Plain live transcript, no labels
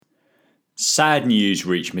Sad news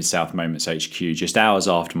reached Mid-South Moments HQ just hours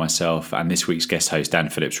after myself and this week's guest host Dan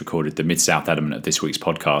Phillips recorded the Mid-South element of this week's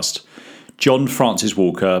podcast. John Francis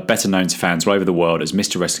Walker, better known to fans all over the world as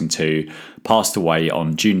Mr. Wrestling 2, passed away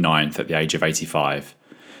on June 9th at the age of 85.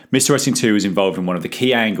 Mr. Wrestling 2 was involved in one of the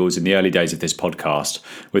key angles in the early days of this podcast,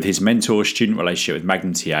 with his mentor-student relationship with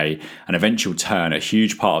Magnum TA, an eventual turn a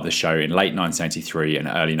huge part of the show in late 1983 and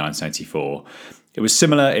early 1984. It was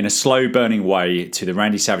similar in a slow-burning way to the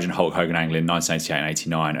Randy Savage and Hulk Hogan angle in 1988 and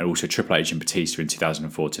 89, and also Triple H and Batista in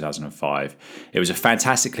 2004-2005. It was a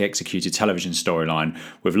fantastically executed television storyline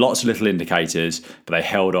with lots of little indicators, but they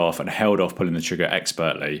held off pulling the trigger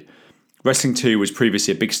expertly. Wrestling 2 was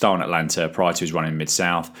previously a big star in Atlanta prior to his run in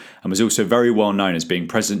Mid-South, and was also very well known as being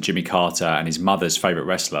President Jimmy Carter and his mother's favourite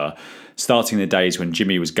wrestler, starting in the days when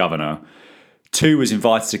Jimmy was governor. 2 was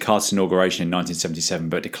invited to Carter's inauguration in 1977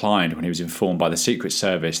 but declined when he was informed by the Secret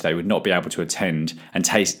Service they would not be able to attend and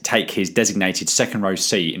take his designated second row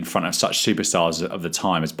seat in front of such superstars of the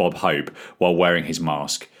time as Bob Hope while wearing his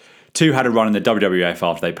mask. 2 had a run in the WWF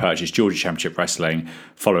after they purchased Georgia Championship Wrestling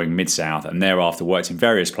following Mid-South and thereafter worked in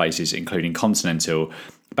various places including Continental,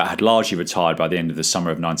 but had largely retired by the end of the summer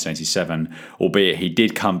of 1987, albeit he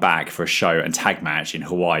did come back for a show and tag match in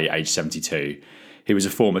Hawaii aged 72. He was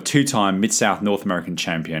a former 2-time Mid-South North American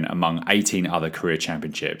champion among 18 other career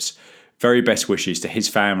championships. Very best wishes to his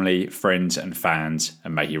family, friends and fans,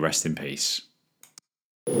 and may he rest in peace.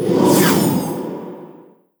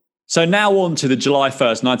 So now on to the July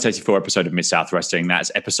 1st, 1984 episode of Mid-South Wrestling. That's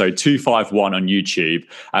episode 251 on YouTube.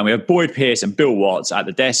 And we have Boyd Pierce and Bill Watts at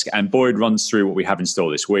the desk, and Boyd runs through what we have in store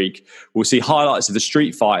this week. We'll see highlights of the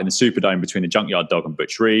street fight in the Superdome between the Junkyard Dog and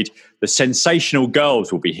Butch Reed. The Sensational Girls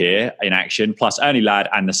will be here in action, plus Ernie Ladd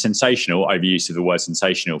and the sensational, overuse of the word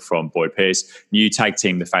sensational from Boyd Pierce, new tag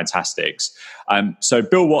team, The Fantastics. So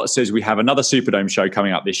Bill Watts says we have another Superdome show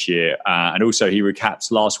coming up this year. And also he recaps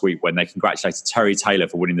last week when they congratulated Terry Taylor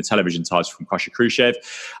for winning the television title from Crusher Khrushchev.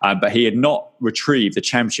 But he had not retrieved the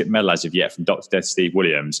championship medal as of yet from Dr. Death Steve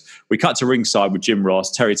Williams. We cut to ringside with Jim Ross,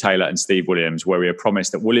 Terry Taylor and Steve Williams, where we are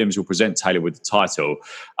promised that Williams will present Taylor with the title.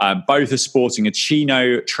 Both are sporting a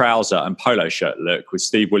chino trouser and polo shirt look, with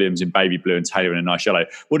Steve Williams in baby blue and Taylor in a nice yellow.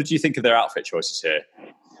 What did you think of their outfit choices here?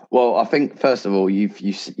 Well, I think, first of all, you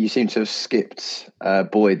seem to have skipped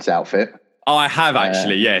Boyd's outfit. Oh, I have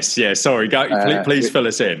actually, yes. Yeah, sorry. Please fill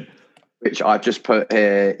us in. Which I've just put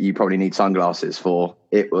here, you probably need sunglasses for.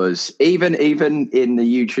 It was, even in the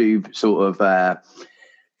YouTube sort of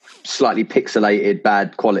slightly pixelated,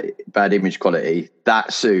 bad image quality,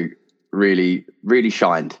 that suit really, really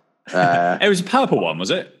shined. It was a purple one,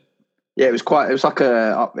 was it? Yeah,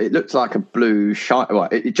 it looked like a blue shine. Well,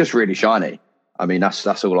 it just really shiny. I mean,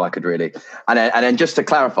 that's all I could really. And then just to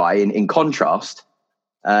clarify, in contrast,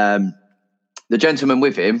 the gentleman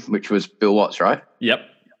with him, which was Bill Watts, right? Yep.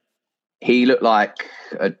 He looked like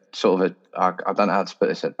a sort of I don't know how to put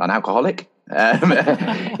this, an alcoholic.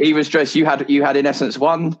 He was dressed. You had in essence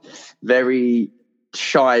one very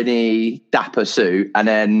shiny, dapper suit, and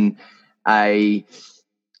then a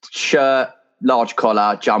shirt, large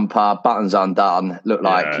collar, jumper, buttons undone. Looked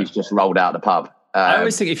like he's just rolled out the pub. I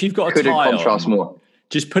always think if you've got a tie contrast on, more.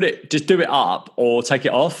 just do it up or take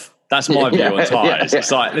it off. That's my view on ties.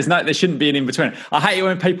 It's like there shouldn't be an in between. I hate it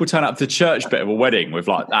when people turn up to the church bit of a wedding with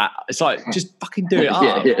like that. It's like just fucking do it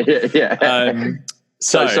up. Yeah.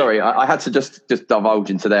 So sorry, I had to just divulge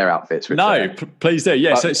into their outfits. Please do.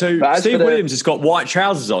 Yeah. So Steve Williams has got white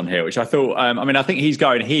trousers on here, which I thought. I think he's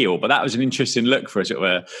going heel, but that was an interesting look for a sort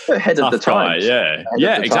of a head of the times. Yeah,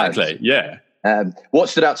 exactly. Yeah. What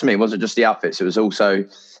stood out to me wasn't just the outfits; it was also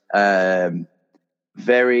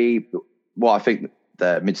very. What I think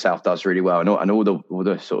that Mid-South does really well, and all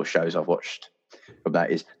the sort of shows I've watched from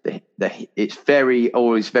that is it's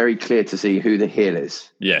always very clear to see who the heel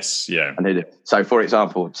is. Yes, yeah. So, for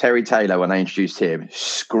example, Terry Taylor, when they introduced him,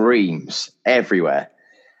 screams everywhere.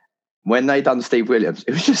 When they done Steve Williams,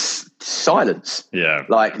 it was just silence. Yeah.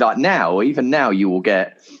 Like even now, you will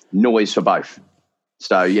get noise for both.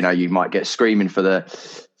 So, you might get screaming for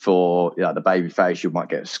the baby face, you might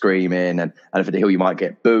get screaming, and for the heel, you might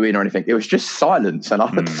get booing or anything. It was just silence. And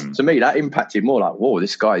to me, that impacted more like, whoa,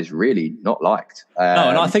 this guy is really not liked.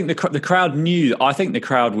 And I think the crowd knew, I think the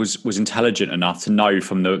crowd was intelligent enough to know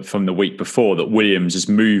from the week before that Williams is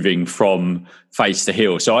moving from face to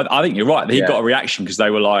heel. So I think you're right. He got a reaction because they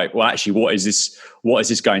were like, well, actually, what is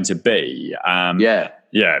this going to be?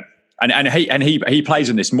 Yeah. And he plays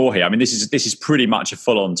on this more here. I mean, this is pretty much a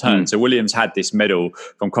full-on turn. So Williams had this medal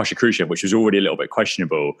from Kosher Khrushchev, which was already a little bit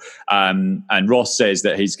questionable. And Ross says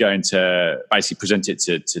that he's going to basically present it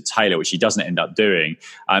to Taylor, which he doesn't end up doing.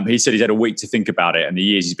 He said he's had a week to think about it, and the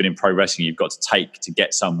years he's been in pro wrestling, you've got to take to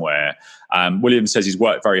get somewhere. Williams says he's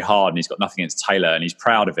worked very hard and he's got nothing against Taylor, and he's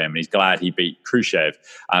proud of him and he's glad he beat Khrushchev.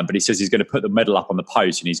 But he says he's going to put the medal up on the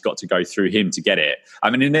post and he's got to go through him to get it. I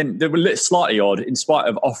mean, and then they were slightly odd. In spite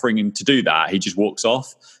of offering him to do that, he just walks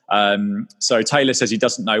off. So Taylor says he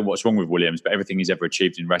doesn't know what's wrong with Williams, but everything he's ever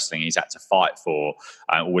achieved in wrestling, he's had to fight for.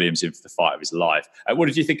 Williams in for the fight of his life. What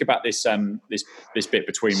did you think about this bit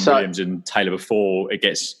between Williams and Taylor before it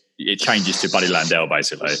changes to Buddy Landel,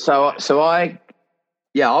 basically?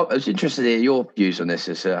 I was interested in your views on this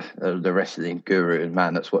as the wrestling guru and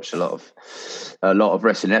man that's watched a lot of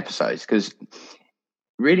wrestling episodes, because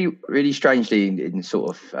really, really strangely in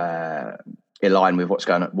sort of in line with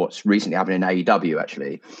what's recently happened in AEW,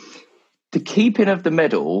 actually, the keeping of the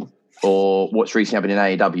medal, or what's recently happened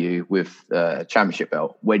in AEW with championship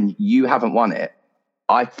belt when you haven't won it,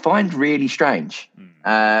 I find really strange.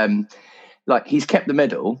 Like, he's kept the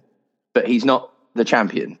medal, but he's not the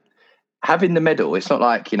champion. Having the medal, it's not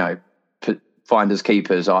like, finders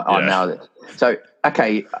keepers. I'm now. So,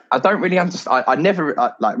 okay, I don't really understand. I never,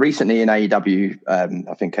 like recently in AEW,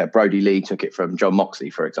 I think Brody Lee took it from John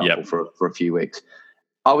Moxley, for example, for a few weeks.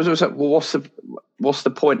 I was also, well, what's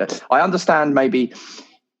the point? I understand maybe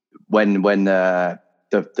when the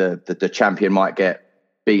champion might get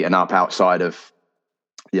beaten up outside of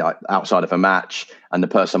a match, and the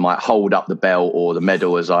person might hold up the belt or the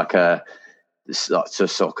medal as like a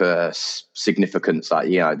significance, like,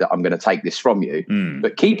 that I'm going to take this from you.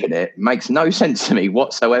 But keeping it makes no sense to me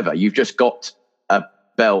whatsoever. You've just got a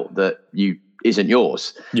belt that isn't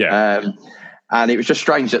yours. And it was just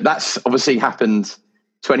strange that's obviously happened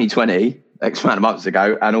 2020, X amount of months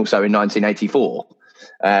ago, and also in 1984.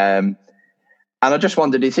 And I just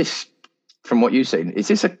wondered, is this, from what you've seen, is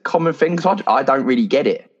this a common thing? Because I don't really get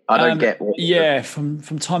it. I don't get what from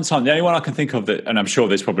time to time. The only one I can think of that, and I'm sure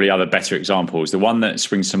there's probably other better examples, the one that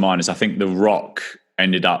springs to mind is, I think The Rock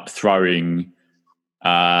ended up throwing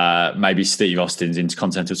maybe Steve Austin's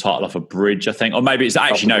Intercontinental title off a bridge, I think. Or maybe it's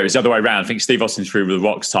actually, no, it's the other way around. I think Steve Austin threw The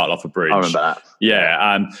Rock's title off a bridge. I remember that.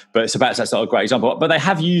 Yeah, but that's not a great example. But they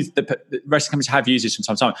have used, the wrestling companies have used this from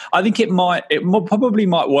time to time. I think it probably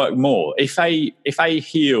might work more if a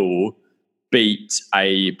heel beat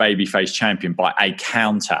a babyface champion by a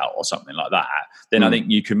count out or something like that, then I think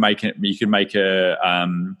you can make a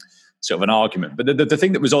sort of an argument. But the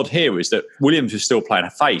thing that was odd here was that Williams was still playing a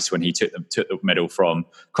face when he took the medal from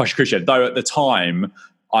Kosher Khrushchev, though at the time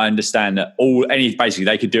I understand that basically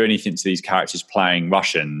they could do anything to these characters playing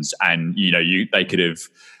Russians, and they could have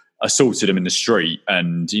assaulted them in the street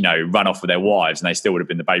and run off with their wives, and they still would have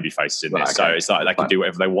been the baby faces in this. Okay. So it's like they could do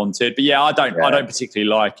whatever they wanted. But I don't particularly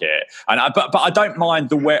like it. And but I don't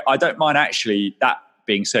mind actually, that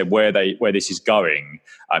being said, where this is going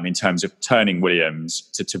in terms of turning Williams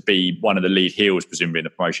to be one of the lead heels, presumably in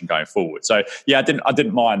the promotion going forward. So I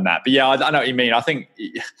didn't mind that. But I know what you mean. I think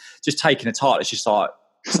just taking a title, it's just like,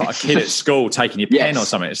 it's like a kid at school taking your pen or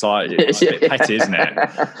something. It's like a bit petty, isn't it?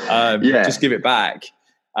 Just give it back.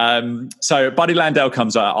 So Buddy Landel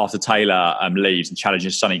comes out after Taylor leaves and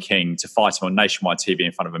challenges Sonny King to fight him on nationwide TV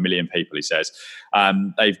in front of 1 million people, he says.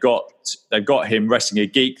 They've got him wrestling a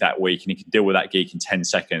geek that week, and he can deal with that geek in 10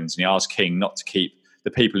 seconds. And he asks King not to keep the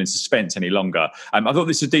people in suspense any longer. I thought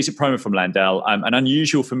this was a decent promo from Landel, and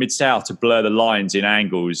unusual for Mid-South to blur the lines in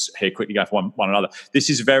angles here, quickly go for one another. This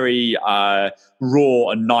is very Raw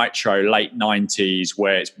and Nitro late 90s,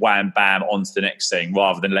 where it's wham, bam, on to the next thing,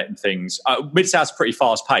 rather than letting things... Mid-South's pretty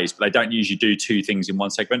fast-paced, but they don't usually do two things in one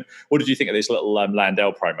segment. What did you think of this little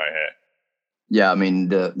Landel promo here? Yeah, I mean,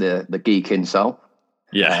 the geek insult.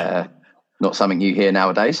 Yeah. Not something you hear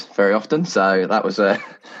nowadays very often, so that was a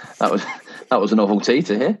novelty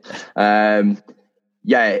to hear.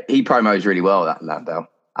 He promos really well, that Landel.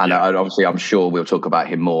 And obviously, I'm sure we'll talk about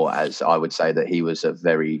him more, as I would say that he was a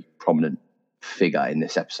very prominent figure in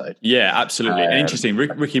this episode. Yeah, absolutely. And interesting,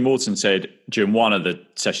 Ricky Morton said during one of the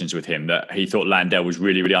sessions with him that he thought Landel was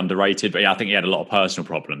really, really underrated, but I think he had a lot of personal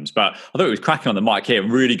problems. But I thought he was cracking on the mic here,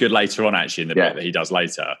 really good later on, actually, in the bit that he does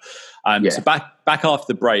later. So back after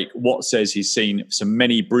the break, Watt says he's seen some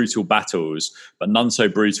many brutal battles, but none so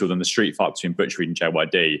brutal than the street fight between Butch Reed and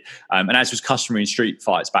JYD. And as was customary in street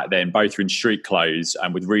fights back then, both were in street clothes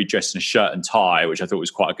and with Reed dressed in a shirt and tie, which I thought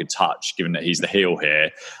was quite a good touch, given that he's the heel here.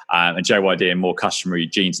 And JYD in more customary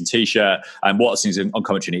jeans and T-shirt. And Watson's on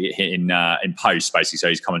commentary in in post, basically. So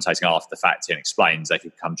he's commentating after the fact and explains they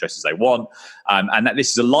can come dressed as they want. And that this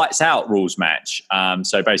is a lights out rules match.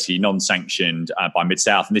 So basically non-sanctioned by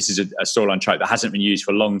Mid-South. And this is a storyline trope that hasn't been used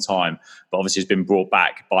for a long time, but obviously has been brought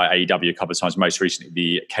back by AEW a couple of times. Most recently,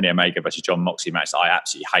 the Kenny Omega versus John Moxley match that I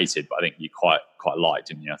absolutely hated, but I think you quite liked,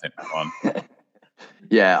 didn't you? I think that one.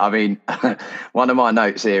 Yeah, I mean, one of my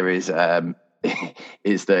notes here is that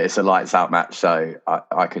it's a lights out match, so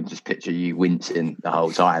I can just picture you wincing the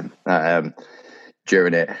whole time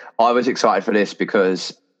during it. I was excited for this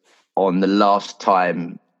because on the last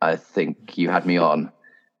time I think you had me on,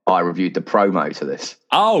 I reviewed the promo to this.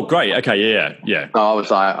 Oh, great. Okay, yeah. So I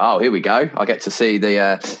was like, oh, here we go. I get to see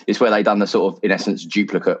it's where they done the sort of, in essence,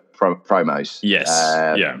 duplicate promos. Yes,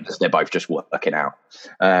 they're both just working out.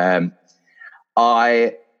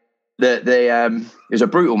 It was a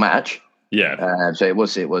brutal match. Yeah. So it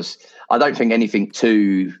was. I don't think anything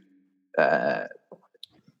too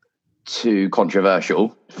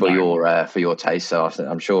controversial for your taste. So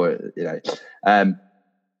I'm sure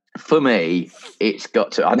for me, it's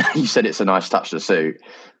got to. I know you said it's a nice touch to the suit.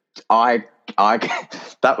 That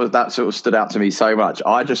sort of stood out to me so much.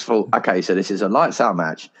 I just thought, okay, so this is a lights out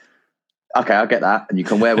match. Okay, I get that, and you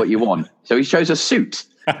can wear what you want. So he chose a suit.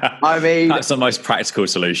 I mean, that's the most practical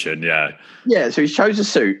solution. Yeah. Yeah. So he chose a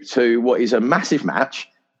suit to what is a massive match,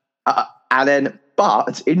 and then.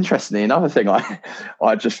 But interestingly, another thing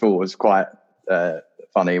I just thought was quite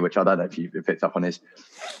funny, which I don't know if you picked up on, is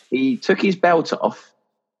he took his belt off,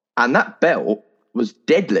 and that belt was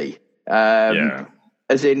deadly.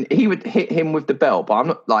 As in, he would hit him with the belt, but I'm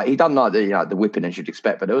not like he done like the whipping as you'd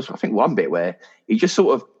expect. But there was, I think, one bit where he just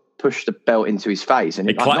sort of pushed the belt into his face, and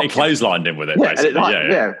he clotheslined him with it. Basically. But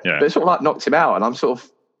it sort of like knocked him out, and I'm sort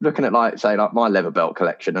of looking at like my leather belt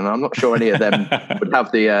collection, and I'm not sure any of them would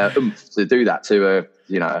have the oomph to do that to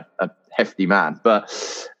a hefty man. But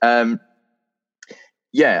I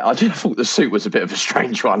just thought the suit was a bit of a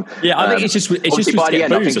strange one. Yeah, I think it's just to get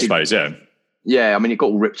booze, I suppose. Yeah, I mean, it got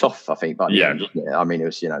all ripped off, I think. But I mean, it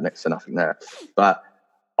was next to nothing there. But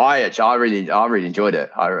I really enjoyed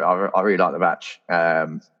it. I really liked the match.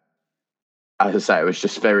 As I say, it was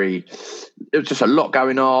just a lot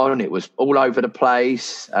going on. It was all over the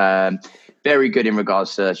place. Very good in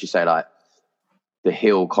regards to, as you say, like the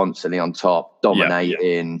heel constantly on top,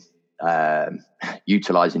 dominating,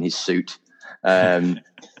 utilizing his suit. I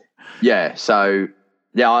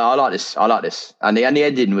like this. And the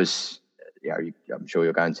ending was, I'm sure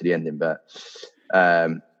you're going to the ending, but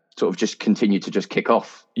sort of just continue to just kick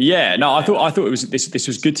off. Yeah, no, I thought it was this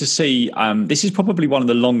was good to see. This is probably one of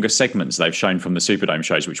the longer segments they've shown from the Superdome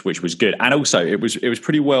shows, which was good, and also it was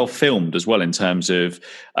pretty well filmed as well in terms of.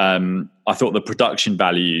 I thought the production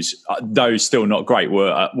values, though still not great,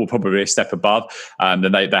 were probably a step above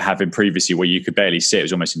than they have been previously, where you could barely see it. It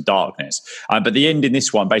was almost in darkness. But the end in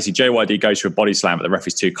this one, basically, JYD goes for a body slam, but the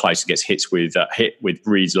referee's too close and gets hit with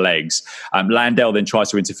Reed's legs. Landell then tries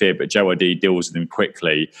to interfere, but JYD deals with him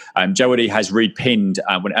quickly. JYD has Reed pinned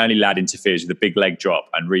when Ernie Ladd interferes with a big leg drop,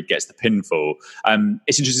 and Reed gets the pinfall.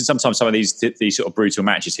 It's interesting sometimes some of these sort of brutal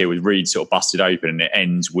matches here with Reed sort of busted open, and it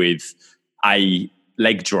ends with a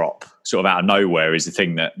leg drop sort of out of nowhere is the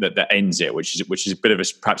thing that ends it, which is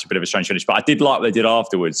perhaps a bit of a strange finish. But I did like what they did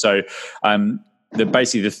afterwards. So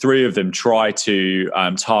basically the three of them try to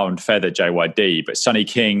tar and feather JYD, but Sonny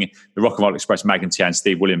King, the Rock and Roll Express, McIntyre, and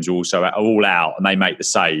Steve Williams are also all out, and they make the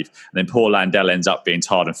save. And then poor Landell ends up being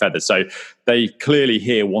tarred and feathered. So they clearly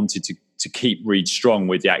here wanted to keep Reed strong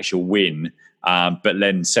with the actual win. But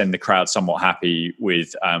then send the crowd somewhat happy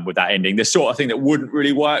with that ending. The sort of thing that wouldn't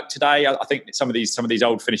really work today. I think some of these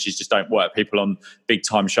old finishes just don't work. People on big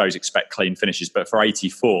time shows expect clean finishes, but for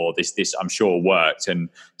 84, this I'm sure worked and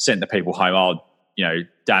sent the people home. Oh,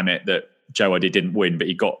 damn it that JYD didn't win, but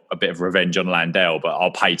he got a bit of revenge on Landell. But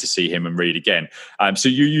I'll pay to see him and Reed again. So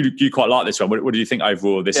you quite like this one. What do you think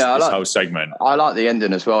overall this whole segment? I like the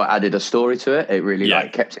ending as well. It added a story to it. It really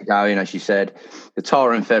kept it going, as you said. The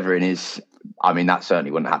tar and feathering is. I mean, that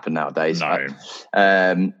certainly wouldn't happen nowadays. No.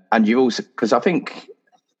 And you also, because I think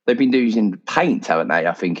they've been using paint, haven't they?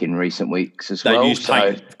 I think in recent weeks as well. They've used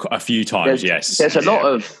paint a few times, yes. There's a lot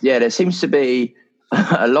of, there seems to be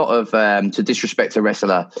a lot of, to disrespect a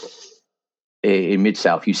wrestler in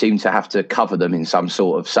Mid-South, you seem to have to cover them in some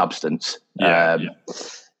sort of substance.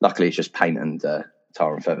 Luckily, it's just paint and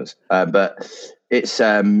tar and feathers. But it's,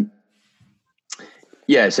 so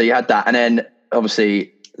you had that. And then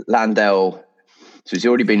obviously, Landell, so he's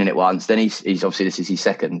already been in it once. Then he's obviously this is his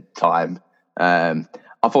second time. I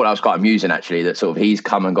thought that was quite amusing actually. That sort of he's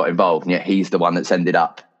come and got involved, and yet he's the one that's ended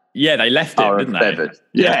up. Yeah, they left him, didn't they?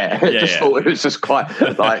 Thought it was just quite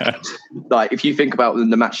like if you think about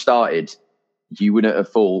when the match started, you wouldn't have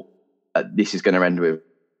thought this is going to end with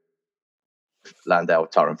Landell,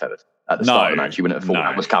 Tyron Feathered at the start of the match. You wouldn't have thought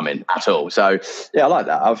that was coming at all. So, yeah, I like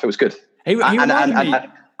that. I thought it was good. He reminded me...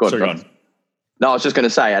 Go on. No, I was just going to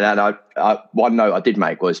say, and one note I did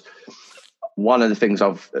make was one of the things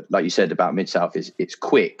like you said about Mid-South is it's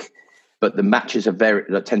quick, but the matches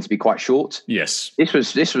tend to be quite short. Yes. This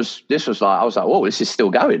was like, I was like, whoa, this is still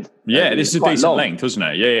going. Yeah, this is a decent length, wasn't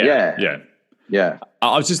it? Yeah.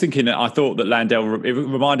 I was just thinking, I thought that Landell, it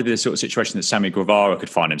reminded me of the sort of situation that Sammy Guevara could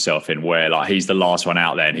find himself in, where like he's the last one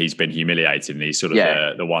out there and he's been humiliated and he's sort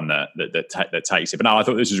of the one that takes it. But no, I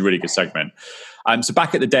thought this was a really good segment. So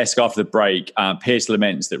back at the desk after the break, Pierce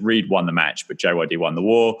laments that Reed won the match, but JYD won the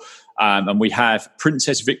war. And we have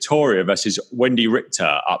Princess Victoria versus Wendy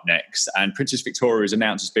Richter up next. And Princess Victoria is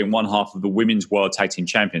announced as being one half of the Women's World Tag Team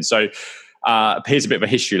Champions. So here's a bit of a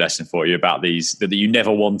history lesson for you about these that you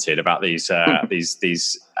never wanted about these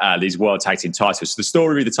World Tag Team titles. So the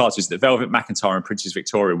story of the titles is that Velvet McIntyre and Princess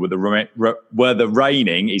Victoria were the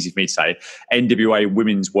reigning, easy for me to say, NWA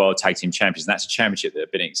Women's World Tag Team Champions. And that's a championship that had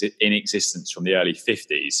been in existence from the early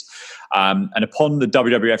 50s. And upon the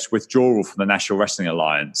WWF's withdrawal from the National Wrestling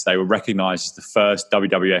Alliance, they were recognised as the first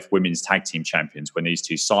WWF Women's Tag Team Champions when these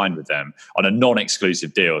two signed with them on a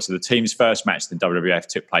non-exclusive deal. So the team's first match in the WWF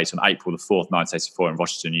took place on April the 4th, 1984 in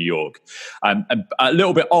Rochester, New York. And a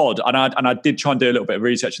little bit odd, and I did try and do a little bit of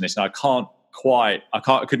research on this, and I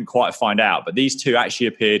couldn't quite find out, but these two actually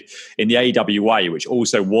appeared in the AWA, which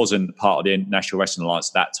also wasn't part of the National Wrestling Alliance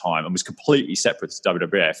at that time and was completely separate to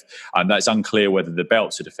WWF. That's unclear whether the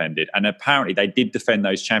belts are defended. And apparently they did defend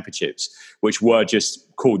those championships, which were just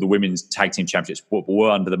called the Women's Tag Team Championships, but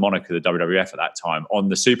were under the moniker of the WWF at that time on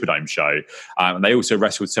the Superdome show. And they also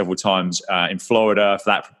wrestled several times in Florida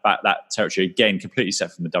for that territory, again, completely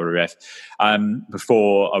separate from the WWF,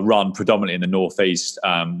 before a run predominantly in the Northeast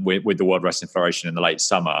with the World Wrestling Federation in the late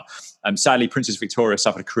summer. Sadly, Princess Victoria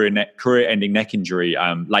suffered a career-ending neck injury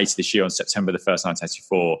later this year on September the 1st,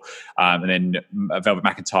 1984. And then Velvet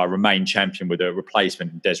McIntyre remained champion with a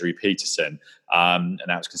replacement, Desiree Peterson. And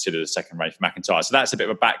that was considered a second reign for McIntyre. So that's a bit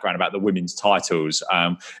of a background about the women's titles.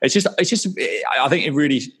 I think it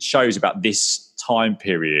really shows about this time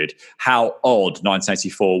period how odd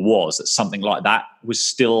 1984 was, that something like that was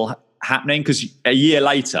still happening. Because a year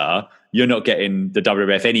later, you're not getting the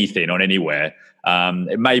WWF anything on anywhere.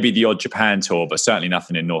 It may be the odd Japan tour, but certainly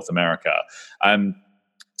nothing in North America.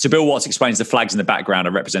 So Bill Watts explains the flags in the background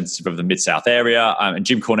are representative of the Mid-South area, and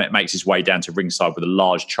Jim Cornette makes his way down to ringside with a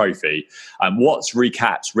large trophy. Watts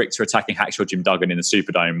recaps Richter attacking Hacksaw Jim Duggan in the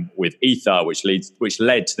Superdome with Ether, which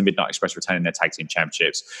led to the Midnight Express retaining their tag team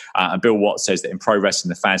championships. And Bill Watts says that in pro wrestling,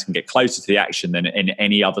 the fans can get closer to the action than in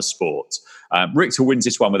any other sport. Richter wins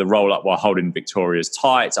this one with a roll-up while holding Victoria's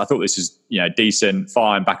tights. I thought this was decent,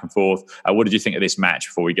 fine, back and forth. What did you think of this match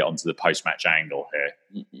before we get onto the post-match angle here?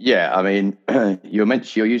 Yeah, I mean,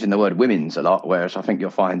 you're using the word women's a lot, whereas I think you'll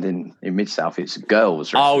find in Mid-South it's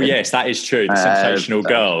girls. Oh, yes, that is true. The sensational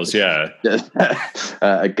girls, yeah.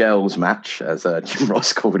 A girls' match, as Jim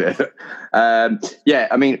Ross called it. Yeah,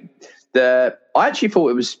 I mean, I actually thought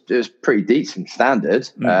it was pretty decent standard,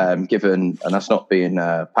 given, and that's not being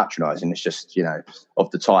patronising. It's just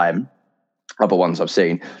of the time, other ones I've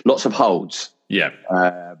seen, lots of holds. Yeah,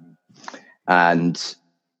 and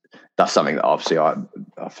that's something that obviously I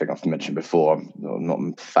think I've mentioned before. I'm not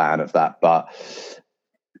a fan of that, but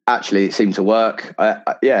actually it seemed to work.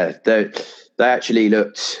 They actually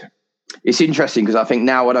looked. It's interesting because I think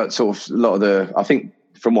now I think.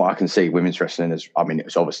 From what I can see, women's wrestling it's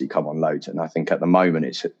obviously come on loads, and I think at the moment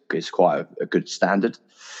it's quite a good standard.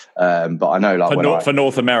 But I know, for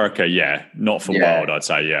North America, yeah, not for world, I'd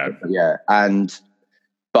say, yeah.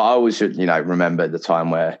 But I always, remember the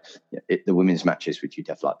time where the women's matches, which you'd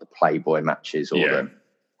have like the Playboy matches,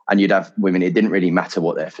 and you'd have women. It didn't really matter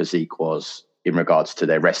what their physique was in regards to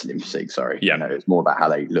their wrestling physique. Sorry, it's more about how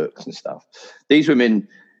they looked and stuff. These women,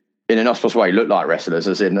 in an possible way, look like wrestlers,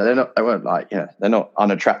 as in they're not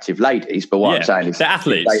unattractive ladies. But what I'm saying is they're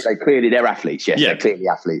athletes. They're athletes. Yes, they're clearly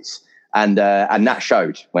athletes, and that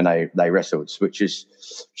showed when they wrestled, which is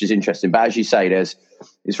interesting. But as you say,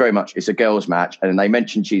 it's a girls' match, and they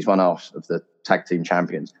mentioned she's one half of the tag team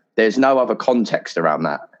champions. There's no other context around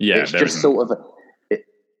that. Yeah, it's just sort of.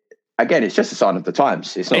 Again, it's just a sign of the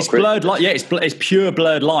times. It's not. It's blurred, it's pure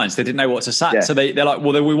blurred lines. They didn't know what to say, so they're like,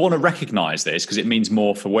 well, we want to recognise this because it means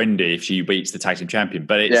more for Wendy if she beats the tag team champion.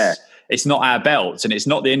 But it's not our belts, and it's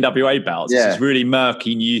not the NWA belts. It's this really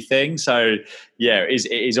murky new thing. So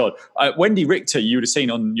it is odd. Wendy Richter, you would have seen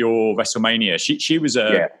on your WrestleMania. She was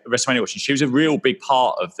WrestleMania watching. She was a real big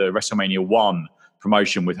part of the WrestleMania 1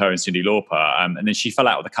 promotion with her and Cyndi Lauper, and then she fell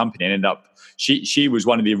out with the company and ended up. She was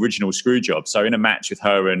one of the original screw jobs. So in a match with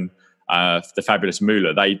her and the fabulous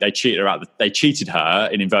Moolah, they cheated her out. They cheated her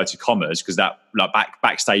in inverted commas because that like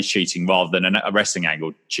backstage cheating rather than a wrestling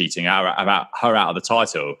angle cheating about her out of the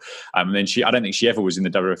title. And then I don't think she ever was in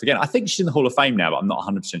the WWF again. I think she's in the Hall of Fame now, but I'm not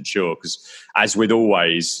 100% sure because, as with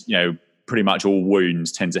always, pretty much all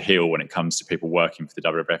wounds tend to heal when it comes to people working for the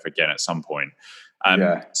WWF again at some point.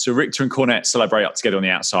 So Richter and Cornette celebrate up together on the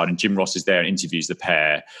outside, and Jim Ross is there and interviews the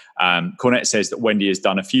pair. Cornette says that Wendy has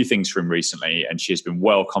done a few things for him recently and she has been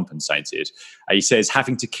well compensated. He says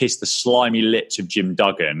having to kiss the slimy lips of Jim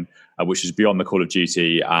Duggan, which was beyond the call of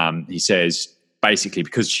duty. He says basically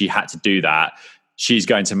because she had to do that, he's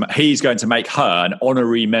going to make her an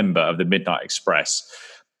honorary member of the Midnight Express.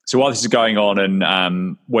 So while this is going on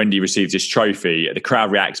and Wendy receives this trophy, the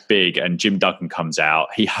crowd reacts big and Jim Duggan comes out.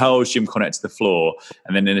 He hurls Jim Cornette to the floor,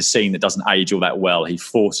 and then in a scene that doesn't age all that well, he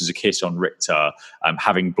forces a kiss on Richter,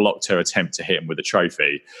 having blocked her attempt to hit him with the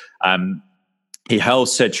trophy. He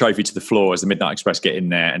hurls said trophy to the floor as the Midnight Express get in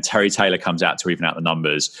there, and Terry Taylor comes out to even out the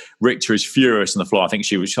numbers. Richter is furious on the floor. I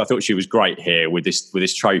thought she was great here with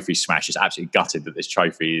this trophy smash. She's absolutely gutted that this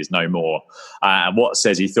trophy is no more. And Watts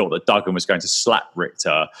says he thought that Duggan was going to slap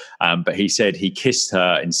Richter, but he said he kissed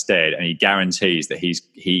her instead, and he guarantees that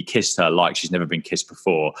he kissed her like she's never been kissed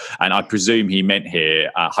before. And I presume he meant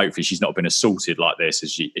here, hopefully she's not been assaulted like this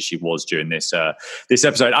as she was during this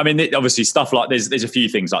episode. I mean, obviously stuff like there's a few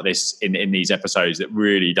things like this in these episodes that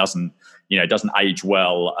really doesn't age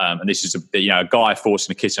well. And this is a guy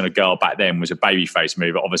forcing a kiss on a girl back then was a babyface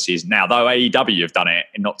move. It obviously is now, though AEW have done it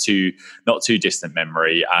in not too distant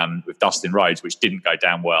memory with Dustin Rhodes, which didn't go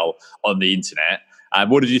down well on the internet.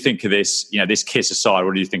 What did you think of this? This kiss aside,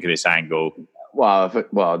 what did you think of this angle? Well,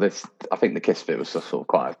 I think the kiss bit was sort of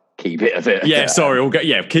quite a key bit of it. Yeah, sorry, we'll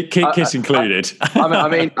get kiss included.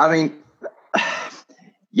 I mean,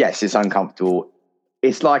 yes, it's uncomfortable.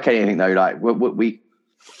 It's like anything though. Like we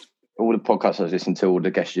all the podcasts I was listening to, all the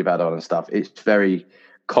guests you've had on and stuff. It's very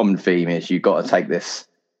common theme is you've got to take this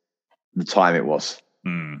the time it was,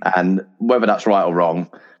 and whether that's right or wrong.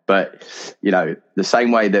 But the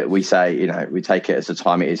same way that we say, we take it as the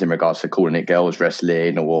time it is in regards to calling it girls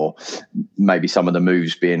wrestling, or maybe some of the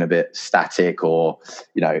moves being a bit static, or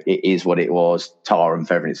it is what it was, tar and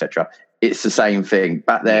feathering, etc. It's the same thing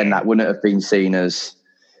back then. That wouldn't have been seen as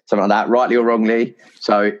something like that, rightly or wrongly.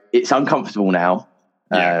 So it's uncomfortable now.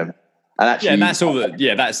 And actually, and that's all that.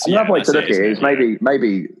 Yeah, that's another way to look at it. Is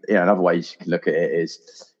maybe another way you can look at it is,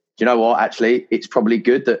 do you know what? Actually, it's probably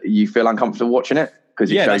good that you feel uncomfortable watching it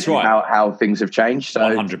because it shows you how things have changed. So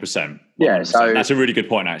 100%. Yeah, so that's a really good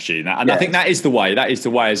point actually, and I think that is the way. That is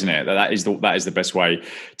the way, isn't it? That is the best way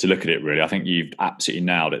to look at it. Really, I think you've absolutely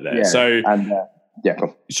nailed it there. Yeah. So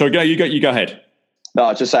cool. So you go ahead. No, I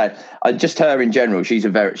was just saying, just her in general. She's a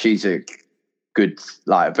very good,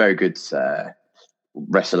 very good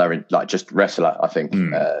wrestler, just wrestler. I think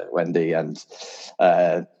Wendy, and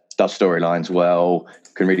does storylines well.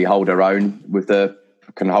 Can really hold her own with the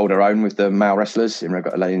male wrestlers in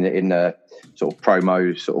the sort of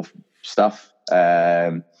promo sort of stuff.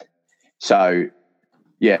 So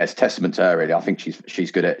yeah, it's testament to her. Really, I think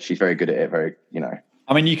she's good at. She's very good at it. Very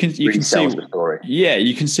I mean, you can see, you can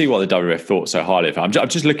see why the WWF thought so highly of her. I'm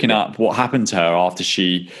just looking up what happened to her after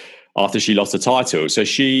she lost the title. So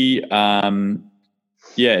she was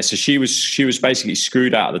basically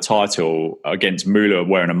screwed out of the title against Moolah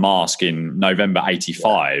wearing a mask in November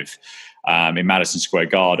 '85 in Madison Square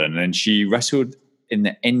Garden, and then she wrestled in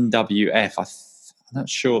the NWF. I'm not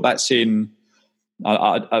sure that's in.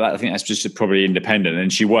 I think that's just probably independent,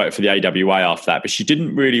 and she worked for the AWA after that, but she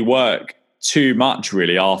didn't really work too much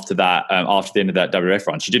really after that. After the end of that WWF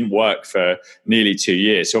run, she didn't work for nearly 2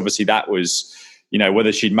 years. So obviously that was,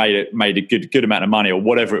 whether she'd made a good amount of money or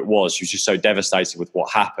whatever it was, she was just so devastated with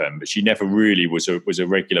what happened. But she never really was a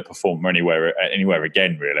regular performer anywhere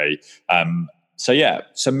again, really. So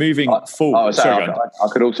moving forward. I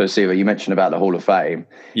could also see what you mentioned about the Hall of Fame.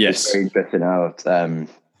 Yes, it's very interesting how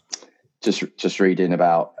just reading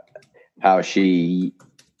about how she.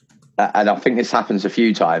 And I think this happens a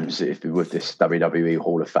few times with this WWE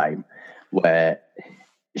Hall of Fame, where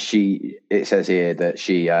it says here that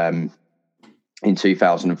she, in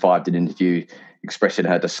 2005, did an interview expressing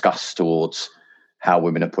her disgust towards how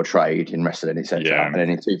women are portrayed in wrestling, etc. Yeah. And then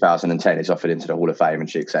in 2010, it's offered into the Hall of Fame, and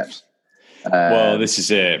she accepts. Well, this is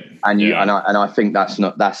it. And I think that's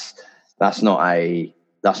not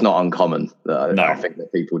uncommon. I think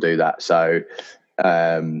that people do that. So.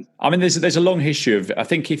 I mean, there's a long history of. I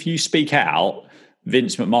think if you speak out,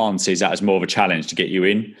 Vince McMahon sees that as more of a challenge to get you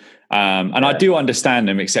in. And I do understand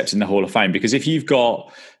them accepting the Hall of Fame, because if you've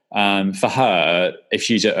got, for her, if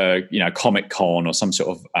she's at a Comic Con or some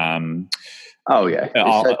sort of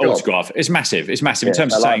autograph, it's massive. It's massive in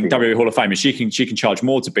terms of saying WWE Hall of Fame. She can charge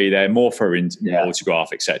more to be there, more for an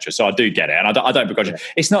autograph, etc. So I do get it, and I don't begrudge it.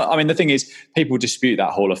 It's not. I mean, the thing is, people dispute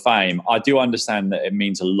that Hall of Fame. I do understand that it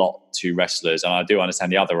means a lot to wrestlers, and I do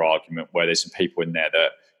understand the other argument where there's some people in there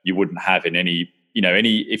that you wouldn't have in any.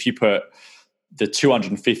 If you put the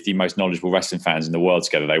 250 most knowledgeable wrestling fans in the world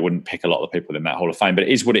together, they wouldn't pick a lot of the people in that Hall of Fame. But it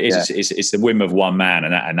is what it is. Yeah. It's the whim of one man,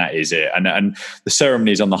 and that is it. And the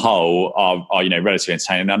ceremonies on the whole are relatively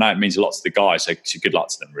entertaining. I know it means a lot to the guys, so good luck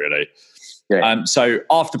to them, really. Yeah. So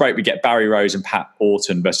after the break, we get Barry Rose and Pat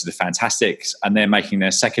Orton versus the Fantastics, and they're making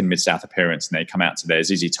their second Mid-South appearance, and they come out to their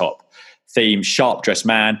ZZ Top theme, Sharp Dressed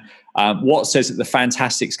Man. Watt says that the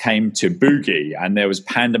Fantastics came to boogie and there was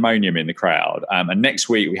pandemonium in the crowd. And next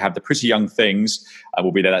week we have the Pretty Young Things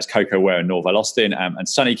will be there. That's Coco Ware and Norvell Austin. And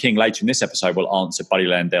Sonny King later in this episode will answer Buddy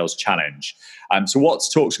Landell's challenge. So Watts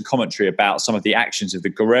talks and commentary about some of the actions of the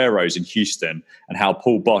Guerreros in Houston and how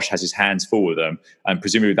Paul Bosch has his hands full with them. And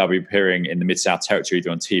presumably they'll be appearing in the Mid-South territory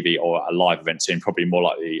either on TV or a live event soon, probably more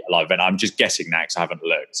likely a live event. I'm just guessing that because I haven't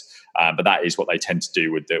looked. But that is what they tend to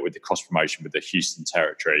do with the cross promotion with the Houston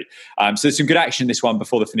territory. So there's some good action in this one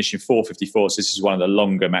before the finish in 4:54. So this is one of the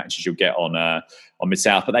longer matches you'll get on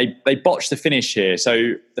Mid-South. But they botched the finish here.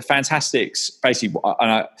 So the Fantastics basically,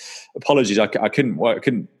 and apologies, I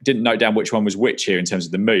didn't note down which one was which here in terms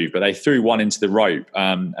of the move, but they threw one into the rope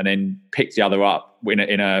and then picked the other up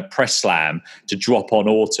in a press slam to drop on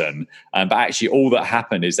Orton. But actually all that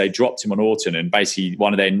happened is they dropped him on Orton and basically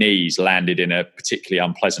one of their knees landed in a particularly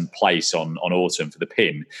unpleasant place on Orton for the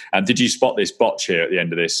pin. Did you spot this botch here at the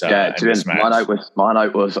end of this? Yeah, my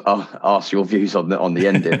note was ask your views on the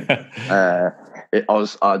ending.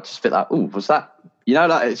 I just feel like, was that?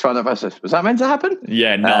 It's trying to versus. Was that meant to happen?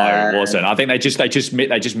 Yeah, no, it wasn't. I think they just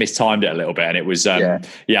mistimed it a little bit, and it was. I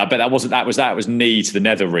bet that wasn't. That was knee to the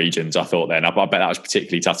nether regions. I thought then. I bet that was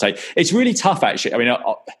particularly tough. So it's really tough, actually. I mean,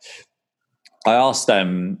 I asked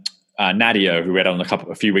Nadia, who we had on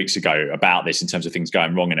a few weeks ago, about this in terms of things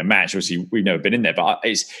going wrong in a match. Obviously, we've never been in there, but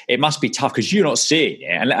it must be tough because you're not seeing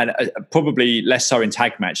it, and probably less so in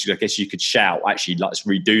tag matches. I guess you could shout, actually, let's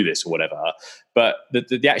redo this or whatever. But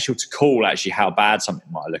the actual to call actually how bad something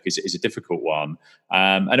might look is a difficult one.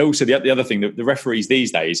 And also the other thing, the referees these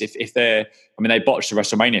days, if they're, they botched the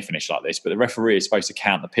WrestleMania finish like this, but the referee is supposed to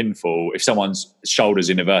count the pinfall if someone's shoulders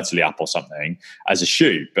inadvertently up or something as a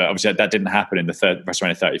shoot. But obviously that didn't happen in the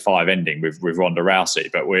WrestleMania 35 ending with Ronda Rousey.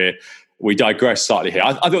 But we digress slightly here.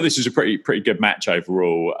 I thought this was a pretty good match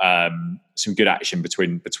overall. Some good action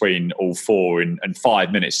between all four, and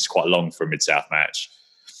 5 minutes is quite long for a Mid-South match.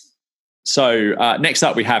 So next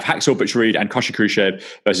up, we have Hacksaw Butch Reed and Crusher Khrushchev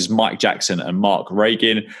versus Mike Jackson and Mark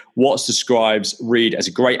Reagan. Watts describes Reed as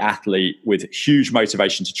a great athlete with huge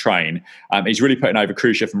motivation to train. He's really putting over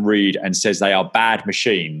Khrushchev and Reed and says they are bad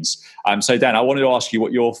machines. So Dan, I wanted to ask you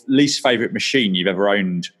what your least favourite machine you've ever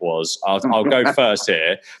owned was. I'll go first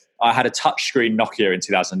here. I had a touchscreen Nokia in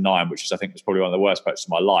 2009, which I think was probably one of the worst purchases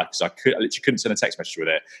of my life because I literally couldn't send a text message with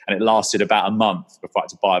it, and it lasted about a month before I had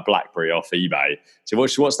to buy a BlackBerry off eBay. So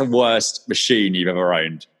what's the worst machine you've ever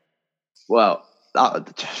owned? Well,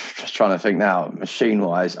 just trying to think now,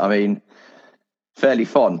 machine-wise, fairly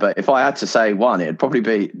fond, but if I had to say one, it'd probably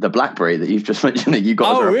be the BlackBerry that you've just mentioned that you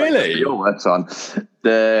got. Oh, really? Your works on.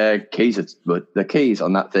 The keys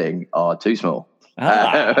on that thing are too small. When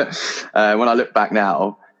I look back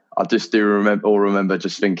now, I just do remember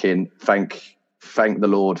just thinking, thank the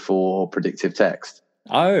Lord for predictive text.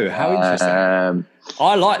 Oh, how interesting.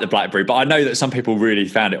 I like the BlackBerry, but I know that some people really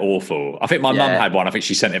found it awful. I think my mum had one. I think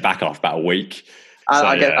she sent it back after about a week.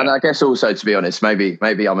 And I guess also, to be honest, maybe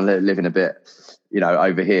I'm living a bit,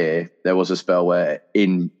 over here. There was a spell where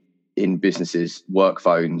in businesses, work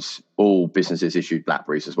phones, all businesses issued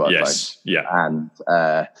BlackBerries as work phones. Yeah. And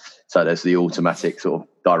so there's the automatic sort of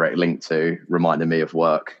direct link to reminding me of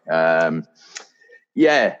work. To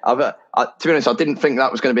be honest, I didn't think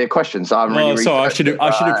that was going to be a question, so I'm really. I should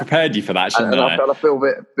have prepared you for that, shouldn't I? I feel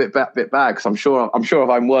a bit bad because I'm sure if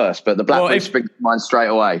I'm worse, but the BlackBerry springs to mind straight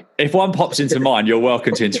away. If one pops into mind, you're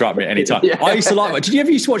welcome to interrupt me at any time. I used to like. Did you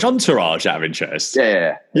ever used to watch Entourage out of interest?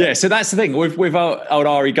 Yeah. So that's the thing with old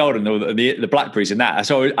Ari Golden, the BlackBerries and that.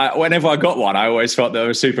 So whenever I got one, I always felt they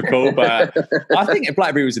were super cool. But I think a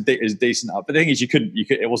BlackBerry was decent. But the thing is,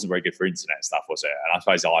 it wasn't very good for internet stuff, was it? And I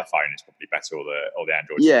suppose the iPhone is probably better, or the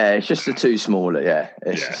Android. Yeah, it's just the too small. Yeah,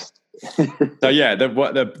 So yeah,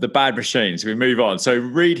 the bad machines. We move on. So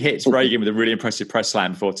Reed hits Reagan with a really impressive press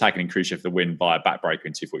slam before tackling Khrushchev for the win by a backbreaker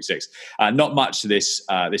in 2:46. Not much to this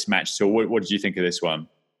match. So what did you think of this one?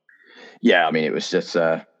 Yeah, I mean, it was just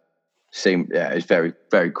it was very,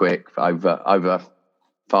 very quick over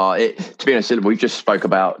far. To be honest, we just spoke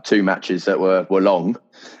about two matches that were long,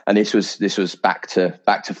 and this was back to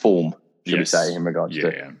form, should we say, in regards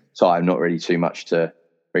to time. Not really too much to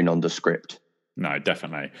bring nondescript. No,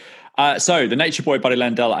 definitely. So the Nature Boy Buddy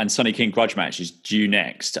Landel and Sonny King grudge match is due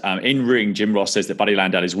next. In ring, Jim Ross says that Buddy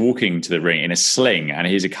Landel is walking to the ring in a sling, and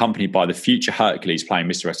he's accompanied by the future Hercules playing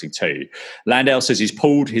Mr. Wrestling 2. Landel says he's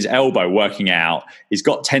pulled his elbow working out. He's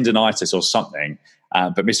got tendonitis or something.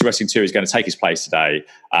 But Mr. Wrestling 2 is going to take his place today.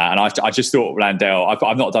 And I just thought Landel,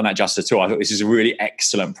 I've not done that justice at all. I thought this is a really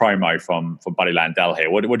excellent promo from Buddy Landel here.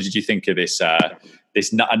 What did you think of this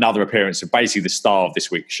another appearance of basically the star of this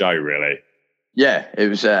week's show, really? Yeah, it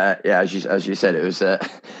was. As you said, it was.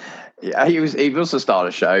 He was the star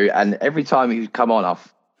of the show, and every time he would come on,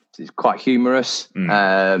 he's quite humorous.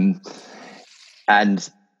 And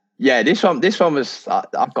yeah, this one was. I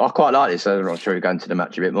quite like this. I'm not sure we're going to the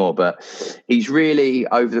match a bit more, but he's really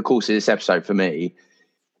over the course of this episode for me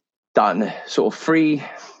done sort of three.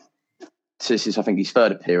 This is, I think, his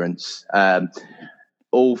third appearance.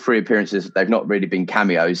 All three appearances, they've not really been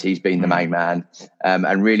cameos. He's been the main man,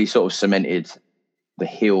 and really sort of cemented the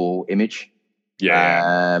heel image.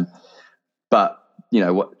 Yeah. But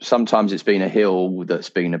sometimes it's been a heel that's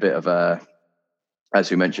been a bit of a,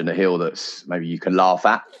 as we mentioned, a heel that's maybe you can laugh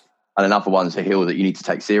at, and another one's a heel that you need to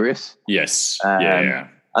take serious. Yes. And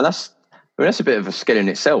that's a bit of a skill in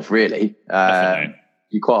itself, really.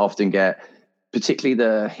 You quite often get, particularly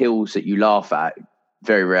the heels that you laugh at,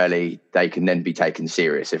 very rarely they can then be taken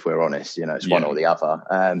serious, if we're honest. It's one or the other.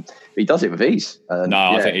 But he does it with ease.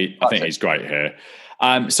 I think he's great here.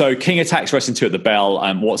 So King attacks Wrestling 2 at the bell.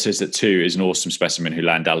 Watt says that 2 is an awesome specimen who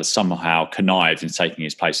Landel has somehow connived in taking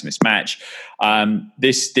his place in this match.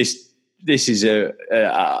 This is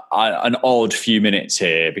an odd few minutes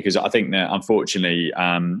here, because I think that unfortunately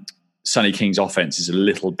Sonny King's offense is a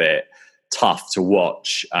little bit tough to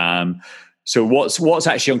watch. So what's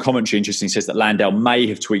actually on commentary interesting says that Landel may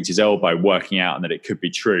have tweaked his elbow working out, and that it could be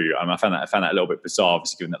true. I found that a little bit bizarre,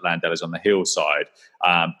 obviously, given that Landel is on the heel side.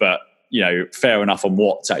 But fair enough on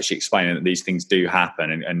what's actually explaining that these things do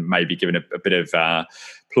happen, and maybe giving a bit of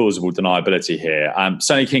plausible deniability here.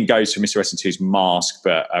 Sonny King goes for Mr. Wrestling 2's mask,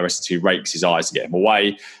 but Wrestling 2 rakes his eyes to get him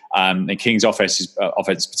away. And King's offense,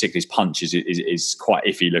 particularly his punch, is quite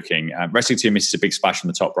iffy looking. Wrestling 2 misses a big splash on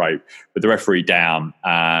the top rope with the referee down.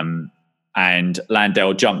 And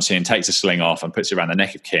Landel jumps in, takes a sling off, and puts it around the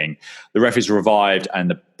neck of King. The ref is revived,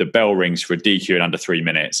 and the bell rings for a DQ in under 3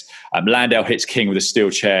 minutes. Landel hits King with a steel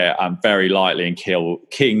chair very lightly, and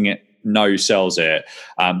King no-sells it.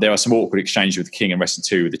 There are some awkward exchanges with King and Wrestling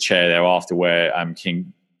 2 with the chair thereafter, where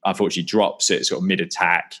King unfortunately drops it sort of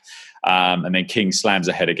mid-attack. And then King slams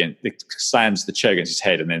the chair against his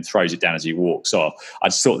head, and then throws it down as he walks off. I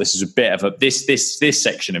just thought this was a bit of this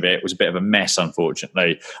section of it was a bit of a mess,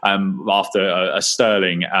 unfortunately. After a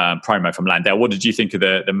sterling promo from Landel, what did you think of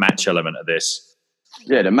the match element of this?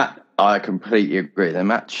 Yeah, the match. I completely agree. The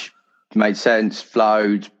match made sense,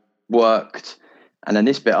 flowed, worked, and then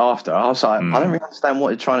this bit after, I was like, I don't really understand what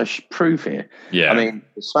they're trying to prove here. Yeah, I mean,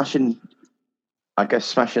 smashing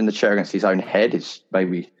the chair against his own head is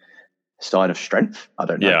maybe sign of strength. I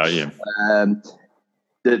don't know. Yeah.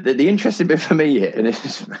 The interesting bit for me here, and this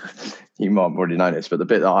is, you might have already know this, but the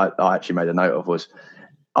bit that I actually made a note of was,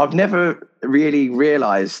 I've never really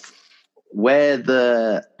realised where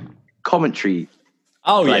the commentary.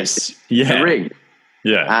 Oh yes, yeah, the ring,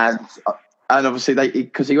 yeah, and obviously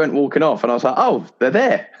because he went walking off, and I was like, oh, they're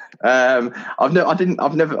there. I guess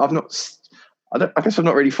I've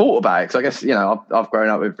not really thought about it, because I guess I've grown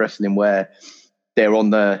up with wrestling where they're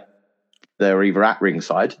either at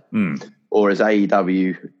ringside, or as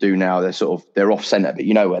AEW do now, they're off center, but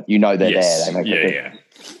they're there. They make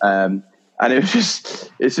and it's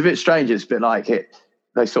a bit strange. It's a bit like it.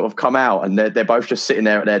 They sort of come out and they're both just sitting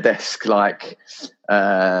there at their desk, like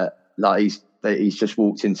he's just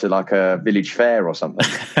walked into like a village fair or something,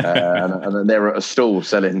 and then they're at a stall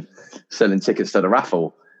selling tickets to the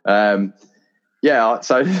raffle. So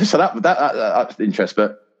that's interest,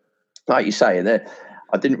 but like you say,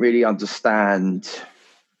 I didn't really understand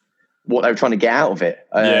what they were trying to get out of it.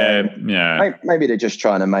 Maybe they're just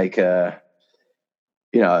trying to make a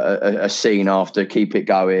scene after, keep it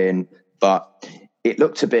going. But it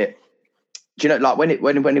looked a bit, like when it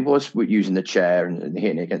was using the chair and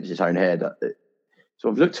hitting it against his own head, it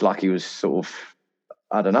sort of looked like he was sort of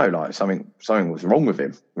I don't know, like something was wrong with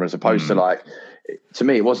him, as opposed to like, to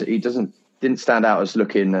me, it wasn't. He didn't stand out as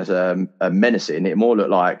looking as a menacing. It more looked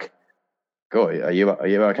like, God, are you okay? Are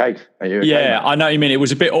you okay, Yeah, mate? I know what you mean. It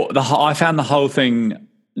was a bit. I found the whole thing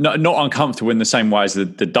not uncomfortable in the same way as the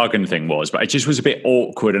Duggan thing was, but it just was a bit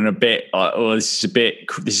awkward and a bit.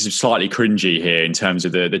 This is slightly cringy here in terms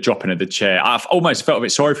of the dropping of the chair. I've almost felt a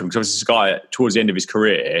bit sorry for him because this guy towards the end of his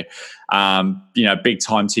career, big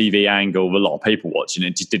time TV angle with a lot of people watching.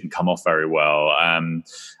 It just didn't come off very well, and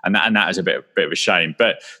that is a bit of a shame.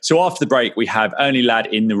 But so after the break, we have Ernie Ladd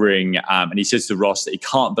in the ring, and he says to Ross that he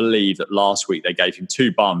can't believe that last week they gave him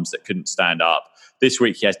 2 bums that couldn't stand up. This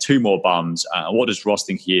week he has 2 more bums. What does Ross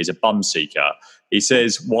think he is? A bum seeker. He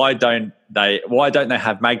says, why don't they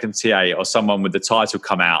have Magnum TA or someone with the title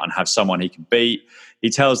come out and have someone he can beat?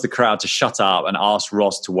 He tells the crowd to shut up and asks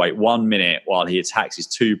Ross to wait 1 minute while he attacks his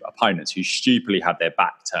 2 opponents who stupidly have their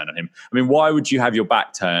back turned on him. I mean, why would you have your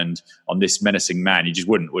back turned on this menacing man? You just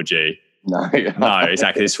wouldn't, would you? No,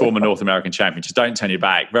 exactly. This former North American champion. Just don't turn your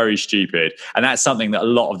back. Very stupid. And that's something that a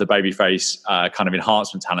lot of the babyface kind of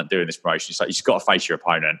enhancement talent do in this promotion. It's like you just got to face your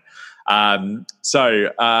opponent.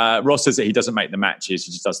 So Ross says that he doesn't make the matches.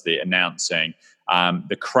 He just does the announcing.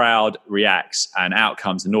 The crowd reacts, and out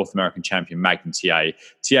comes the North American champion, Magnum TA.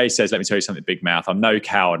 TA says, let me tell you something, big mouth. I'm no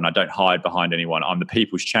coward and I don't hide behind anyone. I'm the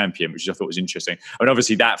people's champion, which I thought was interesting. And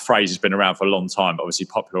obviously that phrase has been around for a long time, but obviously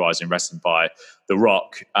popularised in wrestling by The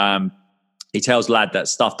Rock. He tells Ladd that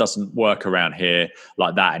stuff doesn't work around here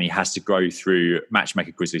like that, and he has to go through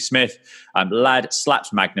matchmaker Grizzly Smith. Ladd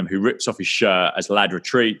slaps Magnum, who rips off his shirt as Ladd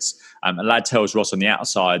retreats. And Ladd tells Ross on the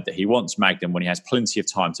outside that he wants Magnum when he has plenty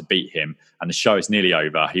of time to beat him, and the show is nearly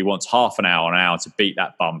over. He wants half an hour to beat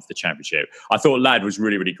that bum for the championship. I thought Ladd was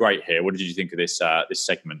really, really great here. What did you think of this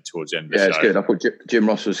segment towards the end of the show? Yeah, it's good. I thought Jim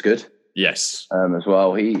Ross was good. Yes. As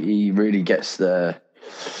well. He really gets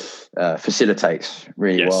facilitates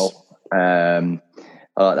really well. I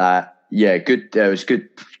like that. Yeah, good. It was good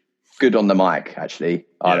on the mic actually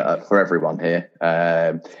for everyone here.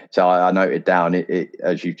 So I noted down it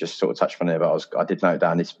as you just sort of touched on it, but I did note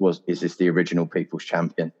down is this the original People's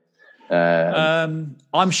Champion?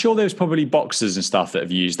 I'm sure there's probably boxers and stuff that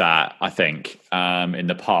have used that, I think, in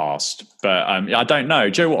the past, but I don't know.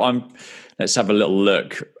 Do you know what? Let's have a little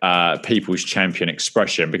look. People's Champion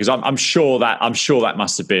expression, because I'm sure that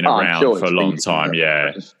must have been around for a long time.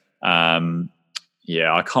 Yeah. I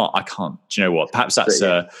can't. Do you know what? Perhaps that's. Do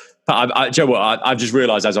you know what? I've just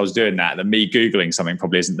realised as I was doing that me Googling something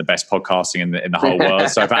probably isn't the best podcasting in the whole world.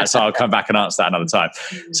 So perhaps I'll come back and answer that another time.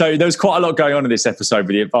 So there was quite a lot going on in this episode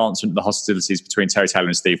with the advancement of the hostilities between Terry Taylor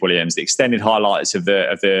and Steve Williams, the extended highlights of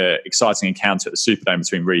the exciting encounter at the Superdome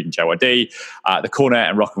between Reed and JYD, the Cornette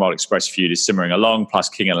and Rock and Roll Express feud is simmering along, plus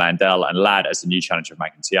King and Landell and Ladd as the new challenger of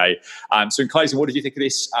Magnum TA. So in closing, what did you think of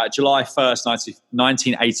this July 1st,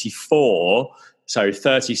 1984? So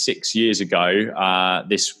 36 years ago,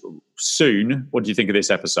 what do you think of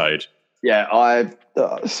this episode? Yeah,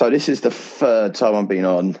 so this is the 3rd time I've been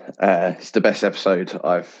on. It's the best episode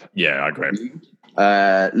I've. Yeah, I agree.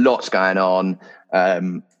 Lots going on.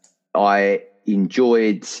 I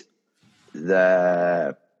enjoyed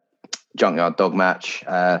the Junkyard Dog match,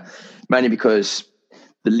 mainly because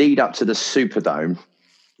the lead up to the Superdome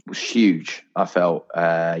was huge. I felt,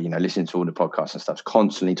 listening to all the podcasts and stuff,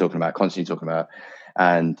 constantly talking about,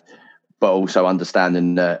 but also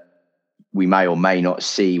understanding that we may or may not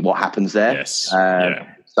see what happens there. Yes.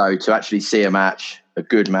 So to actually see a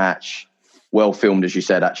good match, well filmed, as you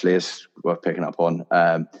said, actually is worth picking up on.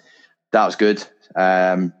 That was good.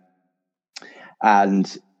 And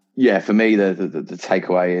yeah, for me, the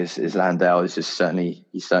takeaway is Landell. He certainly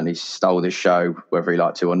stole this show, whether he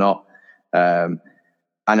liked to or not.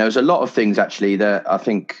 And there was a lot of things actually that I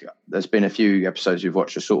think there's been a few episodes we've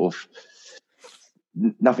watched that sort of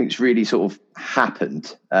nothing's really sort of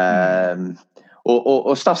happened.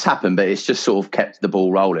 Or stuff's happened, but it's just sort of kept the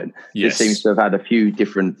ball rolling. Yes. It seems to have had a few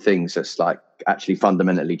different things that's like actually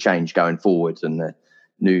fundamentally changed going forwards, and the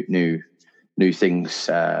new things.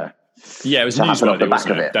 It was newsworthy,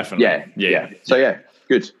 wasn't it? Definitely. Yeah. So yeah,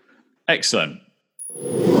 good. Excellent.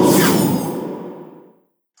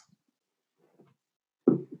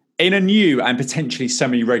 In a new and potentially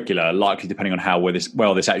semi-regular, likely depending on how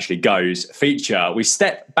well this actually goes, feature, we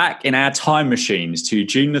step back in our time machines to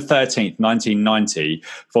June the 13th, 1990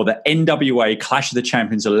 for the NWA Clash of the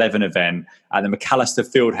Champions 11 event at the McAllister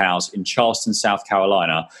Fieldhouse in Charleston, South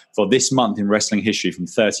Carolina for this month in wrestling history from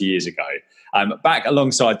 30 years ago. Back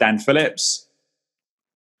alongside Dan Phillips.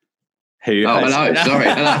 Hello. Sorry.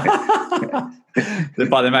 Hello.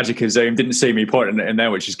 By the magic of Zoom, didn't see me pointing it in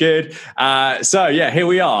there, which is good. So here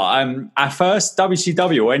we are. Our first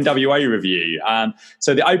WCW or NWA review.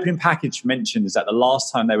 So the opening package mentions that the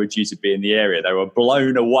last time they were due to be in the area, they were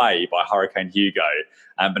blown away by Hurricane Hugo.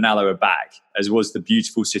 But now they were back, as was the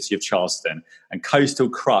beautiful city of Charleston. And Coastal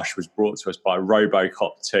Crush was brought to us by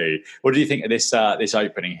RoboCop 2. What do you think of this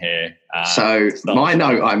opening here? My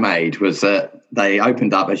note I made was that they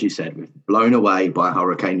opened up, as you said, with blown away by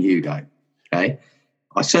Hurricane Hugo. Okay.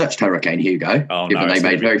 I searched Hurricane Hugo, given they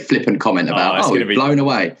made a very flippant comment about, blown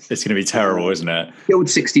away. It's going to be terrible, isn't it? Killed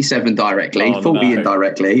 67 directly, 40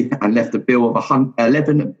 indirectly, and left a bill of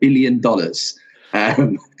 $11 billion.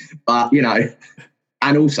 But,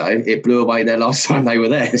 and also it blew away their last time they were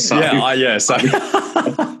there. So. So. Do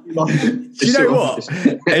you know what?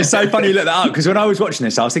 It's so funny you look that up, because when I was watching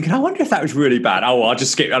this, I was thinking, I wonder if that was really bad. Oh, well, I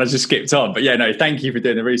just skipped on. But thank you for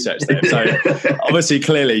doing the research there. So obviously,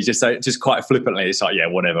 clearly, just quite flippantly, it's like,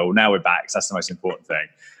 whatever. Well, now we're back. So that's the most important thing.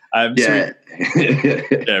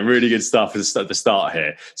 Really good stuff at the start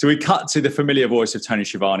here. So we cut to the familiar voice of Tony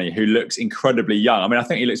Schiavone, who looks incredibly young. I mean, I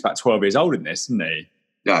think he looks about 12 years old in this, doesn't he?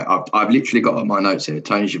 Yeah, I've literally got on my notes here,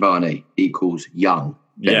 Tony Schiavone equals young,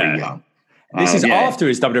 very young. This is after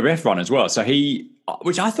his WWF run as well. So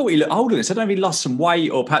which I thought he looked older than this. I don't know if he lost some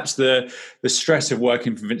weight, or perhaps the stress of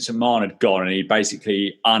working for Vince McMahon had gone and he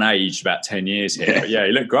basically unaged about 10 years here. But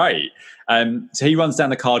he looked great. So he runs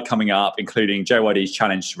down the card coming up, including JYD's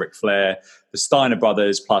challenge to Ric Flair, the Steiner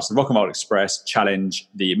Brothers, plus the Rock and Roll Express challenge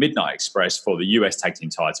the Midnight Express for the US Tag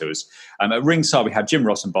Team titles. At ringside, we have Jim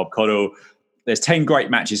Ross and Bob Caudle. There's 10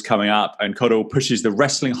 great matches coming up, and Caudle pushes the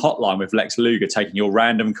wrestling hotline with Lex Luger taking your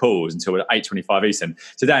random calls until 8:25 Eastern.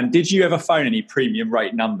 So, Dan, did you ever phone any premium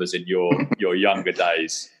rate numbers in your younger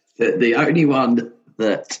days? The only one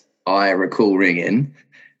that I recall ringing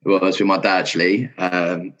was with my dad, actually.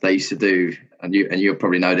 They used to do, and you'll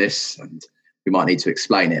probably know this, and we might need to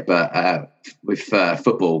explain it, but with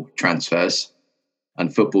football transfers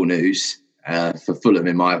and football news, for Fulham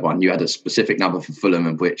in my one, you had a specific number for Fulham,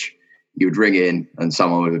 of which you would ring in and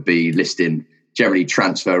someone would be listing generally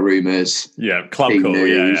transfer rumours. Club call,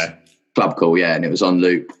 news, Club call, and it was on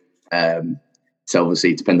loop. So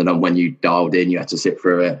obviously, depending on when you dialed in, you had to sit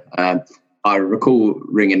through it. I recall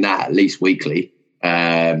ringing that at least weekly.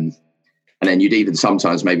 And then you'd even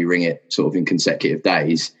sometimes maybe ring it sort of in consecutive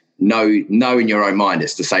days. Know in your own mind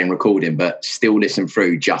it's the same recording, but still listen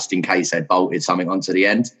through just in case they'd bolted something onto the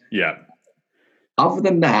end. Yeah. Other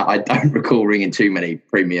than that, I don't recall ringing too many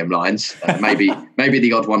premium lines. Maybe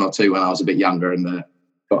the odd one or two when I was a bit younger and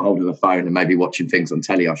got hold of the phone and maybe watching things on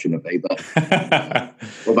telly I shouldn't be. But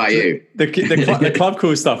what about you? The club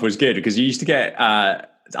call stuff was good, because you used to get...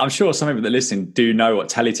 I'm sure some people that listen do know what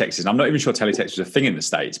teletext is. And I'm not even sure teletext was a thing in the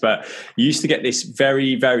States, but you used to get this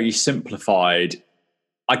very, very simplified...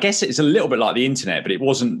 I guess it's a little bit like the internet, but it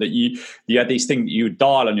wasn't that you had these things that you would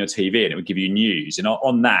dial on your TV and it would give you news. And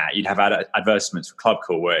on that, you'd have advertisements for Club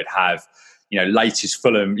Call where it'd have, latest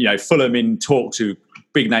Fulham, Fulham in talk to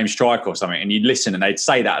big name striker or something. And you'd listen and they'd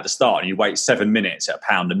say that at the start and you'd wait 7 minutes at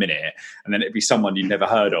 £1 a minute. And then it'd be someone you'd never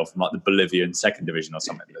heard of from like the Bolivian second division or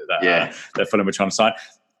something that Fulham were trying to sign.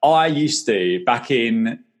 I used to, back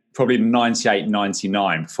in probably 98,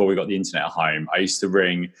 99, before we got the internet at home, I used to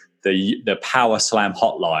ring the Power Slam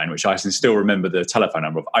hotline, which I can still remember the telephone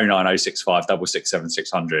number of 09065 667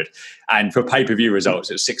 600. And for pay-per-view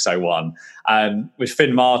results, it was 601. With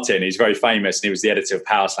Finn Martin, he's very famous, and he was the editor of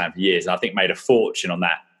Power Slam for years, and I think made a fortune on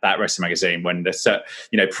that wrestling magazine when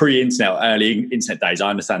pre-internet, early internet days. I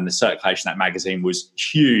understand the circulation of that magazine was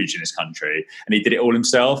huge in this country, and he did it all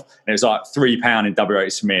himself. And it was like £3 in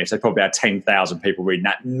WH Smith. They probably had 10,000 people reading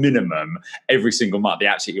that minimum every single month. They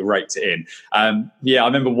absolutely raked it in. I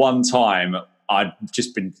remember one time I'd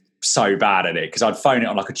just been so bad at it because I'd phone it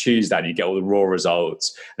on like a Tuesday and you'd get all the Raw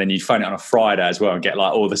results, and then you'd phone it on a Friday as well and get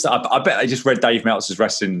like all the stuff. I bet they just read Dave Meltzer's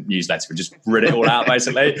wrestling newsletter and just read it all out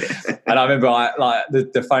basically. And I remember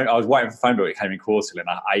the phone, I was waiting for the phone bill, it came in quarterly, and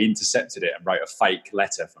I intercepted it and wrote a fake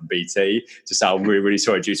letter from BT to say, I'm really, really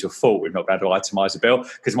sorry, due to a fault we've not been able to itemise the bill,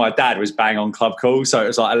 because my dad was bang on Club Call, so it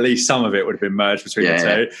was like at least some of it would have been merged between the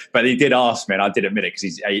two. But he did ask me and I did admit it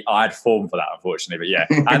because I had form for that, unfortunately.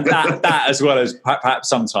 But and that as well as perhaps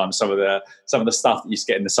sometimes some of the stuff that you used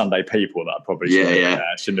to get in the Sunday People that I probably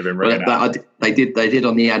shouldn't have been written out. They did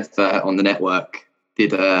on the advert on the network,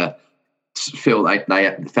 feel like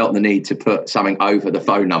they felt the need to put something over the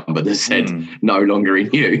phone number that said no longer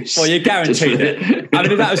in use. Well, you're guaranteed it. I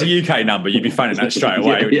mean, if that was a UK number, you'd be phoning that straight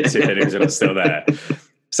away. Wouldn't you? It was still there.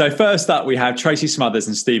 So first up, we have Tracy Smothers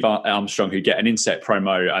and Steve Armstrong, who get an inset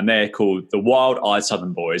promo, and they're called the Wild Eyed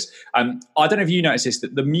Southern Boys. I don't know if you noticed this,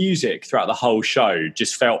 that the music throughout the whole show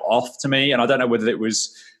just felt off to me, and I don't know whether it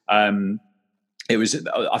was. I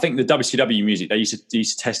think the WCW music, they used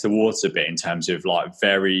to test the waters a bit in terms of like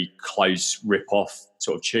very close rip-off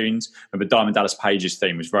sort of tunes. Remember Diamond Dallas Page's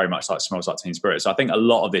theme was very much like Smells Like Teen Spirit. So I think a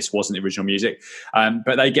lot of this wasn't the original music,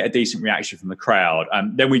 but they get a decent reaction from the crowd.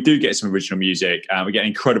 Then we do get some original music. We get an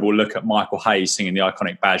incredible look at Michael Hayes singing the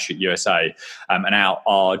iconic Bad Shit USA, and out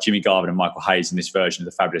are Jimmy Garvin and Michael Hayes in this version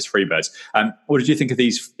of the Fabulous Freebirds. What did you think of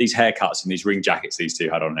these haircuts and these ring jackets these two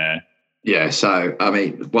had on here? Yeah, so, I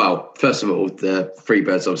mean, well, first of all, the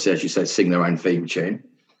Freebirds, obviously, as you said, sing their own theme tune.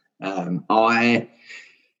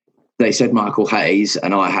 They said Michael Hayes,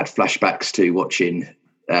 and I had flashbacks to watching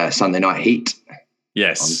Sunday Night Heat.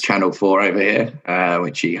 Yes. On Channel 4 over here,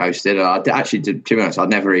 which he hosted. And I actually, to be honest, I'd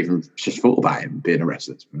never even just thought about him being a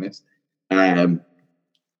wrestler, to be honest.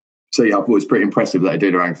 So, yeah, I thought it was pretty impressive that they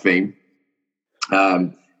do their own theme.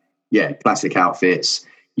 Yeah, classic outfits.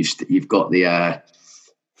 You've got the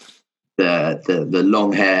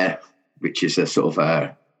long hair, which is a sort of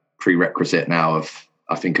a prerequisite now of,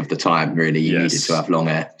 I think, of the time. Really, you needed to have long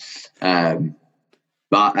hair, and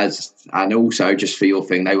also just for your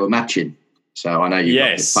thing, they were matching. So I know you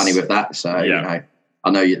got funny with that. So you know, I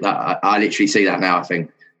know that I literally see that now. I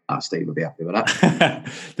think, Steve would be happy with that.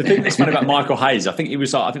 The thing that's funny about Michael Hayes, I think he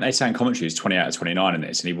was. I think they say in commentary he was 20 out of 29 in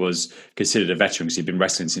this, and he was considered a veteran because he'd been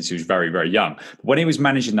wrestling since he was very, very young. But when he was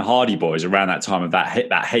managing the Hardy Boys around that time of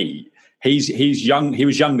that heat. He's young. He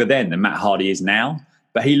was younger then than Matt Hardy is now,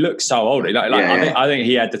 but he looks so old. I think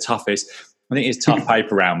he had the toughest. I think his tough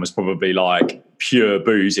paper round was probably like pure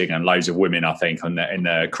boozing and loads of women, I think, in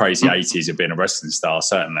the crazy 80s of being a wrestling star,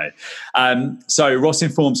 certainly. So Ross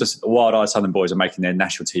informs us that the Wild Eyed Southern Boys are making their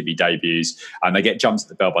national TV debuts, and they get jumped at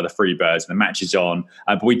the bell by the Freebirds, and the match is on.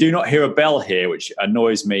 But we do not hear a bell here, which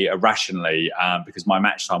annoys me irrationally, because my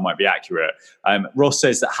match time won't be accurate. Ross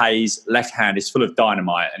says that Hayes' left hand is full of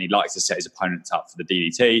dynamite, and he likes to set his opponents up for the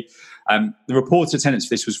DDT. The reported attendance for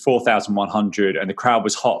this was 4,100, and the crowd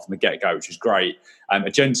was hot from the get-go, which was great. A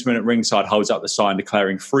gentleman at ringside holds up the sign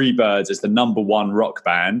declaring Freebirds as the #1 rock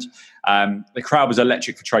band. The crowd was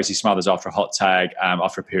electric for Tracy Smothers after a hot tag,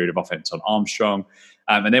 after a period of offense on Armstrong.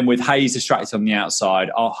 And then with Hayes distracted on the outside,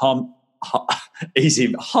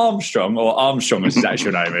 Armstrong, or Armstrong as his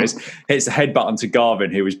actual name is, hits the headbutt onto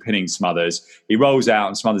Garvin, who was pinning Smothers. He rolls out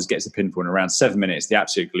and Smothers gets the pinfall in around 7 minutes, the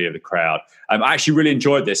absolute glee of the crowd. I actually really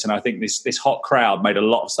enjoyed this, and I think this hot crowd made a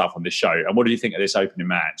lot of stuff on this show. And what do you think of this opening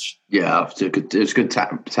match? Yeah, it was a good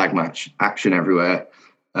tag match, action everywhere.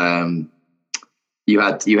 You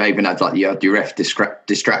even had your ref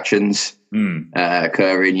distractions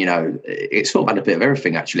occurring. You know, it sort of had a bit of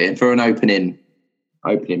everything actually. And for an opening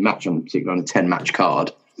match, particularly on a 10-match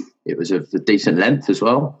card, it was of a decent length as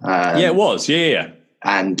well. It was. Yeah.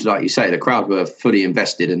 And like you say, the crowd were fully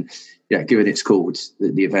invested, and given it's called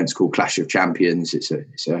the event's called Clash of Champions, it's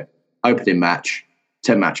a opening match,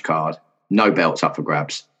 10-match card, no belts up for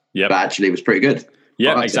grabs. Yeah, but actually it was pretty good.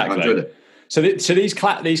 Yeah, exactly. I enjoyed it. So these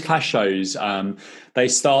Clash shows, they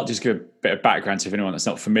start, just give a bit of background to anyone that's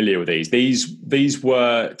not familiar with these. These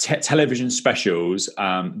were television specials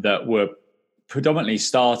that were predominantly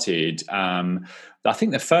started. I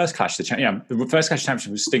think the first Clash of Champions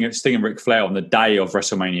was Sting and Ric Flair on the day of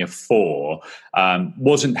WrestleMania 4.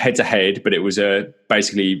 Wasn't head to head, but it was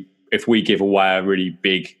basically, if we give away a really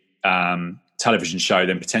big television show,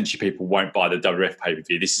 then potentially people won't buy the WWF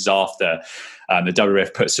pay-per-view. This is after the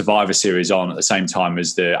WWF put Survivor Series on at the same time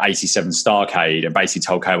as the 87 Starrcade, and basically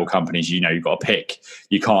told cable companies, you've got to pick.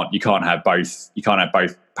 You can't have both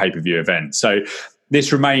pay-per-view events. So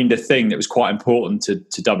this remained a thing that was quite important to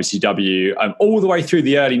WCW all the way through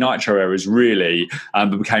the early Nitro eras, really,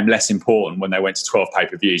 but became less important when they went to 12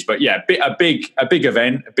 pay-per-views. But yeah, a big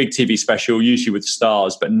event, a big TV special, usually with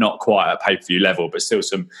stars, but not quite at pay-per-view level, but still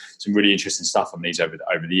some really interesting stuff on these over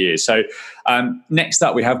the years. So next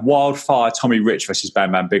up, we have Wildfire Tommy Rich versus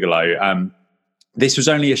Bam Bam Bigelow. This was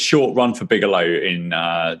only a short run for Bigelow in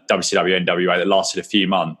WCW NWA that lasted a few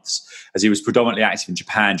months, as he was predominantly active in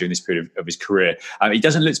Japan during this period of his career. He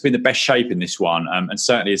doesn't look to be in the best shape in this one, and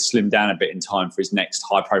certainly has slimmed down a bit in time for his next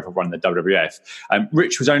high-profile run in the WWF.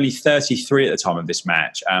 Rich was only 33 at the time of this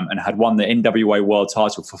match, and had won the NWA World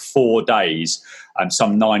title for 4 days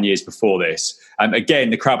some 9 years before this. Again,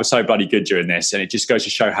 the crowd was so bloody good during this, and it just goes to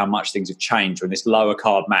show how much things have changed when this lower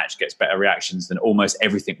card match gets better reactions than almost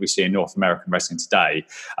everything we see in North American wrestling today.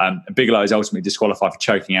 Bigelow is ultimately disqualified for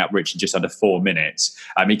choking out Rich in just under 4 minutes.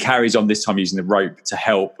 He carries on this time using the rope to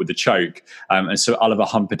help with the choke. And so Oliver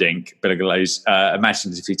Humperdinck, Bigelow's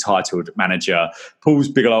imaginatively titled manager, pulls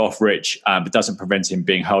Bigelow off Rich, but doesn't prevent him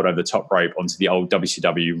being held over the top rope onto the old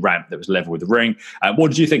WCW ramp that was level with the ring. What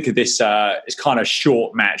did you think of this kind of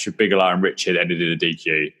short match with Bigelow and Rich that ended in a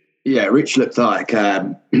DQ? Yeah, Rich looked like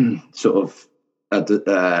sort of a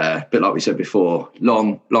bit like we said before,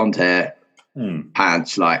 long blonde hair,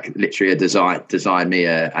 pants, like literally design me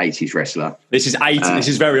a 80s wrestler. This is 80. This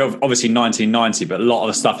is very obviously 1990, but a lot of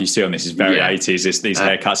the stuff you see on this is very 80s. These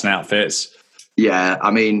haircuts and outfits. Yeah,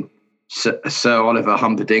 I mean, Sir Oliver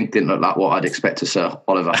Humperdinck didn't look like what I'd expect a Sir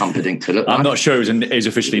Oliver Humperdinck to look like. I'm not sure he was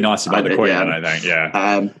officially nice about the Queen, I don't think.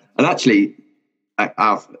 Yeah. And actually,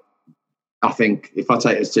 I think if I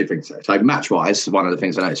take it as two things, so match-wise, one of the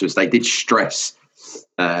things I noticed was they did stress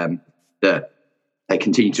that they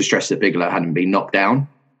continued to stress that Bigelow hadn't been knocked down.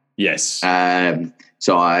 Yes.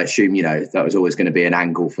 So I assume, that was always going to be an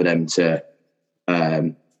angle for them to,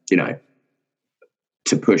 to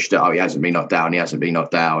push that, he hasn't been knocked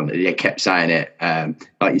down. They kept saying it.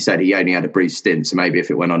 Like you said, he only had a brief stint, so maybe if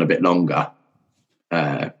it went on a bit longer,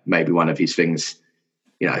 maybe one of his things,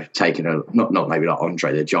 taking not maybe like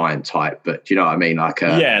Andre the Giant type, but do you know what I mean? Like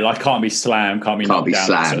can't be slammed, can't be knocked down,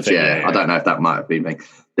 slammed. Sort of thing, yeah. I don't know if that might have been me.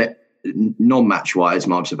 That non-match wise,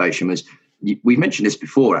 my observation was we've mentioned this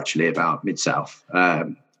before actually about Mid-South,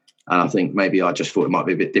 and I think maybe I just thought it might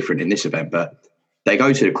be a bit different in this event, but they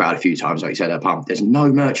go to the crowd a few times, like you said, there's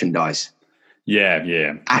no merchandise.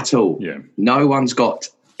 Yeah. At all. Yeah. No one's got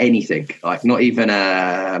anything. Like not even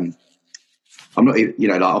I'm not even,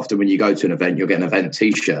 like often when you go to an event, you'll get an event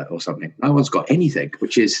T-shirt or something. No one's got anything,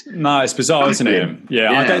 which is... No, it's bizarre, isn't it?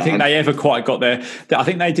 Yeah, I don't think they ever quite got there. I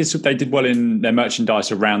think they did well in their merchandise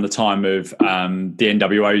around the time of the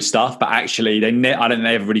NWO stuff, but actually I don't think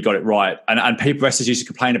they ever really got it right. And people, wrestlers used to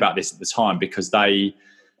complain about this at the time because they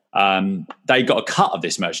got a cut of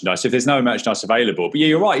this merchandise. So if there's no merchandise available, but yeah,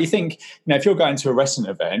 you're right. You think, if you're going to a wrestling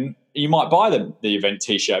event, you might buy the event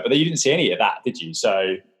T-shirt, but you didn't see any of that, did you?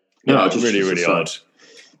 So... No, really odd.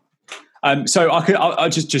 So I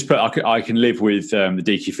just put I can live with the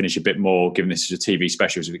DQ finish a bit more, given this is a TV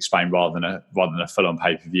special, as we've explained, rather than a full-on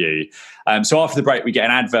pay-per-view. So after the break, we get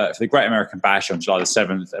an advert for the Great American Bash on July the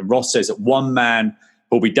 7th, and Ross says that one man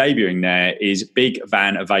who'll be debuting there is Big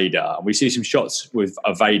Van Vader. We see some shots with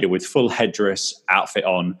a Vader with full headdress outfit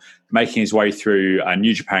on, making his way through a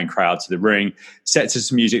New Japan crowd to the ring, set to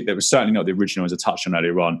some music that was certainly not the original, as I touched on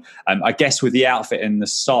earlier on. I guess with the outfit and the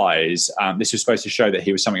size, this was supposed to show that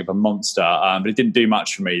he was something of a monster, but it didn't do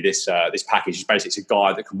much for me, this package. It's basically a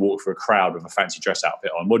guy that can walk through a crowd with a fancy dress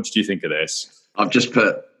outfit on. What did you think of this? I've just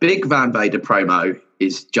put Big Van Vader promo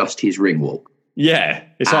is just his ring walk. Yeah.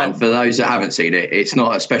 And for those that haven't seen it, it's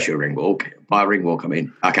not a special ring walk. By ring walk, I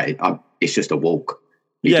mean, it's just a walk.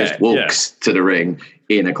 He just walks to the ring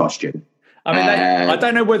in a costume. I mean, I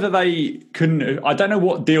don't know whether they couldn't. I don't know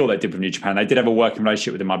what deal they did with New Japan. They did have a working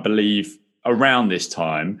relationship with him, I believe, around this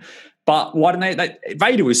time. But why didn't they?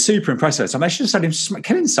 Vader was super impressive. So they should have had him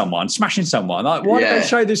killing someone, smashing someone. Like, why did they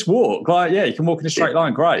show this walk? Like, you can walk in a straight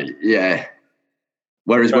line. Great. Yeah.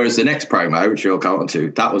 Whereas the next promo, which you'll come on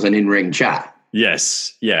to, that was an in-ring chat.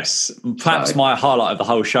 Yes. Perhaps my highlight of the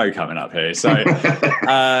whole show coming up here. So,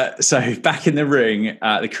 so back in the ring,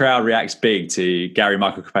 the crowd reacts big to Gary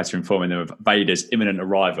Michael Capetta informing them of Vader's imminent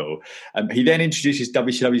arrival. He then introduces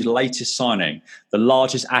WCW's latest signing, the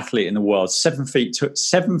largest athlete in the world, 7 feet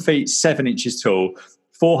 7 inches tall,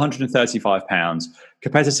 435 pounds.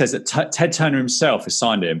 Capetta says that Ted Turner himself has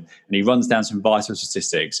signed him, and he runs down some vital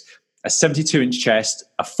statistics: a 72-inch chest,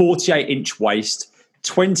 a 48-inch waist,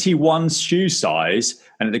 21 shoe size,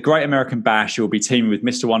 and at the Great American Bash, he will be teaming with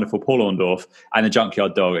Mr. Wonderful Paul Orndorff and the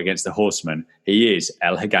Junkyard Dog against the Horseman. He is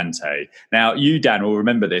El Gigante. Now, you, Dan, will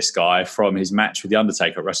remember this guy from his match with The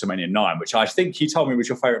Undertaker at WrestleMania 9, which I think you told me was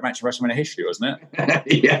your favourite match in WrestleMania history, wasn't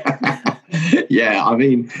it? Yeah, I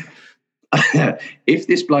mean, if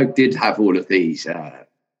this bloke did have all of these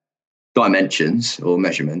dimensions or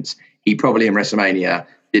measurements, he probably in WrestleMania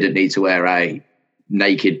didn't need to wear a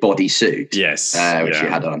naked bodysuit, which he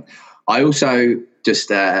had on. I also just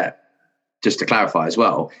to clarify as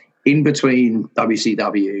well, in between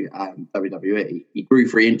WCW and WWE, he grew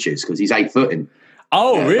 3 inches because he's 8 foot in.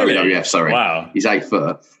 Oh, really? WWF, sorry. Wow. He's 8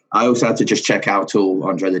 foot. I also had to just check how tall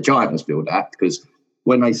Andre the Giant was billed at, because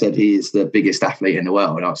when they said he is the biggest athlete in the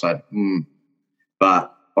world, I was like,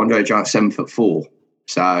 but Andre the Giant's 7'4".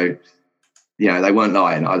 So they weren't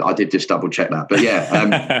lying. I did just double check that, but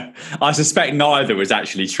yeah, I suspect neither was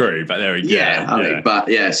actually true. But there we go.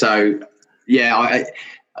 It's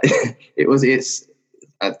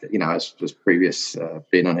as previous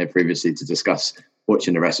been on here previously to discuss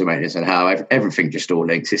watching the WrestleManias and how everything just all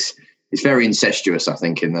links. It's very incestuous, I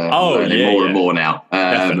think, in the learning more and more now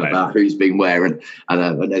about who's been where, and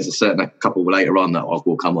there's a couple later on that I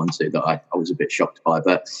will come on to that I was a bit shocked by.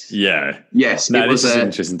 But yes, it was an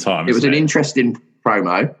interesting time. It was an interesting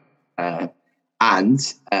promo,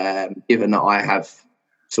 and given that I have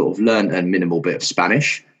sort of learned a minimal bit of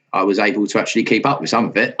Spanish, I was able to actually keep up with some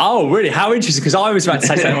of it. Oh, really? How interesting, because I was about to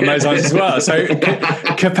say something on those lines as well. So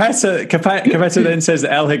Capetta then says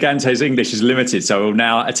that El Gigante's English is limited, so we'll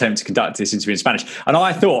now attempt to conduct this interview in Spanish. And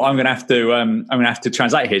I thought I'm going to have to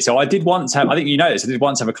translate here. So I did once have, I think you know this, I did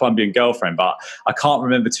once have a Colombian girlfriend, but I can't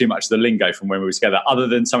remember too much of the lingo from when we were together, other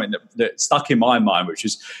than something that stuck in my mind, which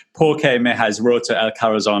was "Porque me has roto el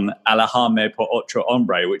corazón, alejame por otro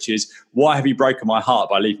hombre," which is, why have you broken my heart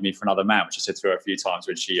by leaving me for another man, which I said to her a few times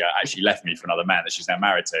when she actually left me for another man that she's now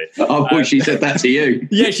married to. Oh, boy, she said that to you.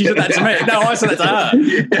 Yeah, she said that to me. No, I said that to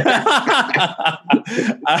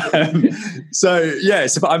her. So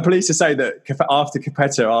I'm pleased to say that after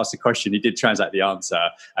Capetta asked the question, he did translate the answer.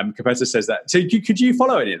 Capetta says that. So could you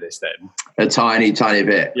follow any of this then? A tiny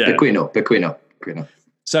bit. Yeah. Pequeno.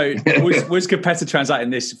 So was Capetta translating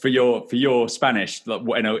this for your Spanish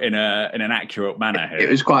in an accurate manner here? It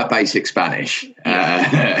was quite basic Spanish.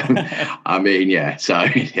 I mean, yeah. So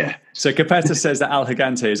yeah. So Capetta says that El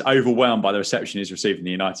Gigante is overwhelmed by the reception he's received in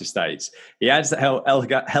the United States. He adds that El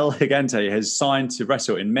Gigante has signed to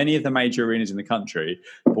wrestle in many of the major arenas in the country,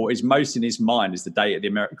 but what is most in his mind is the date at the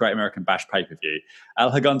Great American Bash pay-per-view.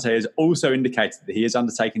 El Gigante has also indicated that he is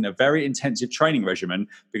undertaking a very intensive training regimen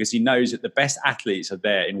because he knows that the best athletes are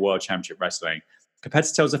there in World Championship Wrestling.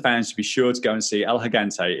 Capetta tells the fans to be sure to go and see El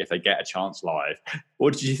Gigante if they get a chance live.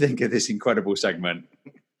 What did you think of this incredible segment?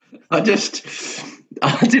 I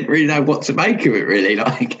didn't really know what to make of it, really.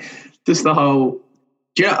 Like, just the whole.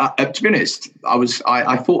 To be honest,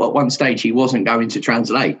 I thought at one stage he wasn't going to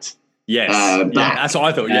translate. Yes, that's what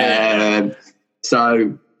I thought. Yeah.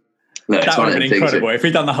 So look, that would have been incredible if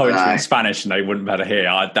he'd done the whole interview in Spanish and they wouldn't have had to hear.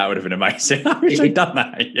 That would have been amazing. I wish he'd done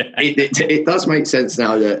that. Yeah. It does make sense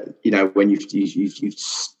now that when you've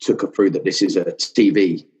took it through that this is a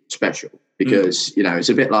TV special, because it's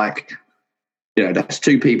a bit like. That's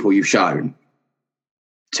two people you've shown.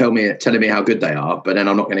 Telling me how good they are, but then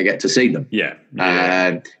I'm not going to get to see them. Yeah.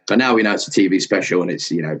 But now we know it's a TV special and it's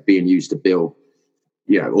being used to build,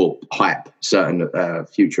 or hype certain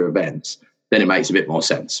future events. Then it makes a bit more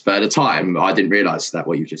sense. But at the time, I didn't realise that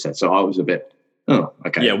what you just said, so I was a bit,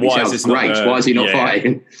 okay. Yeah. Why is this great? Why is he not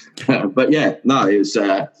fighting? But it was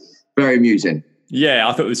very amusing. Yeah,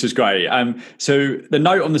 I thought this was great. So the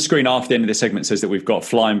note on the screen after the end of this segment says that we've got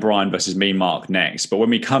Flying Brian versus Mean Mark next. But when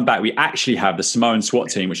we come back, we actually have the Samoan SWAT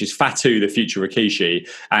team, which is Fatu, the future Rikishi,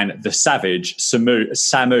 and the Savage,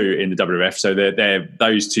 Samu in the WWF. So they're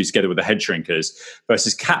those two together with the Head Shrinkers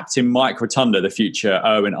versus Captain Mike Rotunda, the future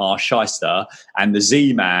Owen R. Shyster, and the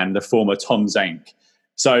Z-Man, the former Tom Zenk.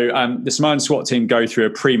 So the Samoan SWAT team go through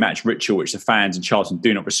a pre-match ritual, which the fans in Charlton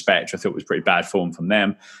do not respect, which I thought was pretty bad form from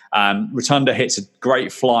them. Rotunda hits a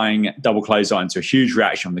great flying double clothesline to a huge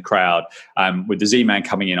reaction from the crowd, with the Z-Man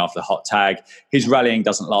coming in after the hot tag. His rallying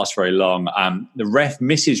doesn't last very long. The ref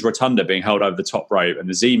misses Rotunda being held over the top rope, and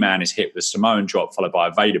the Z-Man is hit with a Samoan drop followed by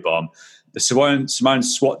a Vader bomb. The Samoan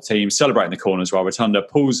SWAT team celebrate in the corners while Rotunda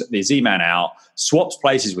pulls the Z-Man out, swaps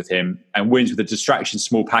places with him, and wins with a distraction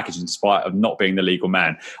small package in spite of not being the legal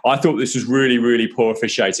man. I thought this was really, really poor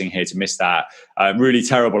officiating here to miss that. Really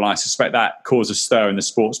terrible. And I suspect that caused a stir in the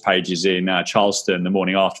sports pages in Charleston the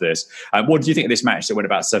morning after this. What did you think of this match that went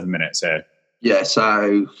about 7 minutes here? Yeah,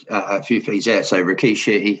 so a few things there. So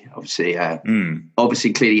Rikishi, obviously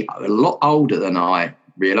clearly a lot older than I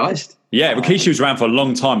realised. Yeah, Rikishi was around for a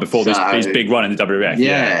long time before this big run in the WWF.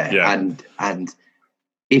 Yeah. And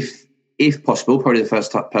if possible, probably the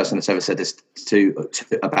first person that's ever said this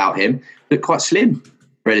about him, looked quite slim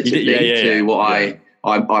relatively to what I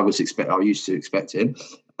used to expect him.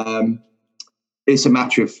 It's a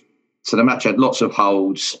match so the match had lots of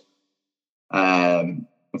holds, and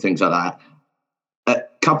things like that. A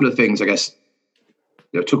couple of things, I guess.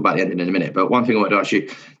 We'll talk about the ending in a minute, but one thing I wanted to ask you: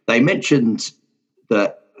 they mentioned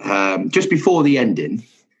that. Just before the ending,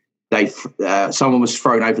 someone was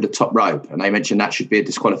thrown over the top rope, and they mentioned that should be a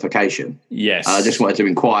disqualification. Yes, I just wanted to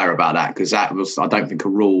inquire about that because that was, I don't think, a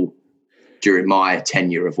rule during my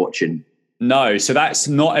tenure of watching No, so that's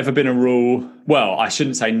not ever been a rule. Well, I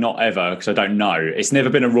shouldn't say not ever because I don't know. It's never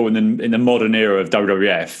been a rule in the modern era of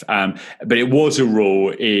WWF, but it was a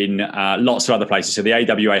rule in lots of other places. So the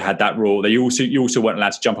AWA had that rule. You also weren't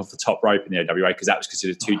allowed to jump off the top rope in the AWA because that was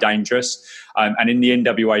considered too dangerous. And in the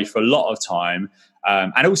NWA for a lot of time,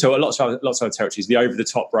 and also lots of other territories, the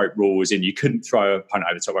over-the-top rope rule was in. You couldn't throw an opponent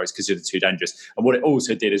over the top rope; it's considered too dangerous. And what it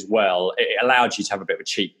also did as well, it allowed you to have a bit of a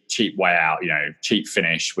cheap way out, cheap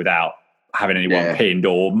finish without having anyone pinned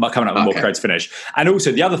or coming up with a more creative finish. And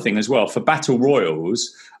also the other thing as well, for battle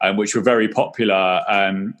royals, which were very popular,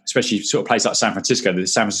 especially sort of places like San Francisco, the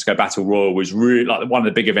San Francisco Battle Royal was really like one of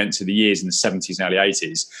the big events of the years in the 70s and early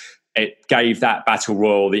 80s. It gave that battle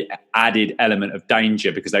royal the added element of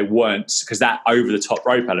danger because that over the top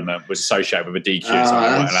rope element was associated with a DQ, so they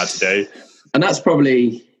weren't allowed to do. And that's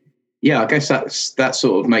probably, I guess that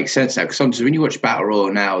sort of makes sense now, because sometimes when you watch battle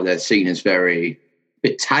royal now, they're seen as very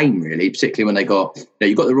bit tame, really, particularly when you've got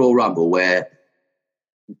the Royal Rumble where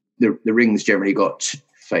the rings generally got,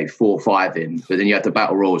 say, 4 or 5 in, but then you have the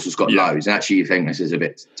Battle Royals has got loads, and actually you think this is a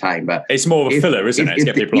bit tame. But it's more of a filler, isn't it, to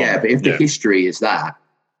get people on? But if the history is that,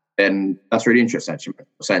 then that's really interesting, actually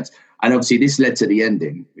makes sense. And obviously this led to the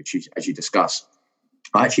ending, which is, as you discussed,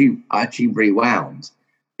 I actually rewound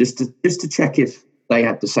just to check if they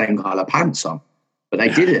had the same colour pants on, but they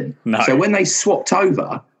didn't. No. So when they swapped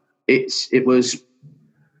over, it was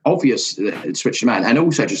obvious that it switched the man. And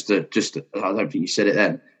also just I don't think you said it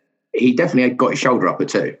then, he definitely got his shoulder up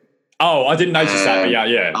too. Oh, I didn't notice that, but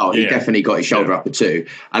yeah. Oh, he definitely got his shoulder up too.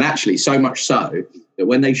 And actually so much so that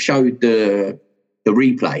when they showed the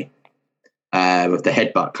replay of the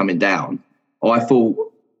headbutt coming down, I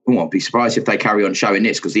thought, I'd be surprised if they carry on showing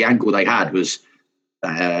this, because the angle they had was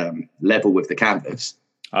level with the canvas.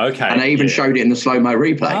 Okay. And they even showed it in the slow-mo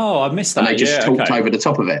replay. Oh, I missed that. And they just talked over the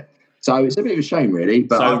top of it. So it's a bit of a shame, really.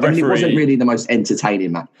 But it wasn't really the most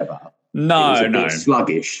entertaining match ever. No, it was a bit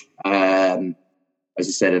sluggish, as I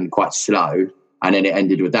said, and quite slow. And then it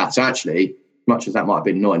ended with that. So actually, much as that might have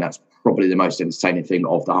been annoying, that's probably the most entertaining thing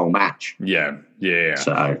of the whole match. Yeah.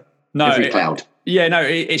 So, every cloud.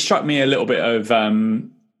 It struck me a little bit of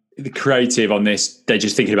the creative on this. They're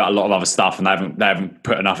just thinking about a lot of other stuff, and they haven't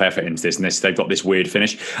put enough effort into this, and they've got this weird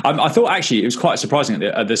finish. I thought actually it was quite surprising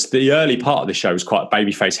that the early part of the show was quite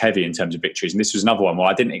babyface heavy in terms of victories, and this was another one where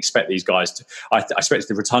I didn't expect these guys to. I expected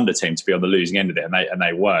the Rotunda team to be on the losing end of it, and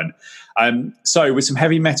they weren't. So with some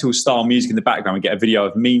heavy metal style music in the background, we get a video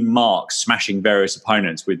of Mean Mark smashing various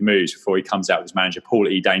opponents with moves before he comes out with his manager Paul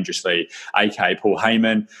E. Dangerously, aka Paul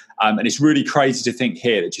Heyman. And it's really crazy to think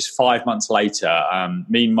here that just 5 months later,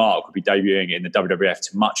 Mean Mark would be debuting in the WWF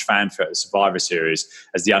to much fanfare at the Survivor Series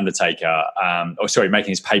as The Undertaker,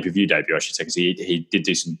 making his pay-per-view debut, I should say, because he did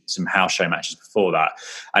do some house show matches before that.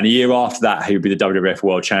 And a year after that, he would be the WWF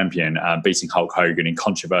World Champion, beating Hulk Hogan in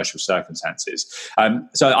controversial circumstances.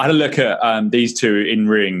 So I had a look at these two in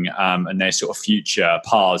ring and their sort of future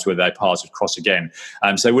paths, whether their paths would cross again.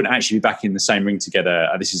 So they wouldn't actually be back in the same ring together.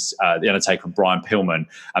 This is The Undertaker and Brian Pillman,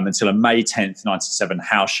 until a May 10th, 1997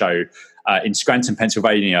 house show in Scranton,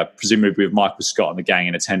 Pennsylvania, presumably with Michael Scott and the gang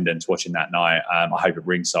in attendance watching that night, I hope at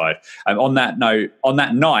ringside. On that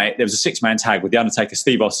night, there was a 6-man tag with The Undertaker,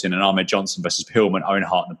 Steve Austin and Ahmed Johnson versus Pillman, Owen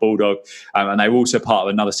Hart and the Bulldog. And they were also part of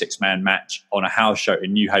another 6-man match on a house show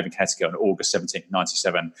in New Haven, Connecticut on August 17th,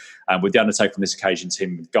 1997, with The Undertaker on this occasion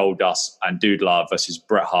teaming with Goldust and Dude Love versus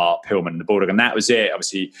Bret Hart, Pillman and the Bulldog. And that was it.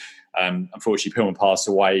 Obviously, unfortunately, Pillman passed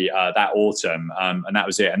away that autumn, and that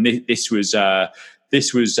was it. And this was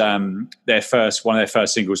one of their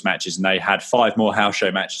first singles matches, and they had 5 more house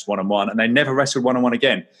show matches 1-on-1, and they never wrestled 1-on-1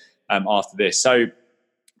 again after this. So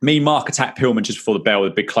Mean Mark attacked Pillman just before the bell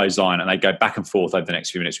with a big clothesline, and they go back and forth over the next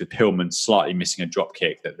few minutes with Pillman slightly missing a drop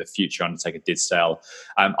kick that the future Undertaker did sell.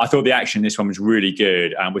 I thought the action in this one was really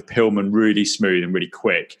good, with Pillman really smooth and really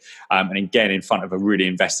quick. And again, in front of a really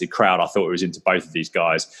invested crowd, I thought it was into both of these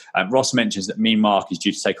guys. Ross mentions that Mean Mark is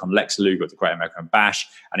due to take on Lex Luger at the Great American Bash,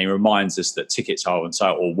 and he reminds us that tickets are on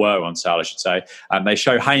sale, or were on sale, I should say. They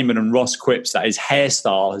show Heyman and Ross quips that his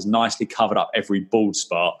hairstyle has nicely covered up every bald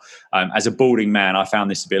spot. As a balding man, I found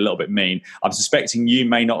this to be a little bit mean. I'm suspecting you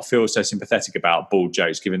may not feel so sympathetic about bald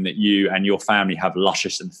jokes, given that you and your family have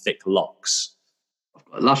luscious and thick locks.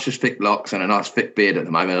 luscious thick locks and a nice thick beard at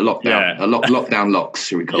the moment. A lockdown locks,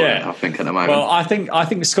 should we call it? I think at the moment. Well, I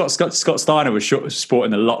think Scott Steiner was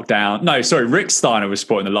sporting the lockdown. No, sorry, Rick Steiner was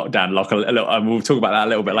sporting the lockdown lock. And we'll talk about that a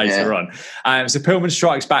little bit later on. So Pillman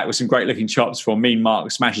strikes back with some great looking chops before Mean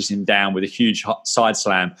Mark smashes him down with a huge side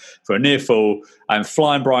slam for a near fall. And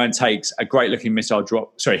Flying Brian takes a great looking missile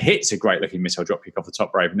drop. Sorry, hits a great looking missile drop kick off the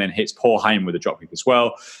top rope, and then hits Paul Heyman with a drop kick as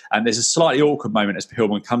well. And there's a slightly awkward moment as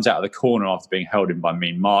Pillman comes out of the corner after being held in by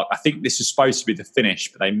Mean Mark. I think this was supposed to be the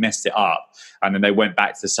finish, but they messed it up, and then they went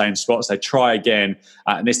back to the same spots. They try again,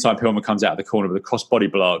 and this time Pillman comes out of the corner with a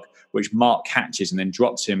crossbody block, which Mark catches and then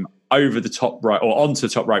drops him over the top rope, or onto the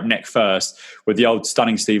top rope neck first, with the old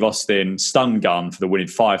Stunning Steve Austin stun gun for the winning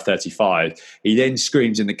 535. He then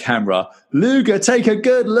screams in the camera, "Luger, take a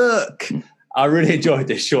good look." I really enjoyed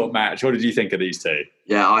this short match. What did you think of these two?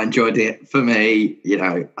 Yeah, I enjoyed it. For me,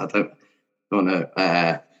 I don't want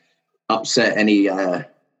to upset any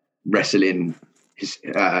wrestling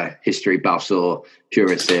history buffs or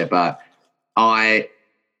purists here, but I,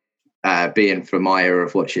 being from my era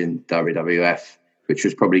of watching WWF, which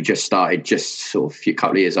was probably just started just sort of a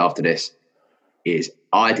couple of years after this, is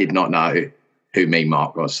I did not know who Mean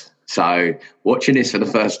Mark was. So watching this for the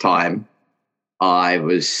first time, I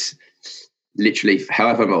was literally,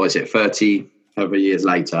 however years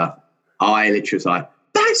later, I literally was like,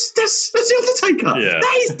 that's the Undertaker. Yeah.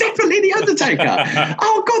 That is definitely the Undertaker.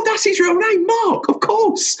 Oh God, that's his real name, Mark, of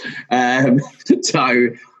course. So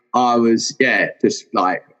I was, just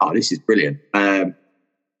like, oh, this is brilliant. And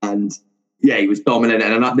yeah, he was dominant.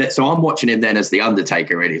 And so I'm watching him then as the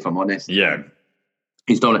Undertaker, really, if I'm honest. Yeah.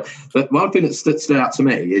 He's dominant. But one thing that stood out to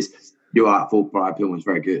me is, I thought Brian Pillman was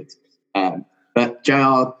very good. But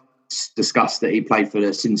JR discussed that he played for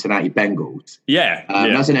the Cincinnati Bengals. Yeah.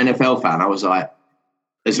 As an NFL fan, I was like,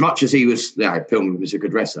 as much as he was, Pillman was a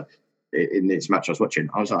good wrestler in this match I was watching,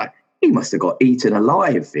 I was like, he must have got eaten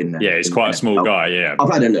alive in there. Yeah, he's quite a small guy, yeah.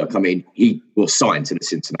 I've had a look. I mean, he was signed to the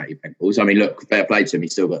Cincinnati Bengals. I mean, look, fair play to him, he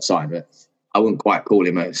still got signed, but I wouldn't quite call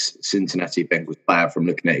him a Cincinnati Bengals player from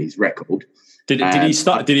looking at his record. Did he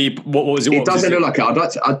start? Did he? What was it? It doesn't look like it. I'd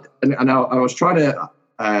like to. I was trying to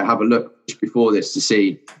have a look just before this to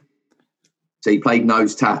see. So he played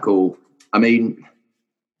nose tackle. I mean,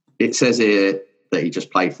 it says here that he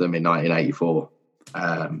just played for them in 1984.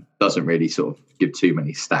 Doesn't really sort of give too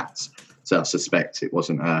many stats, so I suspect it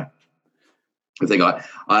wasn't. I think I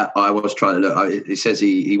was trying to look. It says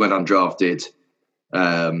he went undrafted,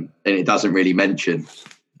 and it doesn't really mention.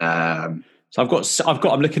 So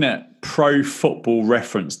I'm looking at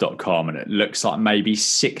profootballreference.com, and it looks like maybe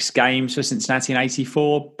 6 games for Cincinnati in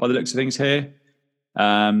 84 by the looks of things here.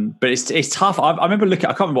 But it's tough. I remember looking. I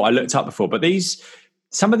can't remember what I looked up before, but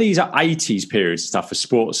some of these are 80s periods stuff for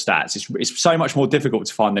sports stats. It's so much more difficult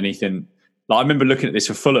to find anything. Like I remember looking at this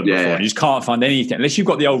for Fulham before, and you just can't find anything unless you've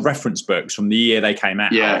got the old reference books from the year they came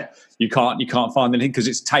out. Yeah, you can't find anything because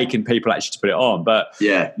it's taken people actually to put it on. But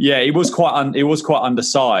he was quite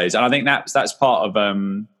undersized, and I think that's part of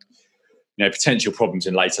potential problems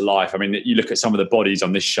in later life. I mean, you look at some of the bodies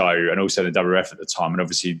on this show and also the WWF at the time, and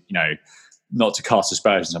obviously not to cast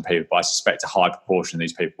aspersions on people, but I suspect a high proportion of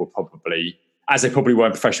these people were probably, as they probably were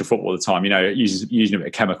in professional football at the time, using a bit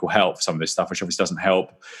of chemical help for some of this stuff, which obviously doesn't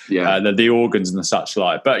help the organs and the such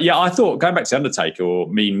like. But yeah, I thought going back to Undertaker or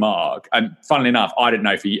Mean Mark, and funnily enough, I didn't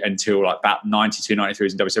know until like about 92, 93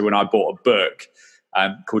 in WCW when I bought a book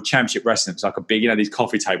called Championship Wrestling. It's like a big, these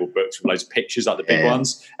coffee table books with loads of pictures, like the big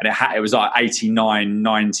ones. And it was like 89,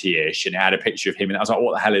 90-ish, and it had a picture of him. And I was like,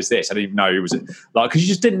 what the hell is this? I didn't even know it was like, because you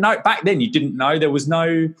just didn't know. Back then, you didn't know. There was not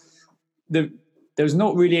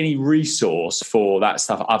really any resource for that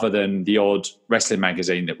stuff other than the odd wrestling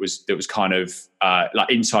magazine that was kind of like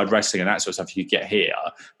Inside Wrestling and that sort of stuff you could get here.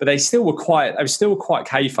 But they were quite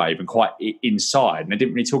kayfabe and quite inside, and they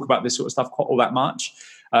didn't really talk about this sort of stuff all that much.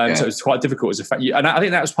 So it was quite difficult as a fact. And I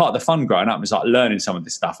think that was part of the fun growing up, was like learning some of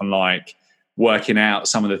this stuff and like working out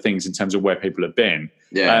some of the things in terms of where people have been.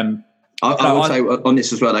 Yeah. I would say on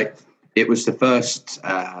this as well, like it was the first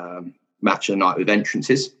match of the night with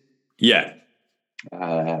entrances. Yeah.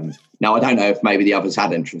 Now I don't know if maybe the others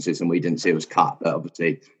had entrances and we didn't see it was cut, but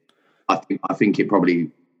obviously I think it probably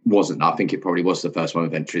wasn't. I think it probably was the first one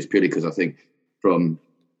with entrances, purely because I think from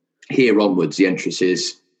here onwards the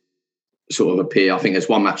entrances sort of appear. I think there's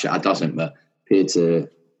one match that doesn't, but appear to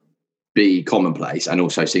be commonplace and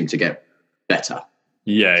also seem to get better.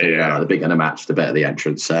 Yeah. The bigger the match, the better the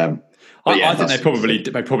entrance. I think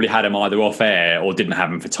they probably had him either off air or didn't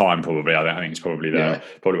have him for time. Probably, I think it's probably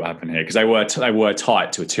what happened here, because they were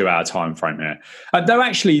tight to a 2-hour time frame here. Though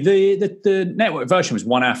actually, the network version was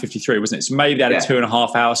 1 hour 53, wasn't it? So maybe they had a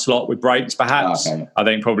 2.5 hour slot with breaks, perhaps. Okay. I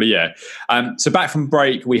think probably so back from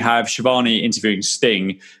break, we have Shivani interviewing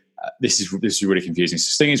Sting. This is really confusing.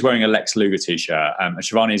 So Sting is wearing a Lex Luger t-shirt, and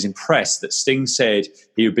Shivani is impressed that Sting said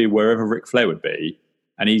he would be wherever Ric Flair would be,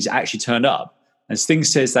 and he's actually turned up. And Sting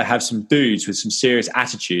says they have some dudes with some serious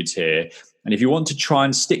attitudes here. And if you want to try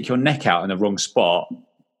and stick your neck out in the wrong spot,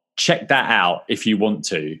 check that out if you want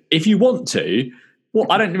to. If you want to, well,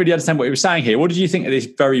 I don't really understand what he was saying here. What did you think of this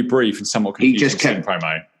very brief and somewhat confusing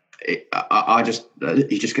promo?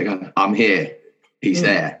 He just kept going, I'm here. He's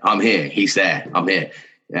there. I'm here. He's there. I'm here.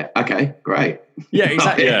 Yeah. Okay, great. Yeah,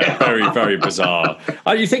 exactly. Yeah, very, very bizarre.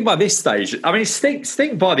 You think by this stage, I mean,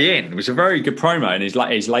 Sting by the end was a very good promo, and his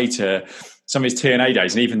later, some of his TNA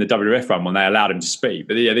days, and even the WWF run when they allowed him to speak.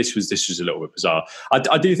 But yeah, this was a little bit bizarre.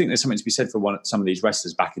 I do think there's something to be said for some of these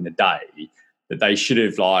wrestlers back in the day, that they should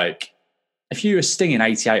have, like, if you were Sting in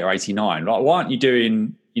 88 or 89, like, why aren't you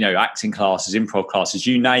doing, acting classes, improv classes,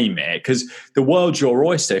 you name it? Because the world's your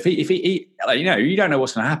oyster. If he you don't know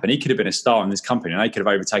what's going to happen. He could have been a star in this company, and they could have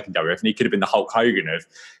overtaken WWF, and he could have been the Hulk Hogan of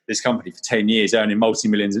this company for 10 years, earning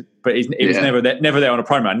multi-millions. But he was never there on a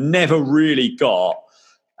promo. Never really got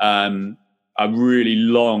a really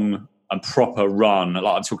long and proper run.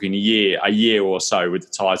 Like, I'm talking a year or so with the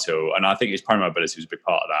title. And I think his promo ability was a big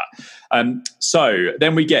part of that. So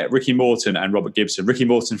then we get Ricky Morton and Robert Gibson. Ricky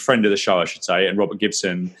Morton, friend of the show, I should say, and Robert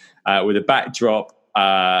Gibson with a backdrop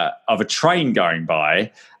of a train going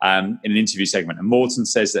by in an interview segment. And Morton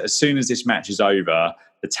says that as soon as this match is over,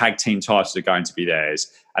 the tag team titles are going to be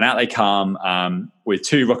theirs. And out they come with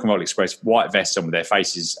two Rock and Roll Express white vests on with their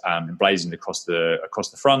faces emblazoned across the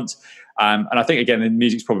front. And I think, again, the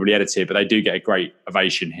music's probably edited, but they do get a great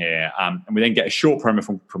ovation here. And we then get a short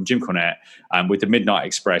promo from Jim Cornette with the Midnight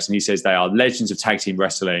Express. And he says they are legends of tag team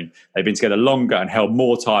wrestling. They've been together longer and held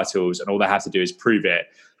more titles, and all they have to do is prove it.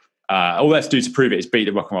 All they have to do to prove it is beat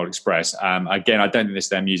the Rock and Roll Express. Again, I don't think this is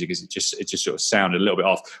their music. It just sort of sounded a little bit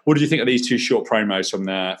off. What did you think of these two short promos from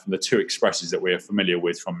the two Expresses that we're familiar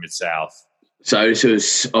with from Mid-South? So this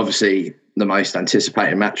was obviously the most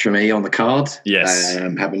anticipated match for me on the card. Yes.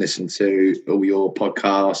 Having listened to all your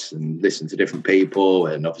podcasts and listened to different people,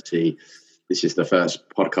 and obviously this is the first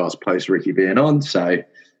podcast post Ricky being on. So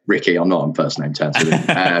Ricky, I'm not on first name terms with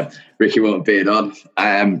him. Ricky won't being on.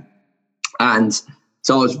 And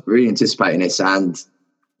so I was really anticipating this, and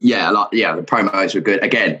the promos were good.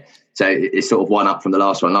 Again, so it's sort of one up from the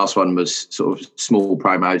last one. Last one was sort of small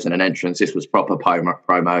promos and an entrance. This was proper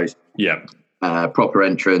promos. Yeah. Proper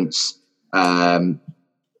entrance. I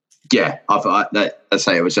thought I'd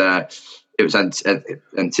say it was an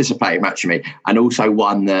anticipated match for me, and also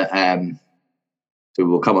one that so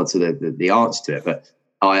we'll come on to the answer to it. But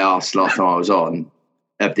I asked last time I was on,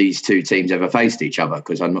 have these two teams ever faced each other?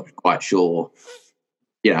 Because I'm not quite sure,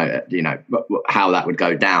 how that would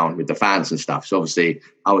go down with the fans and stuff. So obviously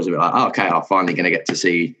I was a bit like, okay, I'm finally going to get to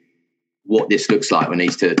see what this looks like when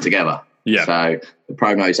these two are together. Yeah. So the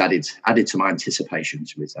promos added to my anticipation,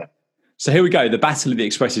 should we say. So here we go. The Battle of the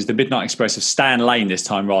Expresses, the Midnight Express of Stan Lane this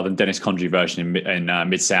time rather than Dennis Condrey version in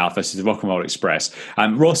Mid-South versus the Rock and Roll Express.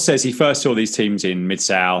 Ross says he first saw these teams in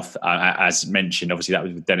Mid-South, as mentioned. Obviously, that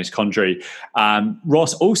was with Dennis Condrey.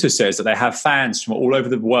 Ross also says that they have fans from all over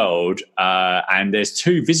the world, and there's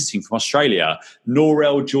two visiting from Australia,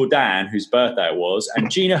 Norel Jordan, whose birthday it was,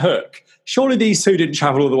 and Gina Hook. Surely these two didn't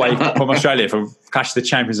travel all the way from Australia for Clash of the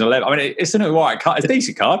Champions 11. I mean, it's an alright card. It's a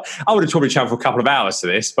decent card. I would have probably travelled for a couple of hours to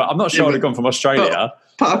this, but I'm not sure I'd have gone from Australia.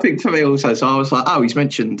 But I think for me also, so I was like, he's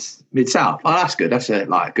mentioned Mid-South. Oh, that's good. That's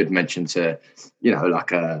a good mention to,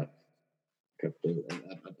 like a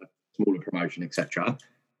smaller promotion, etc.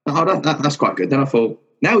 That's quite good. Then I thought,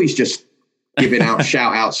 now he's just giving out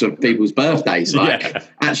shout outs of people's birthdays.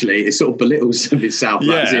 Actually, it sort of belittles Mid-South.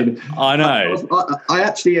 Yeah, I know. I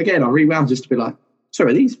actually, again, I rewound just to be like,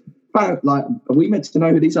 sorry, these, are we meant to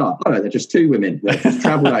know who these are? Oh no, they're just two women that just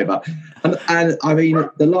travelled over. And I mean,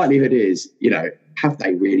 the likelihood is, have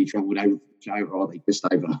they really travelled over, or are they just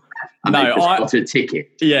over? And they just got a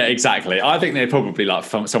ticket. Yeah, exactly. I think they're probably like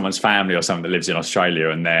from someone's family or someone that lives in Australia,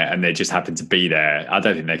 and they just happen to be there. I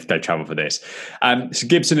don't think they travel for this. So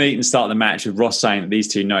Gibson and Eaton start the match with Ross saying that these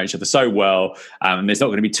two know each other so well, and there's not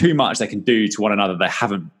going to be too much they can do to one another they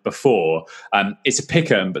haven't before. It's a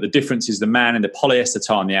pick-em, but the difference is the man in the polyester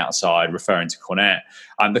tie on the outside, referring to Cornette.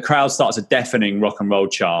 The crowd starts a deafening rock and roll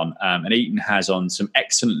chant, and Eaton has on some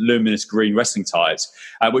excellent luminous green wrestling tights,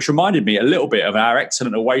 which reminded me a little bit of our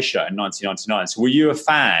excellent away shirt in 1999. So were you a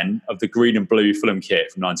fan of the green and blue Fulham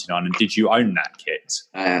kit from 99, and did you own that kit?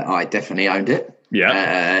 I definitely owned it.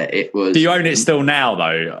 Yeah. It was. Do you own it still now,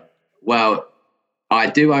 though? Well, I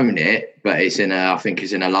do own it, but I think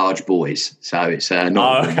it's in a large boys, so it's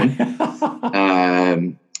not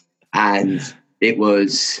one. And it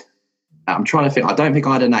was. I'm trying to think. I don't think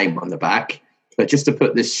I had a name on the back, but just to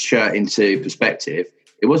put this shirt into perspective,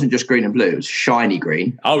 it wasn't just green and blue; it was shiny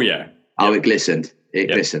green. Oh yeah. Oh, it glistened. It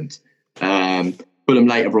glistened. Fulham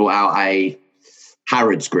later brought out a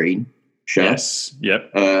Harrods green shirt. Yes.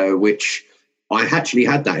 Yep. Which I actually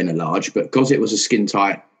had that in a large, but because it was a skin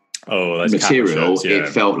tight material, shirts, it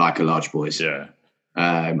felt like a large boys. Yeah.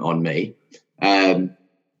 On me.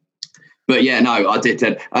 But yeah, no, I did.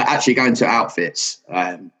 Actually, going to outfits.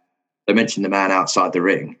 They mentioned the man outside the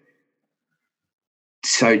ring.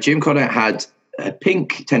 So Jim Cornette had a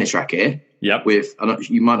pink tennis racket. Yep. With,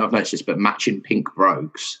 you might not have noticed this, but matching pink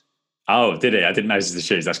brogues. Oh, did he? I didn't notice the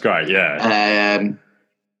shoes. That's great. Yeah.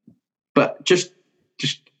 But just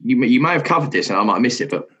you may have covered this, and I might have missed it.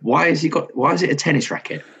 But why is it a tennis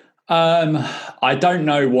racket? I don't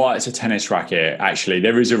know why it's a tennis racket. Actually,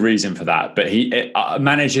 there is a reason for that. But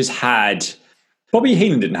managers had. Bobby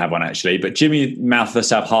Heenan didn't have one, actually, but Jimmy Mouthful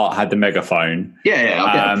Hart had the megaphone. Yeah,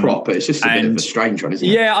 I'll get a prop, but it's just a bit of a strange one, isn't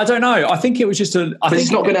it? Yeah, I don't know. I think it was just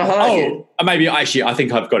it's not going to hurt you. Maybe, actually, I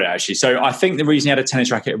think I've got it, actually. So I think the reason he had a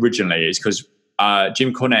tennis racket originally is because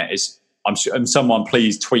Jim Cornette is, and someone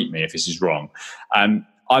please tweet me if this is wrong,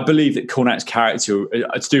 I believe that Cornette's character,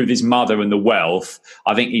 to do with his mother and the wealth,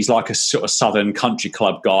 I think he's like a sort of southern country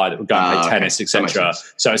club guy that would go and play tennis, etc.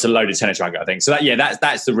 So it's a loaded tennis racket, I think. So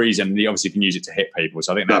that's the reason. You obviously can use it to hit people.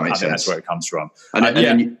 So I think that's where it comes from.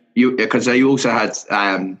 And because you also had,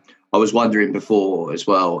 I was wondering before as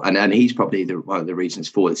well, and he's probably one of the reasons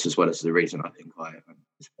for this as well as the reason I think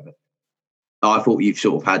I thought you've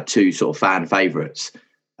sort of had two sort of fan favourites.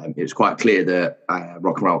 It was quite clear that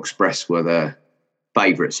Rock and Roll Express were the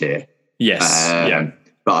favourites here. Yes.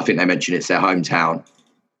 But I think they mentioned it's their hometown.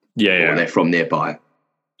 Yeah. Or they're from nearby.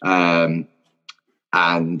 And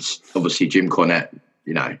obviously Jim Cornette,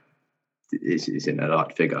 is in a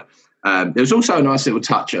large figure. There was also a nice little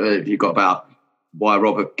touch you got about why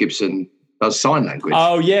Robert Gibson does sign language.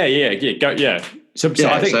 Oh, yeah. So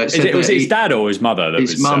I think, was it his dad or his mother?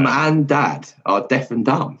 His mum and dad are deaf and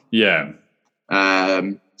dumb. Yeah.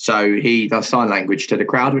 So he does sign language to the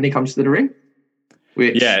crowd when he comes to the ring.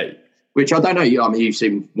 Which I don't know. You've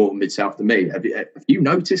seen more Mid-South than me. Have you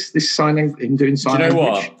noticed this him doing sign language? Do you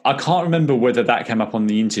know what? I can't remember whether that came up on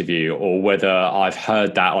the interview or whether I've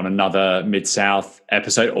heard that on another Mid-South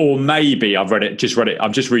episode, or maybe I've read it.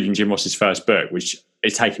 I'm just reading Jim Ross's first book, which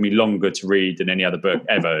is taking me longer to read than any other book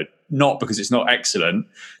ever. Not because it's not excellent,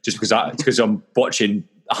 just because I'm watching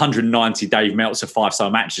 190 Dave Meltzer 5-star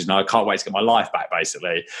matches, and I can't wait to get my life back,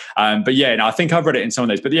 basically. But I think I've read it in some of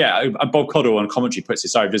those. But Bob Coddle on commentary puts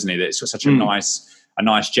this over, doesn't he? That it's such a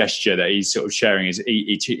nice gesture that he's sort of sharing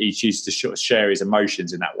he chooses to sort of share his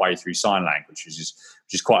emotions in that way through sign language, which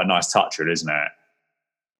is quite a nice touch, isn't it?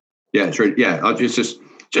 Yeah, true. Yeah, I just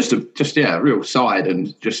a real side,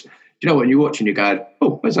 and just when you're watching, you go,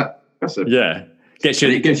 oh, where's that? That's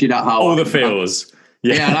it gives you that whole all the feels.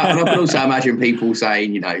 Yeah, and I can also imagine people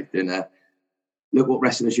saying, look what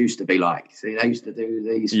wrestlers used to be like. See, they used to do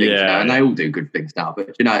these things now, and they all do good things now.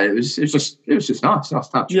 But it was just nice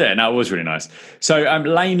touch. Yeah, no, it was really nice. So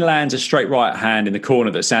Lane lands a straight right hand in the corner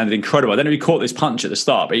that sounded incredible. I don't know if he caught this punch at the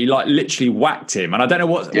start, but he literally whacked him, and I don't know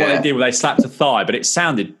what they did where they slapped a thigh, but it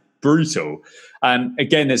sounded brutal.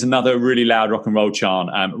 Again, there's another really loud rock and roll chant.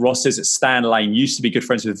 Ross says that Stan Lane used to be good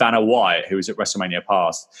friends with Vanna White, who was at WrestleMania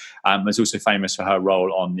Past. Was also famous for her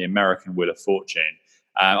role on the American Wheel of Fortune.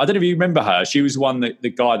 I don't know if you remember her. She was one that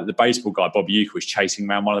the baseball guy, Bob Uecker, was chasing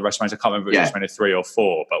around one of the WrestleManias. I can't remember if it was WrestleMania 3 or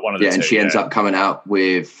 4, but one of the two. And she ends up coming out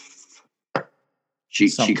with...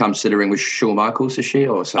 She comes to the ring with Shawn Michaels, is she?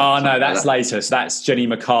 Or something? Oh, no, that's later. So that's Jenny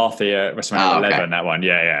McCarthy at WrestleMania 11, that one.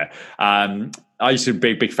 Yeah. I used to be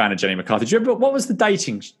a big fan of Jenny McCarthy. Do you remember what was the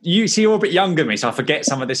dating? You're a bit younger than me, so I forget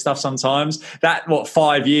some of this stuff sometimes.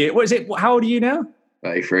 5 years? What is it? How old are you now?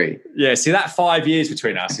 33. Yeah, see, that 5 years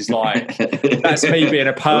between us is like, that's me being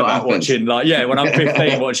a pervert watching, when I'm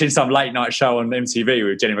 15, watching some late night show on MTV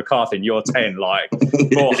with Jenny McCarthy, and you're 10, more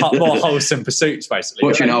wholesome pursuits, basically.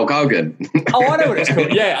 Watching Hulk Hogan. Oh, I know what it's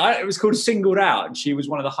called. Yeah, it was called Singled Out, and she was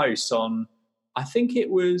one of the hosts on, I think it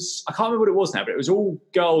was, I can't remember what it was now, but it was all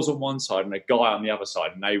girls on one side and a guy on the other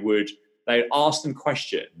side, and they'd ask them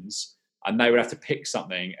questions, and they would have to pick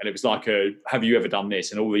something, and it was like have you ever done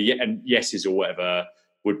this? And all the yeses or whatever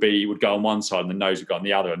would go on one side and the nose would go on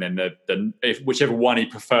the other, and then if whichever one he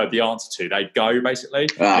preferred the answer to, they'd go basically.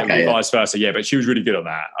 Vice versa. Yeah, but she was really good on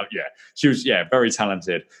that. She was very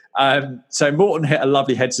talented. So Morton hit a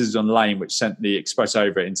lovely head scissors on the lane, which sent the Express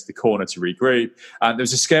over into the corner to regroup. There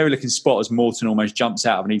was a scary looking spot as Morton almost jumps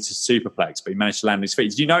out of an Easter superplex, but he managed to land on his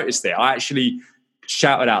feet. Did you notice that? I actually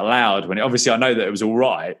shouted out loud when obviously I know that it was all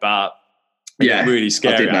right, but really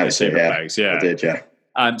scary. I did notice it. I did. Yeah.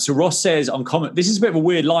 So Ross says on comment, this is a bit of a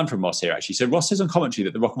weird line from Ross here, actually. So Ross says on commentary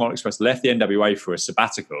that the Rock and Roll Express left the NWA for a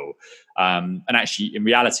sabbatical. And actually, in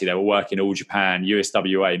reality, they were working All Japan,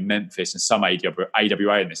 USWA, Memphis, and some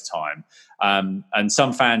AWA in this time. And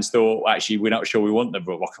some fans thought, actually, we're not sure we want the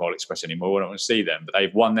Rock and Roll Express anymore. We don't want to see them. But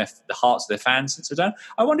they've won the hearts of their fans since then.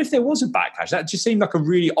 I wonder if there was a backlash. That just seemed like a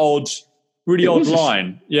really odd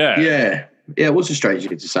line. Yeah, it was a strange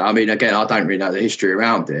thing to say. I mean, again, I don't really know the history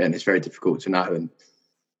around it, and it's very difficult to know.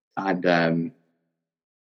 And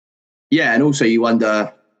also you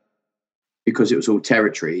wonder, because it was all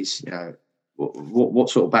territories, what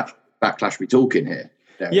sort of backlash we talking here?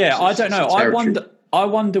 I don't know. I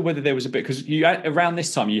wonder whether there was a bit, because around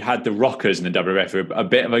this time you had the Rockers and the WWF, a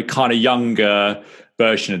bit of a kind of younger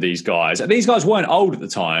version of these guys. And these guys weren't old at the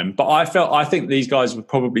time, but I think these guys would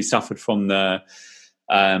probably suffered from a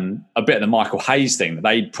bit of the Michael Hayes thing, that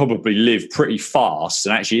they'd probably live pretty fast,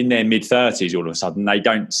 and actually in their mid-30s all of a sudden they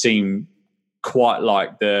don't seem quite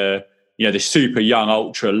like the super young,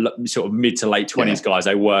 ultra sort of mid to late 20s guys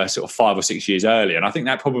they were sort of 5 or 6 years earlier. And I think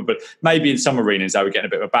that probably, maybe in some arenas they were getting a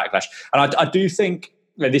bit of a backlash. And I do think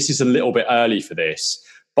this is a little bit early for this.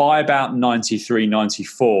 By about 93,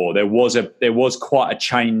 94, there was quite a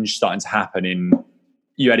change starting to happen in.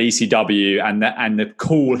 You had ECW, and the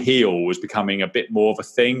cool heel was becoming a bit more of a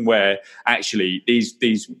thing, where actually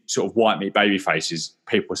these sort of white meat baby faces,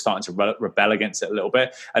 people were starting to rebel against it a little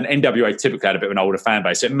bit. And NWA typically had a bit of an older fan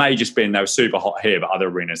base. So it may just been they were super hot here, but other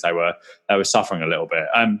arenas they were suffering a little bit.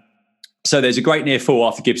 So there's a great near fall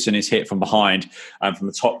after Gibson is hit from behind from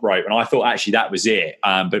the top rope, and I thought actually that was it,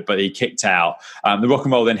 but he kicked out. The Rock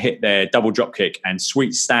and Roll then hit their double drop kick, and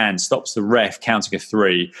Sweet Stan stops the ref, counting a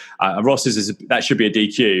 3. Ross says that should be a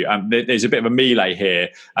DQ. There's a bit of a melee here.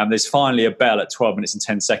 There's finally a bell at 12 minutes and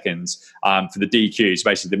 10 seconds for the DQ. So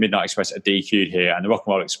basically the Midnight Express are DQ'd here, and the Rock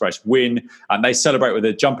and Roll Express win. They celebrate with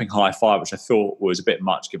a jumping high five, which I thought was a bit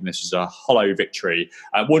much, given this was a hollow victory.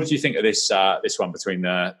 What did you think of this one between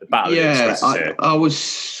the battle? I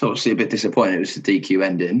was obviously a bit disappointed it was the DQ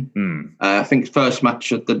ending. I think first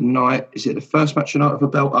match of the night, is it the first match of the night of a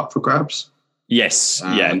belt up for grabs? Yes,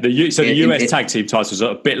 the US tag team titles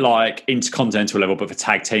are a bit like intercontinental level, but for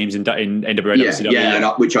tag teams in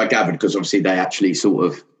NWA. Which I gathered, because obviously they actually sort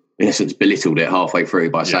of, in essence, belittled it halfway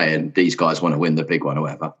through by saying these guys want to win the big one or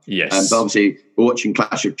whatever. Yes. But obviously we're watching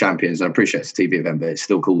Clash of Champions, and I appreciate it's a TV event, but it's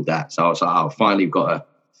still called that. So I was like, finally got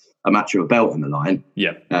a match of a belt on the line.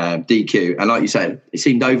 DQ. And like you said, he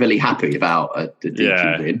seemed overly happy about the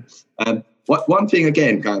DQ win. One thing,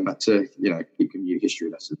 again, going back to, keeping you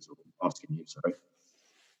history lessons, or asking you, sorry,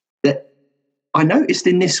 that I noticed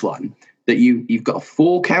in this one that you've got a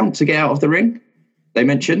 4 count to get out of the ring, they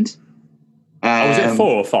mentioned. Was it 4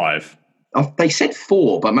 or 5? They said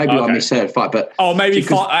 4, but maybe I misheard 5. But maybe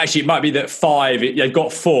 5. Actually, it might be that 5. They've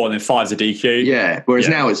got 4, and then 5's a DQ. Yeah. Whereas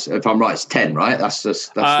now, if I'm right, it's 10, right? That's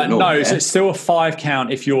the norm. No, so it's still a 5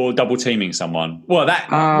 count if you're double teaming someone. Well,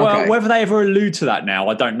 whether they ever allude to that now,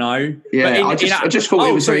 I don't know. Yeah, I just thought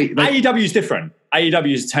it was very. AEW is different.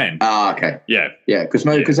 AEW is 10. Okay. Yeah. Yeah, because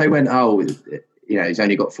they went, he's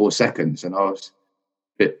only got 4 seconds, and I was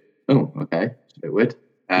a bit, okay, it's a bit weird.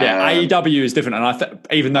 AEW is different, and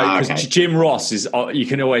even though Jim Ross is, you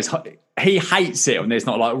can always, he hates it when there's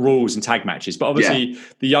not like rules and tag matches. But obviously,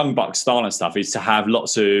 the Young Bucks style and stuff is to have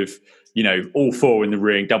lots of, all 4 in the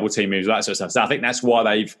ring, double team moves, that sort of stuff. So I think that's why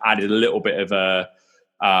they've added a little bit of a,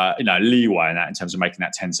 leeway in that, in terms of making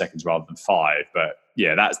that 10 seconds rather than 5. But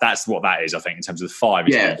that's what that is. I think in terms of the 5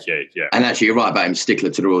 is DQ. Yeah, and actually, you're right about him stickler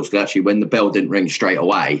to the rules. Because actually, when the bell didn't ring straight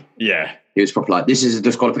away, he was probably like, this is a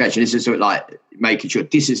disqualification. This is like making sure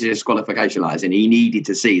this is a disqualification, and he needed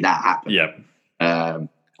to see that happen. Yeah.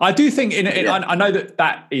 I do think, I know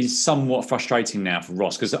that is somewhat frustrating now for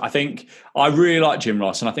Ross, because I think I really like Jim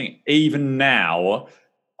Ross, and I think even now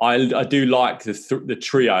I do like the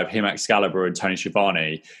trio of him, Excalibur, and Tony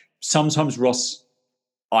Schiavone. Sometimes Ross,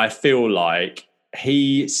 I feel like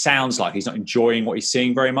he sounds like he's not enjoying what he's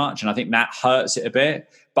seeing very much, and I think that hurts it a bit.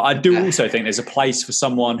 But I do also think there's a place for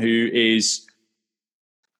someone who is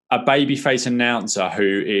a babyface announcer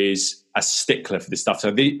who is a stickler for this stuff. So,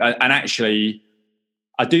 and actually,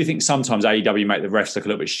 I do think sometimes AEW make the refs look a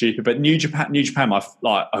little bit stupid. But New Japan,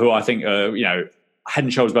 who I think are, head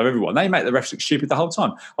and shoulders above everyone. They make the refs look stupid the whole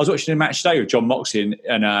time. I was watching a match today with John Moxley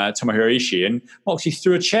and Tomohiro Ishii, and Moxley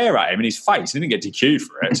threw a chair at him in his face. He didn't get DQ'd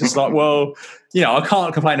for it. It's just like, well, I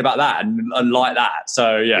can't complain about that and like that.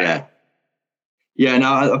 So, yeah. Yeah,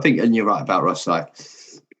 no, I think, and you're right about Ross, like,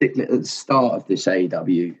 particularly at the start of this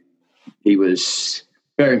AEW, he was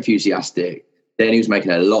very enthusiastic. Then he was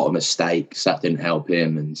making a lot of mistakes. That didn't help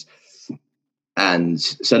him. And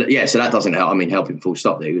so that doesn't help. I mean, help him full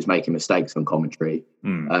stop that he was making mistakes on commentary.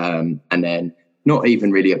 And then not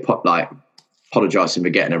even really apologising for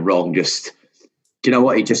getting it wrong. Just, do you know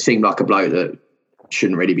what? He just seemed like a bloke that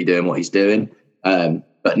shouldn't really be doing what he's doing.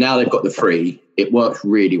 But now they've got the free. It works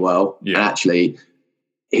really well. Yeah. And actually,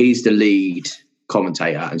 he's the lead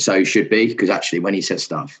commentator, and so he should be, because actually when he says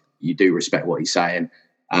stuff, you do respect what he's saying.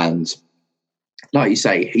 And like you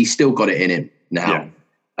say, he's still got it in him now.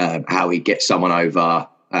 How he gets someone over.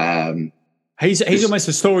 He's almost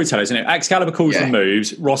a storyteller, isn't it? Excalibur calls the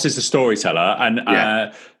moves. Ross is the storyteller,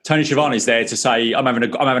 and Tony Schiavone's there to say, "I'm having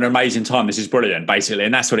an amazing time. This is brilliant," basically,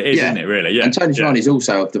 and that's what it is, isn't it? Really, yeah. And Tony Schiavone's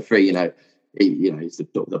also of the three. He's the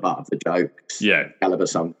butt of the jokes. Yeah, Excalibur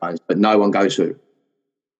sometimes, but no one goes to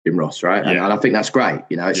him, Ross, right? And I think that's great.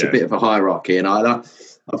 It's a bit of a hierarchy, and I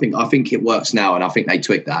think it works now, and I think they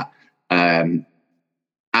twigged that.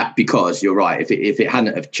 Because you're right, if it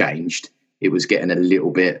hadn't have changed, it was getting a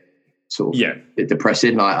little bit sort of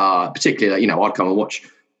depressing. Like, particularly, I'd come and watch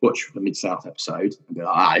the Mid-South episode and be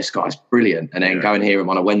like, this guy's brilliant, and then go and hear him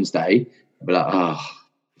on a Wednesday and be like,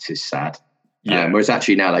 this is sad. Whereas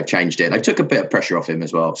actually now they've changed it. They took a bit of pressure off him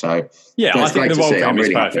as well. So I think the role for him is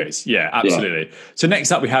perfect. Happy. Yeah, absolutely. Yeah. So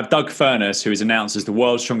next up we have Doug Furnas, who is announced as the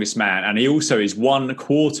world's strongest man, and he also is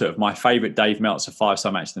 1/4 of my favourite Dave Meltzer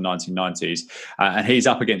 5-star match in the 1990s, and he's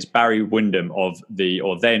up against Barry Windham of the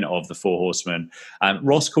Four Horsemen.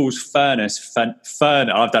 Ross calls Furnas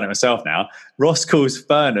I've done it myself now. Ross calls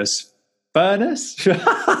Furnas. He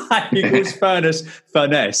calls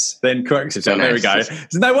Furness, then corrects himself. There we go.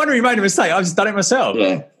 No wonder he made a mistake. I've just done it myself.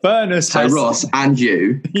 Yeah. Ross and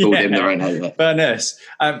you called him their own name. Furness.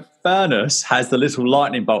 Furness has the little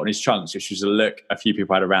lightning bolt in his trunks, which was a look a few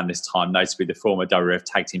people had around this time, notably the former WWF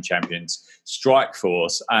Tag Team Champions,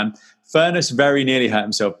 Strikeforce. Furness very nearly hurt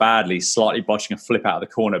himself badly, slightly botching a flip out of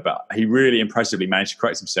the corner, but he really impressively managed to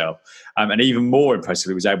correct himself. And even more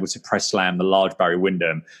impressively, was able to press slam the large Barry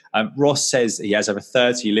Windham. Ross says he has over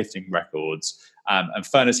 30 lifting records. And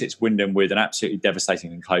Furness hits Windham with an absolutely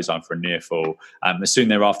devastating clothesline for a near fall. Soon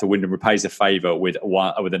thereafter, Windham repays the favour with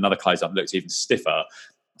another clothesline that looks even stiffer.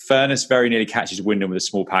 Furness very nearly catches Windham with a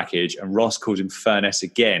small package, and Ross calls him Furness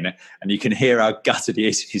again, and you can hear how gutted he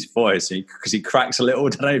is in his voice because he cracks a little. I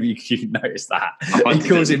don't know if you noticed that. He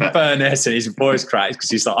calls him Furness, and his voice cracks because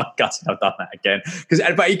he's like, "I'm gutted, I've done that again."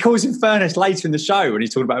 But he calls him Furness later in the show when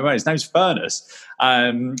he's talking about him. His name's Furness.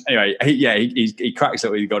 Anyway, he cracks it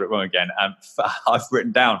when he got it wrong again. I've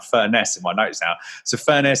written down Furness in my notes now. So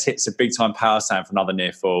Furness hits a big time power slam for another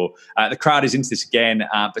near fall. The crowd is into this again,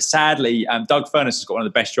 but sadly, Doug Furness has got one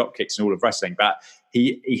of the best drop kicks in all of wrestling, but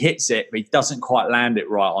he hits it, but he doesn't quite land it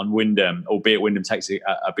right on Windham, albeit Windham takes a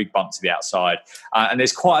big bump to the outside. And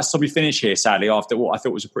there's quite a sobby finish here, sadly, after what I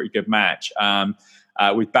thought was a pretty good match,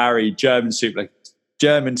 with Barry German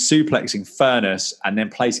suplexing Furness and then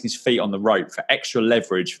placing his feet on the rope for extra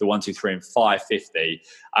leverage for the 1, 2, 3 and 550.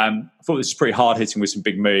 I thought this was pretty hard hitting with some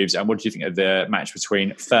big moves. And what did you think of the match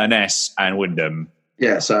between Furness and Windham?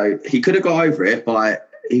 Yeah, so he could have got over it by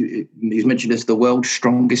he's mentioned as the world's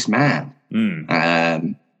strongest man.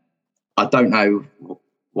 I don't know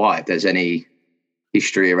why, if there's any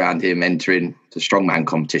history around him entering the strongman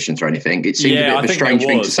competitions or anything. It seemed a bit of a strange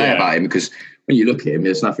thing to say about him, because when you look at him,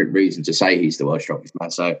 there's nothing reason to say he's the world's strongest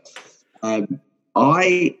man. So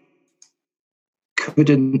I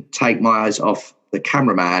couldn't take my eyes off the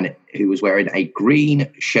cameraman who was wearing a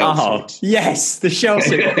green shell suit. Yes, the shell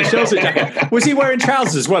suit jacket. Was he wearing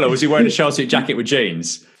trousers as well, or was he wearing a shell suit jacket with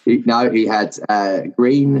jeans? He had a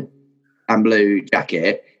green and blue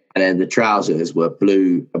jacket, and then the trousers were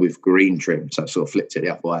blue with green trim, so I sort of flipped it the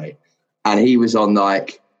other way. And he was on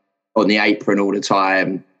the apron all the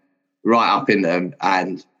time, right up in them,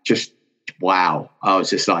 and just wow. I was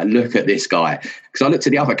just like, look at this guy. Because I looked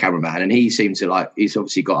at the other cameraman, and he seemed to he's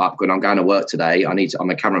obviously got up, going, I'm going to work today. I'm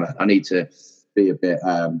a cameraman. I need to be a bit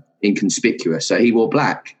inconspicuous. So he wore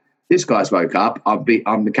black. This guy's woke up. I'm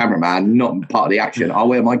the cameraman, not part of the action. I'll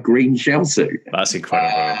wear my green shell suit. That's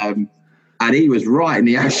incredible. And he was right in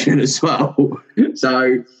the action as well.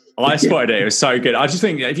 So I spotted it. It was so good. I just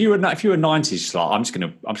think if you were 90s, like I'm just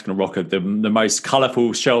gonna rock the most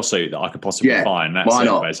colourful shell suit that I could possibly find. That's why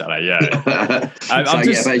not? Basically, yeah. So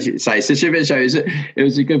it's a ship show. It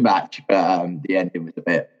was a good match, but the ending was a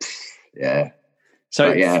bit, yeah.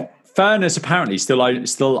 So Furness apparently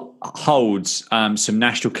still holds some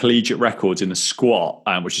national collegiate records in the squat,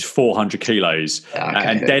 which is 400 kilos,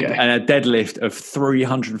 and a deadlift of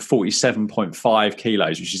 347.5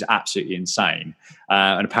 kilos, which is absolutely insane.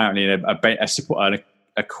 And apparently an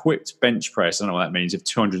equipped bench press, I don't know what that means, of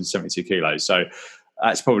 272 kilos. So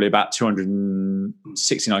that's probably about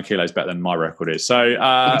 269 kilos better than my record is.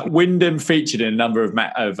 So Wyndham featured in a number of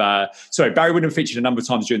Barry Windham featured a number of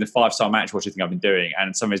times during the 5-star match watching thing I've been doing,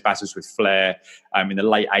 and some of his battles with Flair in the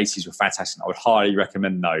late 80s were fantastic. I would highly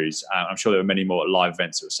recommend those. I'm sure there were many more live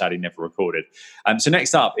events that were sadly never recorded. So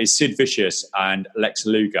next up is Sid Vicious and Lex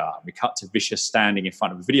Luger. We cut to Vicious standing in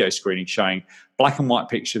front of a video screening showing black and white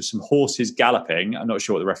picture of some horses galloping. I'm not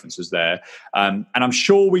sure what the reference was there. And I'm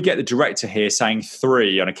sure we get the director here saying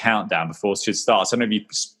 3 on a countdown before Sid starts. I don't know if you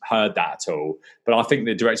heard that at all, but I think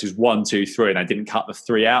the director was 1, 2, 3, and they didn't cut the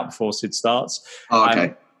 3 out before Sid starts. Oh,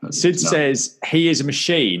 okay. Sid says he is a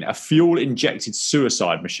machine, a fuel-injected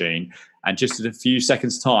suicide machine, and just in a few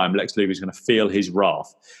seconds' time, Lex Luger is going to feel his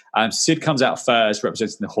wrath. Sid comes out first,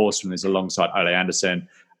 representing the Horsemen, is alongside Ole Anderson.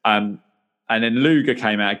 And then Luger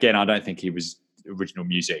came out again. I don't think he was original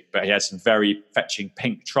music, but he had some very fetching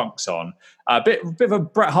pink trunks on. A bit of a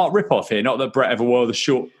Bret Hart ripoff here. Not that Bret ever wore the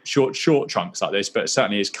short trunks like this, but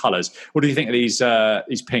certainly his colours. What do you think of these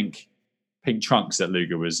pink trunks that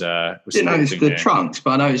Luger was didn't notice the trunks,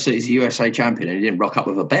 but I noticed that he's a USA champion and he didn't rock up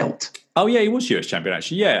with a belt. Oh yeah, he was US champion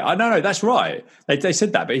actually. Yeah, I know, that's right. They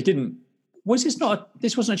said that, but he didn't. This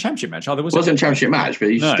wasn't a championship match. It wasn't a championship match, but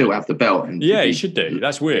you still have the belt. And he should do.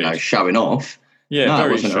 That's weird. Showing off. Yeah, no,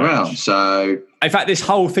 it wasn't strange. Around. So, in fact, this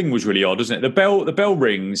whole thing was really odd, wasn't it? The bell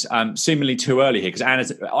rings seemingly too early here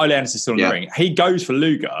because Ole Anderson's still in the ring. He goes for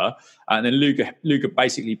Luger, and then Luger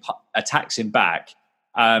basically attacks him back.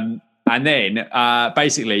 And then,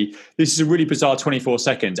 basically, this is a really bizarre 24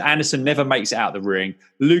 seconds. Anderson never makes it out the ring.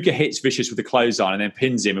 Luger hits Vicious with the clothesline and then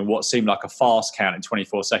pins him in what seemed like a fast count in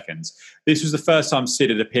 24 seconds. This was the first time Sid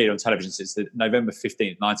had appeared on television since the November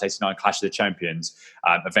 15th, 1989 Clash of the Champions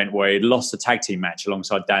event, where he lost the tag team match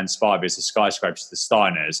alongside Dan Spivey as the Skyscrapers to the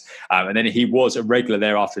Steiners. And then he was a regular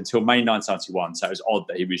thereafter until May 1991, so it was odd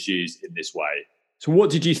that he was used in this way. So what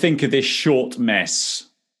did you think of this short mess?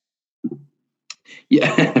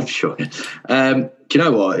 Yeah, I'm sure. Do you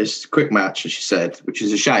know what? It's a quick match, as you said, which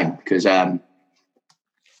is a shame because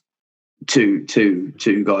two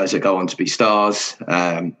guys that go on to be stars.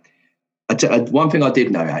 One thing I did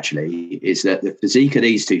know actually is that the physique of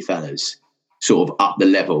these two fellas sort of up the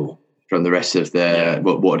level from the rest of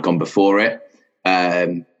what had gone before it,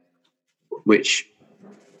 which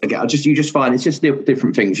again you just find it's just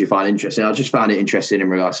different things you find interesting. I just found it interesting in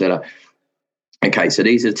regards to okay, so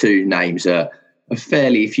these are two names that are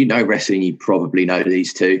fairly, if you know wrestling, you probably know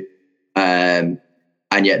these two. And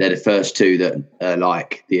yet they're the first two that are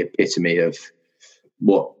like the epitome of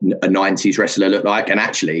what a 90s wrestler looked like and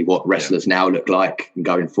actually what wrestlers now look like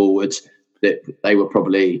going forwards. That they were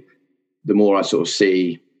probably, the more I sort of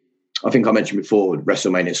see, I think I mentioned before,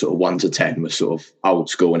 WrestleMania sort of 1 to 10 was sort of old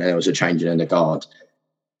school and there was a changing in the guard.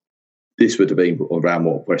 This would have been around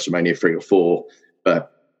WrestleMania 3 or 4,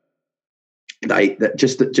 but maybe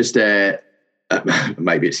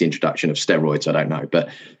it's the introduction of steroids, I don't know, but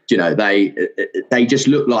they just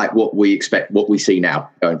look like what we expect, what we see now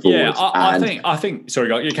going forward. Yeah, I think. Sorry,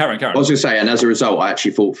 you carry on. I was going to say, and as a result, I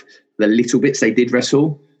actually thought the little bits they did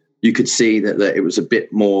wrestle, you could see that it was a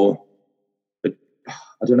bit more. I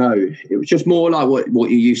don't know. It was just more like what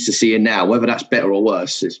you're used to seeing now. Whether that's better or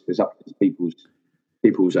worse is up to people's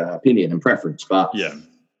opinion and preference. But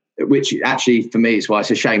which actually for me is why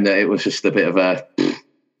it's a shame that it was just a bit of a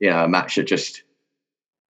match that just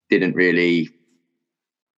didn't really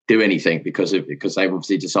do anything because they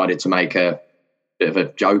obviously decided to make a bit of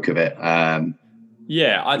a joke of it. I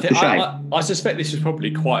suspect this was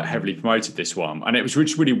probably quite heavily promoted, this one, and it was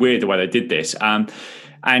really weird the way they did this. I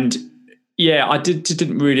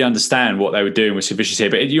didn't really understand what they were doing with Sid Vicious here.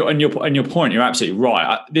 But on your point, you're absolutely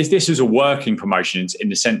right. This was a working promotion in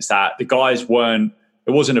the sense that the guys weren't.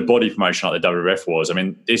 It wasn't a body promotion like the WWF was. I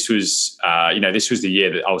mean, this was the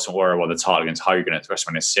year that Ultimate Warrior won the title against Hogan at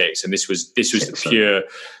WrestleMania 6, and this was the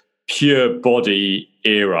pure body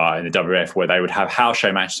era in the WWF where they would have house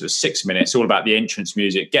show matches that were 6 minutes, all about the entrance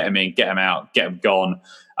music, get them in, get them out, get them gone.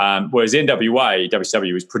 Whereas the NWA,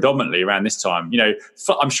 WCW was predominantly around this time.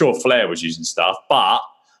 I'm sure Flair was using stuff, but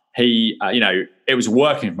he, it was a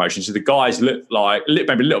working promotion. So the guys looked maybe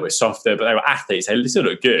a little bit softer, but they were athletes. They still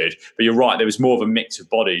looked good. But you're right, there was more of a mix of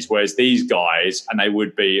bodies. Whereas these guys, and they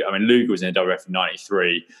would be, Luger was in the WWF in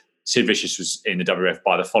 93. Sid Vicious was in the WWF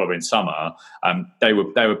by the following summer. They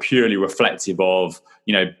were purely reflective of,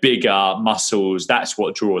 bigger muscles. That's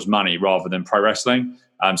what draws money rather than pro wrestling.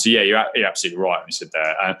 You're absolutely right when you said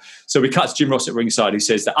that. So we cut to Jim Ross at ringside, who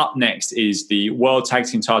says that up next is the World Tag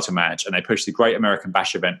Team title match, and they push the Great American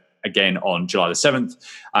Bash event again on July the 7th.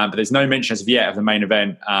 But there's no mention as of yet of the main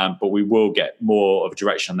event, but we will get more of a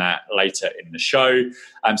direction on that later in the show.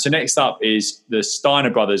 So next up is the Steiner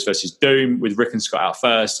Brothers versus Doom, with Rick and Scott out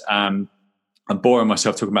first. I'm boring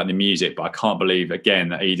myself talking about the music, but I can't believe, again,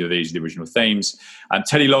 that either of these are the original themes.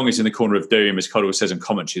 Teddy Long is in the corner of Doom, as Caldwell says in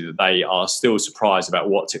commentary, that they are still surprised about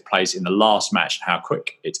what took place in the last match and how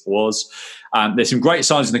quick it was. There's some great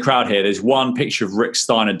signs in the crowd here. There's one picture of Rick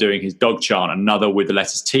Steiner doing his dog chant, another with the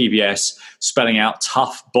letters TBS, spelling out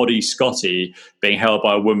Tough Body Scotty, being held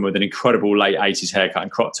by a woman with an incredible late 80s haircut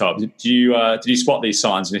and crop top. Did you spot these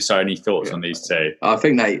signs? And if so, any thoughts on these two? I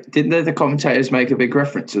think the commentators make a big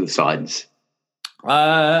reference to the signs? Sorry,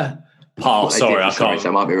 I can't. I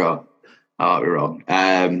might be wrong.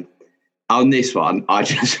 On this one, I was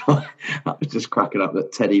just cracking up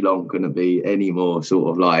that Teddy Long couldn't be any more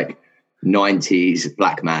sort of like 90s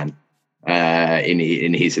black man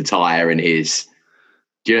in his attire and his.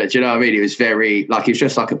 Do you know what I mean? It was very like he was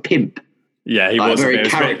just like a pimp. Yeah, he was very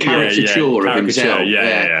caricature of himself.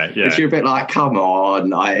 Yeah. Which you're a bit like, come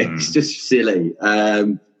on, it's just silly.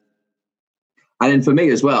 And then for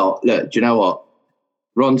me as well, look, do you know what?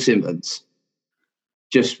 Ron Simmons,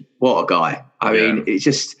 just what a guy. I mean, it's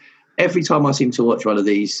just every time I seem to watch one of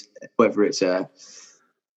these, whether it's a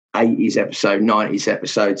 80s episode, 90s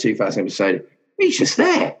episode, 2000 episode, he's just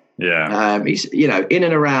there. Yeah. He's, in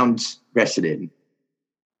and around wrestling,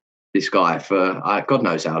 this guy for God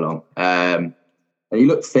knows how long. And he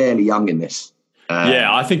looked fairly young in this.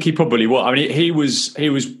 I think he probably was. I mean, he was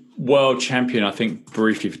world champion, I think,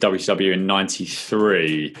 briefly for WCW in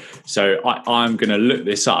 93. So I'm going to look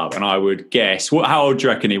this up, and I would guess. How old do you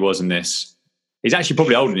reckon he was in this? He's actually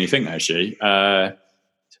probably older than you think, actually.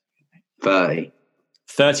 30.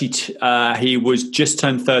 32. He was just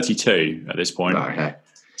turned 32 at this point. Okay.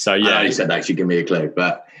 So, yeah. He said that should give me a clue.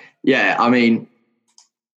 But, yeah, I mean,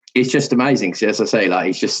 it's just amazing. So, as I say,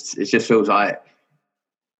 like, it just feels like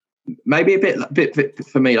maybe a bit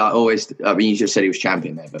for me, like always. I mean, you just said he was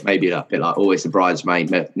champion there, but maybe a bit like always the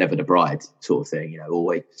bridesmaid, never the bride sort of thing.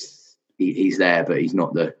 Always he's there, but he's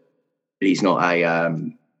not a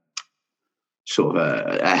sort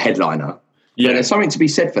of a headliner. Yeah, but there's something to be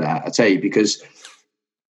said for that, I tell you, because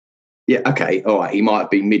all right, he might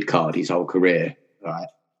have been mid card his whole career, right?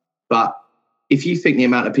 But if you think the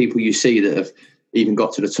amount of people you see that have even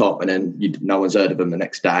got to the top and then no one's heard of them the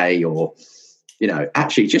next day, or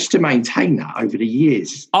actually just to maintain that over the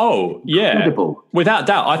years. Oh, yeah. Incredible. Without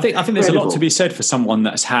doubt. I think there's a lot to be said for someone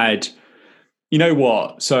that's had,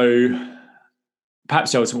 so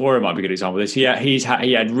perhaps Ultimate Warrior might be a good example of this. He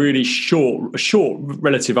had really short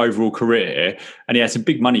relative overall career, and he had some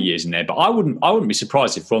big money years in there. But I wouldn't be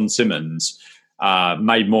surprised if Ron Simmons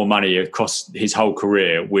made more money across his whole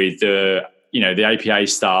career with the APA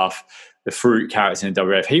staff, the Fruit character in the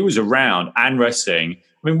WWF. He was around and wrestling.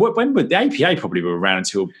 I mean, when would the APA probably were around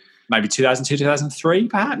until maybe 2002, 2003,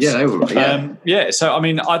 perhaps? Yeah, they were. Yeah. So, I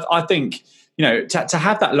mean, I think, to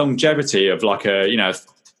have that longevity of like over a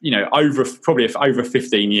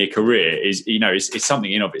 15-year career is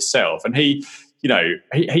something in of itself. And he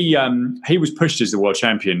was pushed as the world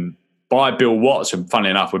champion by Bill Watts, and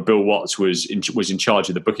funnily enough, when Bill Watts was in charge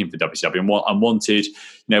of the booking for WCW and wanted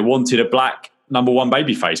a black number one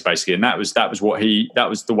babyface basically, and that was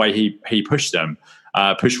the way he pushed them.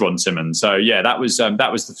 Push Ron Simmons. So yeah, that was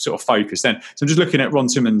the sort of focus then. So I'm just looking at Ron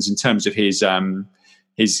Simmons in terms of his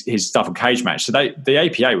stuff on Cage Match. So the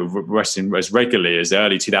APA were wrestling as regularly as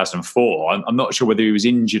early 2004. I'm not sure whether he was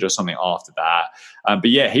injured or something after that.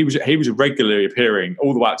 But yeah, he was regularly appearing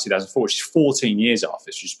all the way up to 2004, which is 14 years after,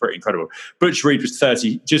 which is pretty incredible. Butch Reed was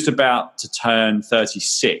 30, just about to turn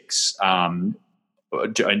 36.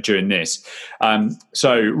 During this.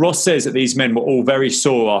 So Ross says that these men were all very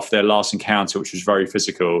sore after their last encounter, which was very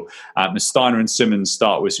physical. Steiner and Simmons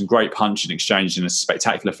start with some great punching exchange and a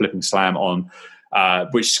spectacular flipping slam on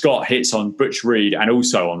which Scott hits on Butch Reed and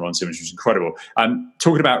also on Ron Simmons, which was incredible.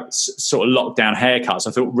 Talking about sort of lockdown haircuts,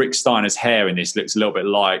 I thought Rick Steiner's hair in this looks a little bit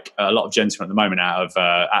like a lot of gentlemen at the moment out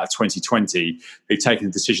of 2020 who've taken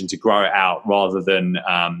the decision to grow it out rather than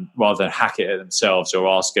hack it at themselves or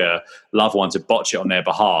ask a loved one to botch it on their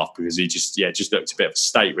behalf, because he just looked a bit of a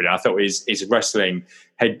state with it. I thought his wrestling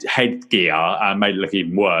headgear made it look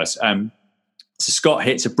even worse. So Scott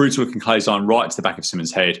hits a brutal-looking clothesline right to the back of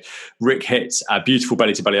Simmons' head. Rick hits a beautiful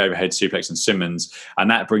belly-to-belly overhead suplex on Simmons, and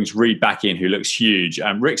that brings Reed back in, who looks huge.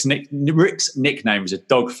 Rick's nickname was a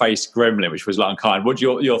dog-faced gremlin, which was like unkind. What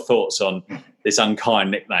are your thoughts on this unkind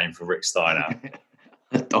nickname for Rick Steiner?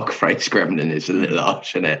 A dog-faced gremlin is a little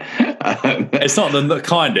harsh, isn't it? It's not the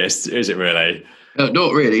kindest, is it really? No,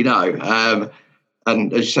 not really, no.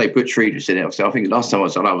 And as you say, Butch Reed was in it. So I think last time I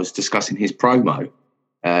was on, I was discussing his promo.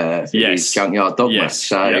 His Junkyard Dog match.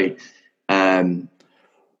 So, again,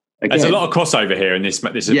 there's a lot of crossover here in this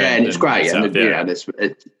event. Yeah, and it's great.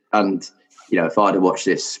 And if I'd have watched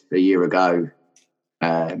this a year ago,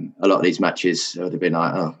 a lot of these matches would have been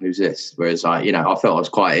like, "Oh, who's this?" Whereas I felt I was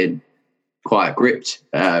quite gripped.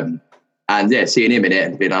 And seeing him in it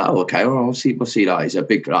and being like, "Oh, okay, well, we'll see like he's a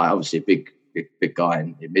big guy, obviously a big guy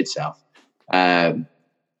in Mid-South."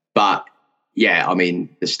 But yeah, I mean,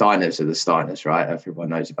 the Steiners are the Steiners, right? Everyone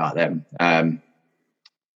knows about them.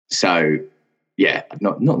 So, yeah,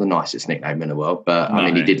 not the nicest nickname in the world, but no. I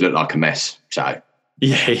mean, he did look like a mess. So,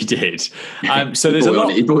 yeah, he did. So there's a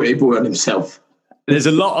lot. He brought it on himself. There's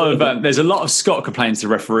a lot of Scott complaints to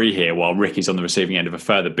the referee here, while Ricky's on the receiving end of a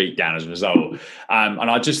further beatdown as a result. And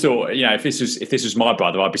I just thought, if this was my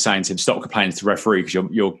brother, I'd be saying to him, stop complaining to the referee because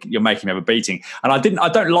you're making him have a beating. And I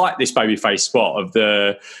don't like this babyface spot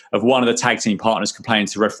of one of the tag team partners complaining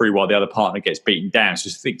to the referee while the other partner gets beaten down. So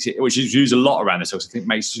which is used a lot around this. I think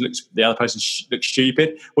makes the other person look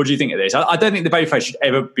stupid. What do you think of this? I don't think the babyface should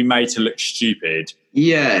ever be made to look stupid.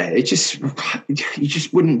 Yeah, you just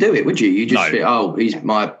wouldn't do it, would you? You just think, oh, he's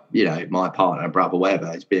my partner, brother,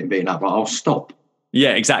 whatever. He's being up. I'll stop.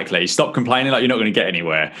 Yeah, exactly. Stop complaining like you're not going to get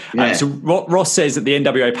anywhere. Yeah. So Ross says that the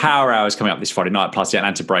NWA Power Hour is coming up this Friday night, plus the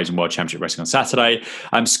Atlanta Braves and World Championship Wrestling on Saturday.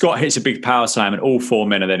 Scott hits a big power slam and all four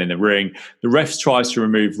men are then in the ring. The ref tries to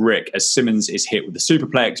remove Rick as Simmons is hit with the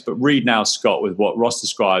superplex, but Reed nails Scott with what Ross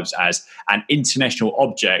describes as an international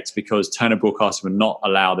object because Turner Broadcasting would not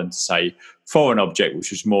allow them to say foreign object,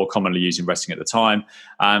 which was more commonly used in wrestling at the time.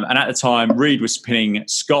 And at the time, Reed was pinning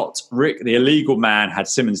Scott. Rick, the illegal man, had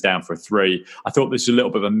Simmons down for a 3. I thought this was a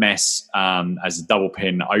little bit of a mess as a double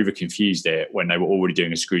pin over-confused it when they were already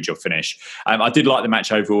doing a screw job finish. I did like the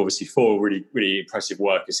match overall. Obviously, 4 really, really impressive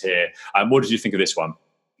workers here. What did you think of this one?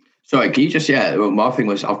 Sorry, can you just, well, my thing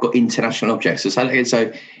was I've got international objects.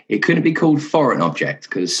 So it couldn't be called foreign object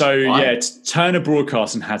because... Turner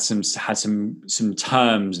Broadcasting had some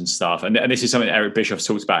terms and stuff. And this is something that Eric Bischoff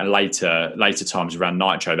talked about in later times around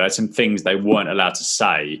Nitro. There are some things they weren't allowed to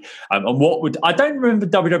say. I don't remember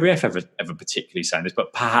WWF ever particularly saying this,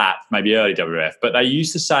 but perhaps maybe early WWF. But they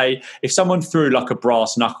used to say, if someone threw like a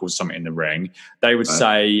brass knuckle or something in the ring, they would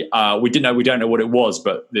say, we don't know what it was,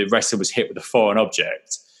 but the wrestler was hit with a foreign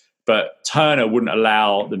object. But Turner wouldn't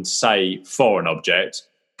allow them to say foreign object.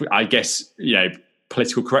 I guess,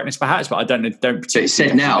 political correctness perhaps, but I don't particularly... But it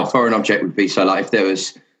said now foreign object would be, so like if there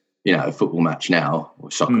was, a football match now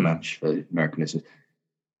or soccer match for Americanism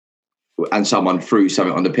and someone threw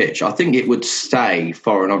something on the pitch, I think it would say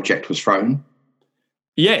foreign object was thrown.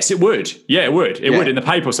 Yes, it would. Yeah, it would. It would in the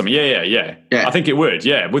paper or something. Yeah. I think it would,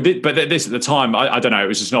 yeah. But this at the time, I don't know, it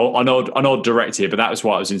was just an odd directive, but that was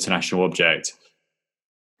why it was international object.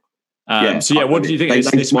 What do you think?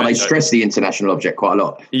 They stress the international object quite a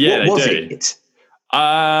lot. Yeah, what was do. It?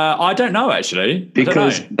 I don't know actually,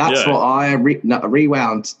 because that's what I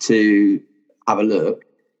rewound to have a look,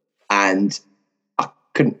 and I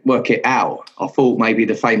couldn't work it out. I thought maybe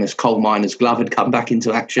the famous coal miner's glove had come back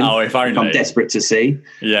into action. Oh, if only. I'm desperate to see.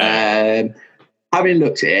 Yeah. Having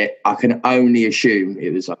looked at it, I can only assume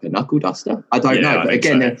it was like a knuckle duster. I don't know, but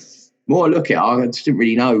again, the more I look at it, I just didn't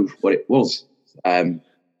really know what it was.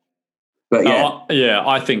 But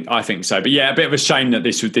I think so. But yeah, a bit of a shame that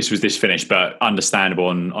this was this finish, but understandable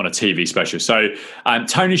on a TV special. So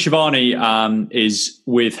Tony Schiavone is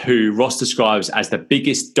with who Ross describes as the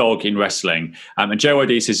biggest dog in wrestling, and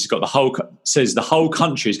JYD says the whole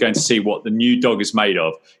country is going to see what the new dog is made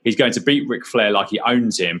of. He's going to beat Ric Flair like he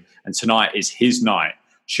owns him, and tonight is his night.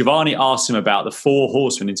 Schiavone asks him about the 4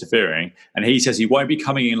 horsemen interfering, and he says he won't be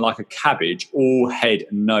coming in like a cabbage, all head,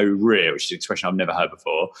 no rear, which is an expression I've never heard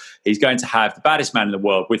before. He's going to have the baddest man in the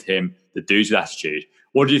world with him, the dudes with attitude.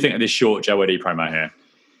 What do you think of this short JYD promo here?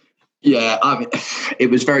 Yeah, it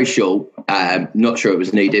was very short. Not sure it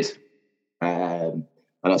was needed. And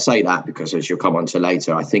I say that because, as you'll come on to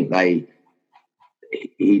later, I think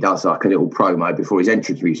he does like a little promo before his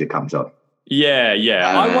entrance music comes on.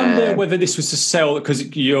 Yeah. I wonder whether this was to sell, because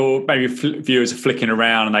maybe viewers are flicking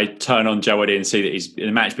around and they turn on Joe Eddie and see that he's in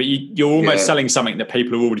the match, but you're almost selling something that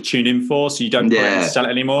people are already tuned in for, so you don't sell it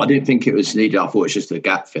anymore. I didn't think it was needed. I thought it was just a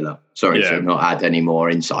gap filler. Sorry to not add any more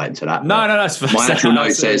insight into that. No, that's my actual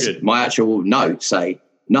notes say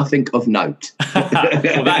nothing of note.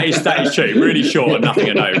 Well, that is true. Really short and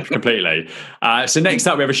nothing of note completely. So next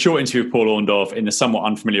up, we have a short interview with Paul Orndorff in the somewhat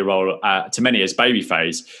unfamiliar role to many as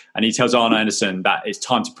babyface, and he tells Arn Anderson that it's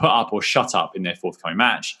time to put up or shut up in their forthcoming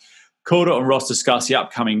match. Cordell and Ross discuss the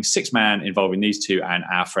upcoming 6-man involving these two and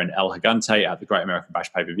our friend El Gigante at the Great American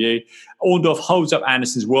Bash pay-per-view. Orndorff holds up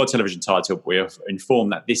Anderson's world television title, but we are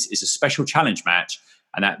informed that this is a special challenge match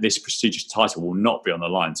and that this prestigious title will not be on the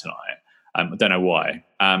line tonight. I don't know why.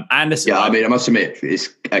 Anderson. Yeah, I mean, I must admit, it's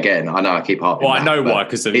again. I know I keep harping. Well, I know why,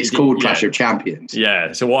 because it's called Clash of Champions.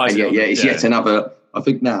 Yeah. So why is it? Yeah, it's yet another. I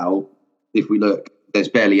think now, if we look, there's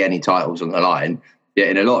barely any titles on the line. Yet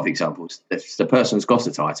in a lot of examples, if the person's got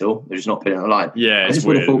a title, they're just not putting it on the line. Yeah, I just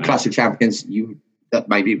would have thought Clash of Champions. That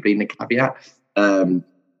maybe been the caveat.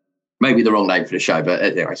 Maybe the wrong name for the show, but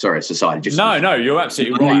anyway, sorry, it's decided. No, you're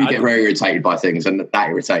absolutely right. You get very irritated by things, and that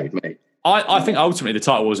irritated me. I think ultimately the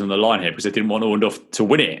title wasn't on the line here because they didn't want Orndorff to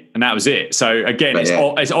win it, and that was it. So again,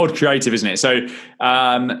 it's odd creative, isn't it? So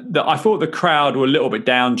I thought the crowd were a little bit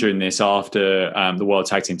down during this after the World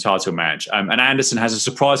Tag Team title match, and Anderson has a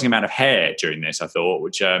surprising amount of hair during this, I thought,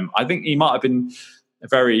 which I think he might have been a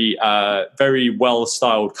very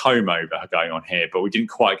well-styled comb over going on here, but we didn't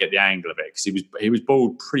quite get the angle of it because he was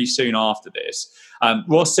bald pretty soon after this.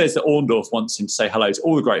 Ross says that Orndorff wants him to say hello to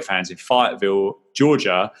all the great fans in Fayetteville,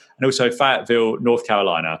 Georgia, and also Fayetteville, North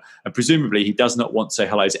Carolina. And presumably he does not want to say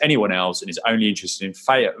hello to anyone else and is only interested in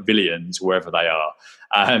Fayettevilleans, wherever they are.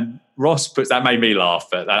 Ross puts, that made me laugh,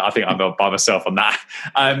 but I think I'm by myself on that.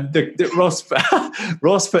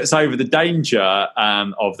 Ross puts over the danger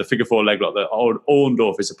of the figure four leg lock that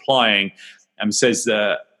Orndorff is applying and says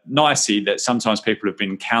that nicely that sometimes people have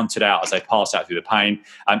been counted out as they pass out through the pain.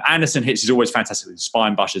 Anderson hits his always fantastic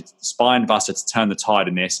spine buster to turn the tide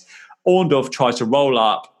in this. Orndorff tries to roll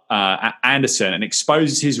up at Anderson and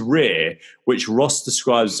exposes his rear, which Ross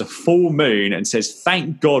describes as a full moon and says,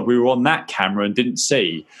 "Thank God we were on that camera and didn't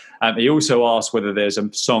see." He also asks whether there's a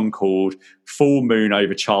song called Full Moon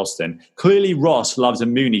Over Charleston. Clearly Ross loves a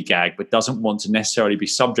Mooney gag, but doesn't want to necessarily be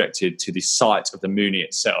subjected to the sight of the Mooney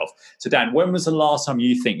itself. So Dan, when was the last time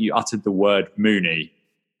you think you uttered the word Mooney?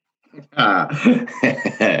 Good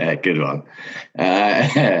one.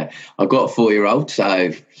 I've got a 4-year-old,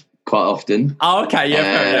 so quite often. Oh, okay,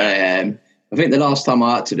 yeah. I think the last time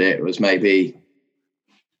I uttered it was probably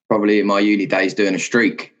in my uni days doing a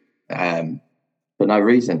streak, for no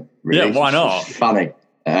reason. Really. Yeah, why not? It's funny,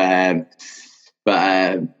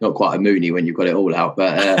 but not quite a Mooney when you've got it all out.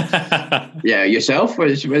 But yeah, yourself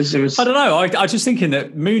was. I don't know. I was just thinking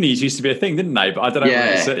that Moonies used to be a thing, didn't they? But I don't know.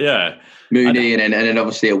 Yeah, Mooney, and then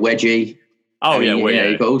obviously a wedgie. Oh, yeah,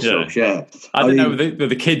 you've got all sorts, yeah. I don't know whether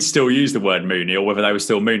the kids still use the word Mooney or whether they were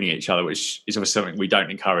still mooning each other, which is obviously something we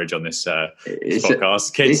don't encourage on this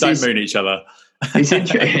podcast. Kids don't moon each other. It's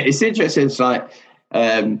interesting. It's like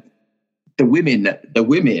the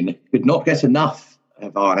women could not get enough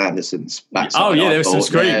of Arn Anderson's backside. Oh, yeah, there were some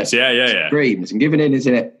screams. Yeah. Screams. And given in,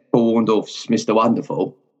 isn't it, Paul Orndorff's Mr.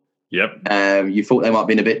 Wonderful? Yep. You thought they might have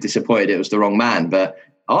been a bit disappointed it was the wrong man, but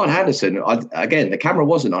Arn Anderson, again, the camera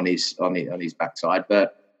wasn't on his backside,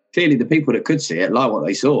 but clearly the people that could see it like what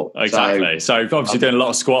they saw. Exactly. So obviously doing a lot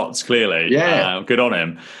of squats, clearly. Yeah. Good on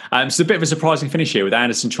him. It's a bit of a surprising finish here with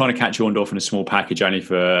Anderson trying to catch Orndorff in a small package, only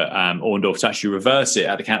for Orndorff to actually reverse it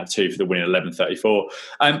at the count of 2 for the win at 11:34.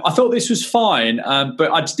 I thought this was fine,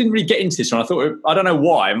 but I just didn't really get into this one. I don't know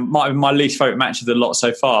why. It might have been my least favourite match of the lot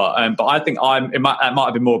so far, but I think it might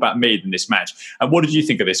have been more about me than this match. And what did you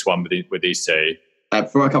think of this one with these two?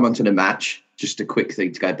 Before I come on to the match, just a quick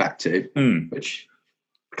thing to go back to, which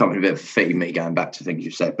becomes a bit of a theme, me going back to things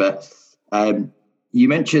you've said. But you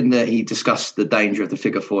mentioned that he discussed the danger of the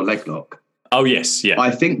figure four leg lock. Oh, yes, yeah. I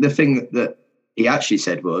think the thing that he actually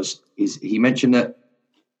said is he mentioned that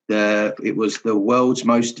it was the world's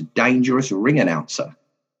most dangerous ring announcer.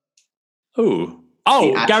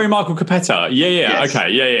 Gary Michael Capetta. Yeah, yes. Okay,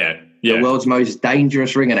 yeah. The world's most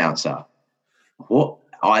dangerous ring announcer. What?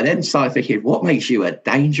 I then started thinking, what makes you a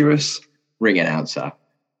dangerous ring announcer?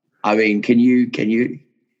 I mean, can you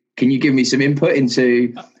give me some input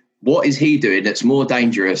into what is he doing that's more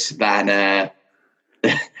dangerous than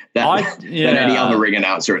than any other ring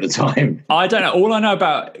announcer at the time. I don't know. All I know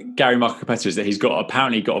about Gary Michael Cappetta is that he's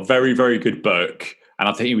apparently got a very, very good book, and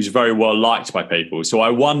I think he was very well liked by people. So I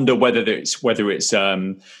wonder whether it's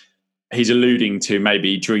he's alluding to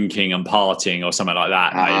maybe drinking and partying or something like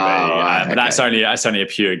that. Maybe right, okay. That's only a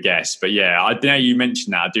pure guess. But yeah, I know you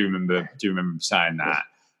mentioned that. I do remember saying that.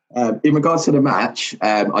 In regards to the match,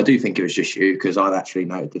 I do think it was just you, because I've actually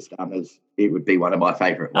noted this down as it would be one of my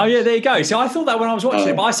favourite ones. Oh yeah, there you go. So I thought that when I was watching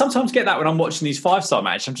it, but I sometimes get that when I'm watching these 5-star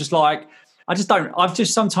matches. I'm just like,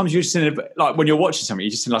 sometimes you're just in like when you're watching something,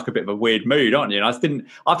 you're just in like a bit of a weird mood, aren't you? And I didn't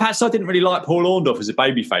really like Paul Orndorff as a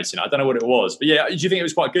babyface. I don't know what it was, but yeah, do you think it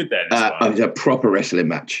was quite good then? It was a proper wrestling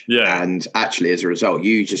match. Yeah, and actually, as a result,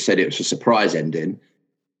 you just said it was a surprise ending.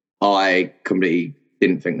 I completely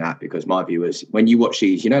didn't think that, because my view was, when you watch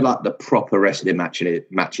these, like the proper wrestling matches,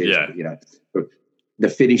 the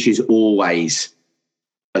finish is always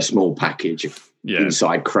a small package,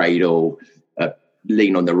 inside cradle,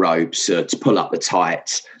 lean on the ropes, to pull up the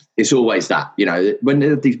tights. It's always that, when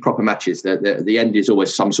there are these proper matches, the end is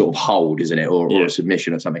always some sort of hold, isn't it? Or a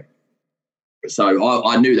submission or something. So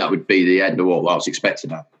I knew that would be the end of what I was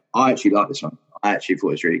expecting. I actually like this one. I actually thought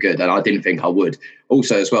it was really good, and I didn't think I would.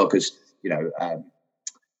 Also as well, because,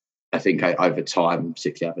 I think over time,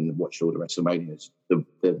 particularly having watched all the WrestleManias,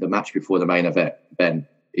 the match before the main event, Ben,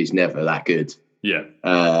 is never that good. Yeah.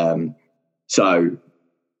 So,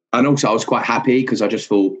 and also I was quite happy, because I just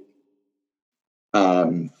thought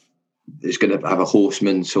it's going to have a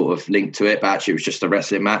horseman sort of link to it, but actually it was just a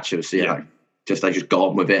wrestling match. It was, they just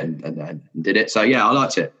got on with it and did it. So yeah, I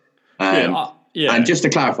liked it. And just to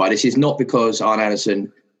clarify, this is not because Arn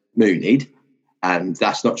Anderson moonied. And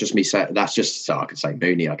that's not just me saying, that's just so I could say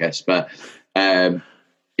Mooney, I guess. But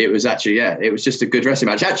it was actually, it was just a good wrestling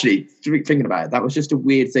match. Actually, thinking about it, that was just a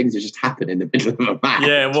weird thing to just happen in the middle of a match.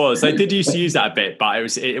 Yeah, it was. They did used to use that a bit,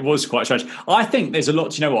 but it was quite strange. I think there's a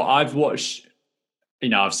lot. You know what? I've watched.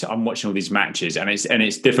 I'm watching all these matches, and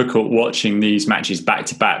it's difficult watching these matches back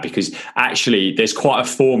to back, because actually there's quite a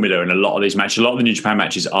formula in a lot of these matches. A lot of the New Japan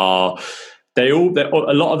matches are. A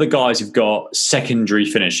lot of the guys have got secondary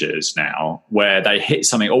finishers now, where they hit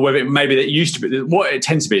something, or whether maybe that used to be what it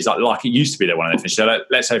tends to be is like it used to be one of their finishes. So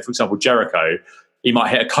let's say, for example, Jericho, he might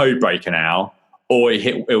hit a code breaker now, or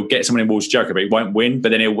he'll get someone involved with Jericho, but he won't win.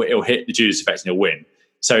 But then he'll hit the Judas Effect and he'll win.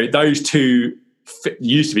 So those two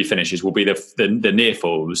used to be finishes will be the near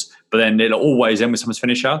falls, but then it'll always end with someone's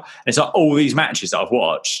finisher. And it's like all these matches that I've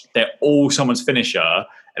watched, they're all someone's finisher,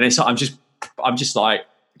 and it's like I'm just like.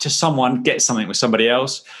 Just someone get something with somebody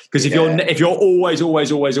else, because if you're always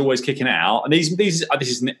kicking out, and this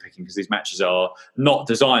is nitpicking, because these matches are not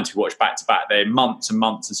designed to watch back to back. They're months and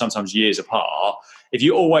months and sometimes years apart. If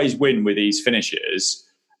you always win with these finishes,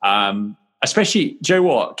 especially, do you know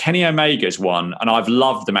what, Kenny Omega's won, and I've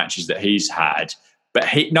loved the matches that he's had, but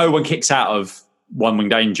no one kicks out of One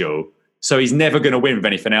Winged Angel, so he's never going to win with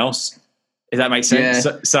anything else. If that makes sense.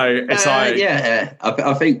 Yeah. So it's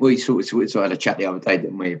I think we sort of had a chat the other day,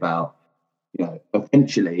 didn't we, about,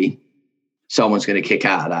 eventually someone's going to kick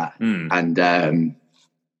out of that. And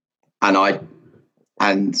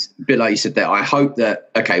a bit like you said there, I hope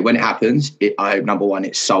that, when it happens, I hope, number one,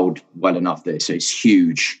 it's sold well enough that it's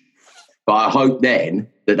huge. But I hope then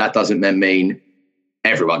that doesn't then mean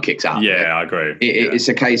everyone kicks out of it. Yeah, I agree. It's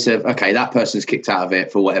a case of, that person's kicked out of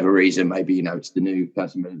it for whatever reason. Maybe, it's the new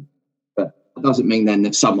person. But it doesn't mean then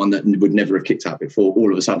that someone that would never have kicked out before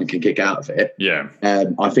all of a sudden can kick out of it. Yeah.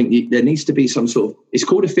 I think there needs to be some sort of, it's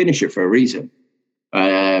called a finisher for a reason.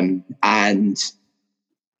 You're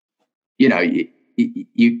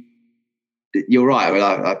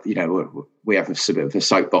right. We have a bit of a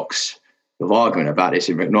soapbox of argument about this,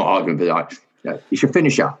 not argument, but it's your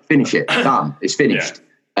finisher, finish it, done, it's finished.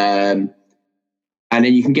 Yeah. And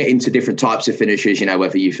then you can get into different types of finishes,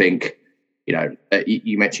 whether you think,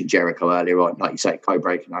 you mentioned Jericho earlier on, like you say,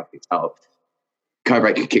 Codebreaker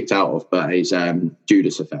kicked out of, but his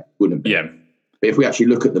Judas Effect wouldn't be. Yeah. But if we actually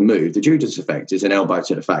look at the move, the Judas Effect is an elbow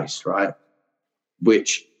to the face, right?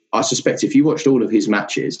 Which I suspect if you watched all of his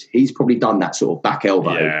matches, he's probably done that sort of back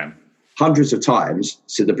elbow hundreds of times,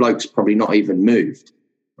 so the bloke's probably not even moved,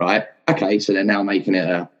 right? Okay, so they're now making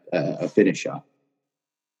it a finisher.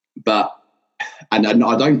 But, and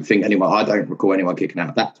I don't recall anyone kicking out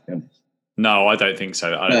of that, to be honest. No, I don't think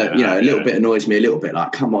so. A little bit annoys me, a little bit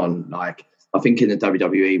like, come on. Like, I think in the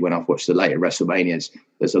WWE, when I've watched the later WrestleManias,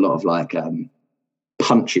 there's a lot of like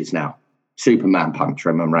punches now. Superman punch,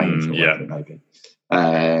 Roman Reigns. Maybe.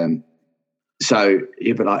 So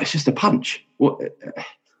you'd be like, it's just a punch. What?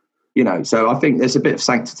 So I think there's a bit of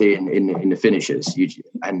sanctity in the finishers.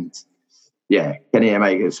 Kenny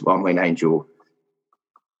Omega's One Winged Angel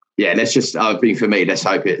Yeah, let's just. I mean, for me, let's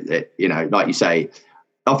hope it. Like you say,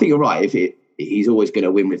 I think you're right. He's always going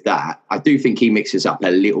to win with that. I do think he mixes up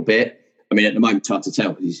a little bit. I mean, at the moment, it's hard to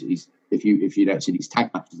tell. He's if you don't see these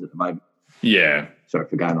tag matches at the moment. Yeah. Sorry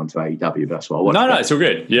for going on to AEW, but that's what I want. No, it's all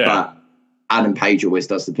good. Yeah. But Adam Page always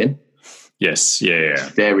does the pin. Yes. Yeah. It's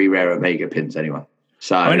very rare Omega pins anyway.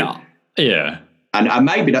 So yeah. And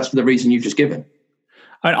maybe that's for the reason you've just given.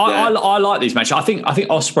 I like these matches. I think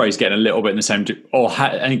Ospreay's getting a little bit in the same.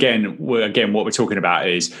 And again, what we're talking about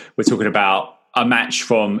is we're talking about a match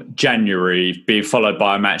from January being followed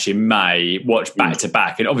by a match in May, watch back to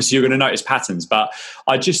back, and obviously you're going to notice patterns. But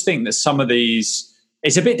I just think that some of these,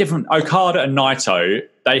 it's a bit different. Okada and Naito,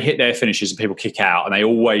 they hit their finishes and people kick out, and they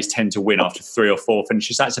always tend to win after 3 or 4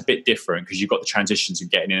 finishes. That's a bit different because you've got the transitions and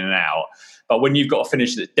getting in and out. But when you've got a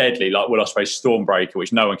finish that's deadly, like Will Ospreay's Stormbreaker,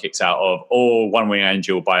 which no one kicks out of, or One Wing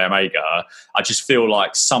Angel by Omega, I just feel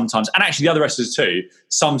like sometimes, and actually the other wrestlers too,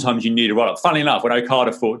 sometimes you need a roll-up. Funnily enough, when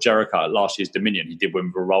Okada fought Jericho at last year's Dominion, he did win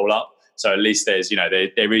with a roll-up. So at least there's,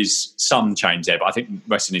 there is some change there, but I think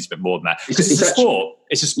wrestling needs a bit more than that. Because it's a sport.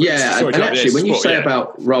 It's a sport. Yeah, and actually, when you say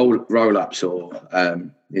about roll-ups or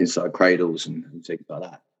inside cradles and things like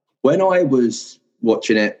that, when I was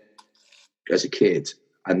watching it as a kid,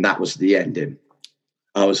 and that was the ending,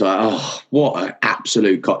 I was like, oh, what an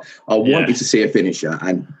absolute I wanted to see a finisher.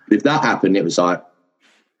 And if that happened, it was like,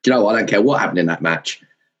 do you know what? I don't care what happened in that match.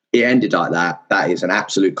 It ended like that. That is an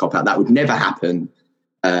absolute cop-out. That would never happen.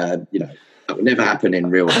 That would never happen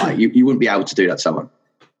in real life. You wouldn't be able to do that to someone.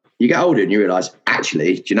 You get older and you realise,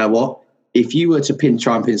 actually, do you know what? If you were to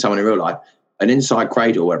try and pin someone in real life, an inside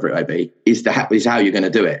cradle, whatever it may be, is how you're going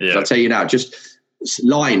to do it. Yeah. So I'll tell you now, just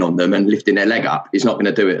lying on them and lifting their leg up is not going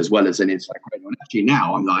to do it as well as an inside cradle. And actually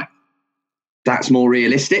now I'm like, that's more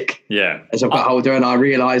realistic. Yeah. As I've got older and I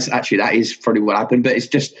realise actually that is probably what happened. But it's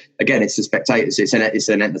just, again, it's the spectators. It's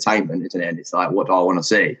an entertainment, isn't it? And it's like, what do I want to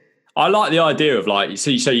see? I like the idea of like,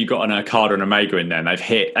 so you say you've got an Okada and Omega in there, and they've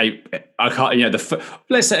hit let's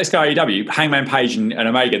go AEW, Hangman Page and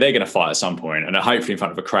Omega, they're going to fight at some point, and hopefully in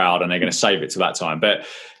front of a crowd, and they're going to save it to that time. But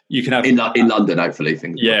you can have in London, hopefully.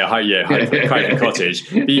 Hopefully, Creighton Cottage.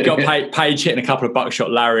 But you've got Page hitting a couple of buckshot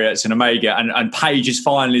lariats and Omega, and Page is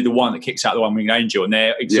finally the one that kicks out the One Winged Angel, and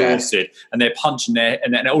they're exhausted and they're punching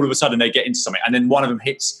and then all of a sudden they get into something, and then one of them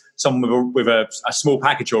hits someone with a small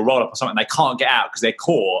package or a roll up or something. They can't get out because they're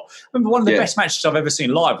caught. I remember one of the best matches I've ever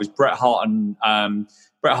seen live was Bret Hart and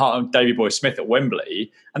Davey Boy Smith at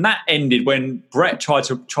Wembley, and that ended when Bret tried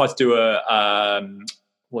to do a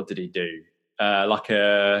what did he do? I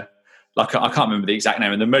can't remember the exact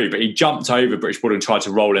name of the move, but he jumped over British Bulldog and tried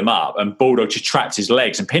to roll him up, and Bulldog just trapped his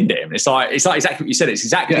legs and pinned him. It's like exactly what you said. It's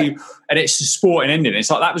exactly, and it's a sporting ending.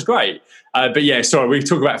 It's like, that was great. But yeah, sorry, we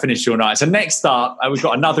talk about finish all night. So next up, we've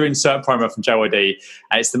got another insert promo from JYD,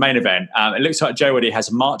 and it's the main event. It looks like JYD has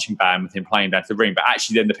a marching band with him playing down to the ring, but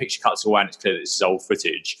actually then the picture cuts away and it's clear that this is old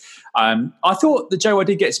footage. I thought the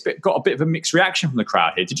JYD got a bit of a mixed reaction from the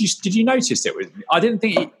crowd here. Did you notice it?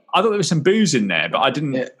 I thought there was some booze in there, but I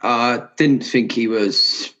didn't. I didn't think he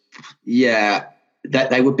was. Yeah, that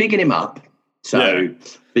they were bigging him up. So I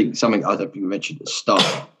think something I don't think we mentioned at the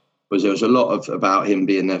start was there was a lot about him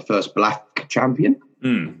being their first black champion,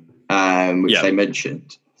 which they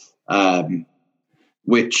mentioned.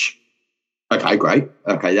 Which, okay, great,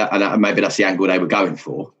 okay, and maybe that's the angle they were going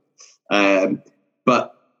for.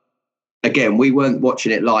 But again, we weren't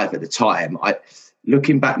watching it live at the time.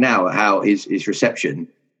 Looking back now at how his reception.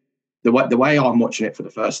 The way I'm watching it for the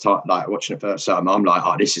first time, I'm like,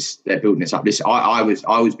 oh, they're building this up. I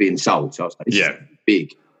was being sold, so I was like, this is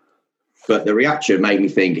big. But the reaction made me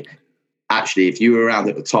think, actually, if you were around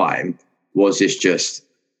at the time, was this just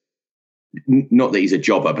not that he's a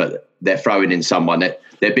jobber, but they're throwing in someone that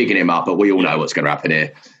they're bigging him up, but we all know what's going to happen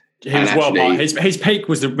here. He was well. His peak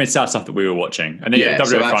was the Mid-South stuff that we were watching, and then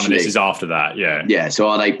WF Run, and this is after that. Yeah. So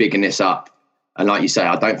are they bigging this up? And like you say,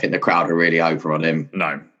 I don't think the crowd are really over on him.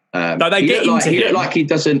 No. No, they get into him. He looked like he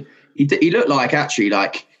doesn't. He looked like actually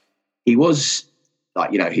like he was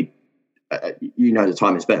like, the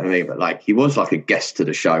time is better than me, but like he was like a guest to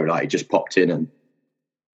the show. Like he just popped in and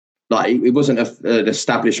like he wasn't an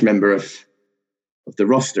established member of the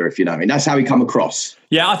roster, if you know what I mean. That's how he come across.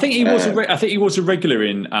 Yeah, I think he was. I think he was a regular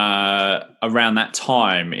in around that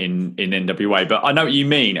time in NWA. But I know what you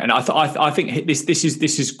mean, and I think this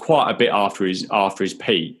is quite a bit after his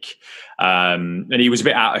peak. And he was a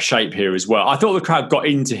bit out of shape here as well. I thought the crowd got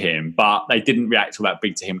into him, but they didn't react all that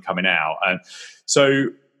big to him coming out. And so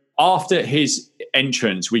after his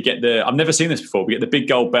entrance, we get I've never seen this before. We get the big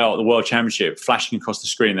gold belt, the World Championship, flashing across the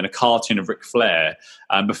screen, then a cartoon of Ric Flair,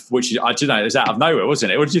 which I don't know, it was out of nowhere,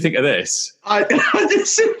 wasn't it? What did you think of this? I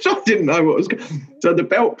didn't know what was going on. So the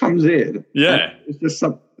belt comes in. Yeah. It's just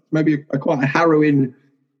maybe quite a harrowing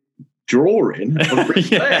drawing of Ric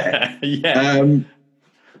Flair. Yeah.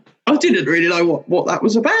 I didn't really know what that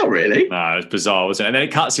was about, really. No, it was bizarre, wasn't it? And then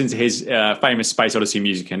it cuts into his famous Space Odyssey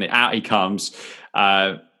music, and out he comes.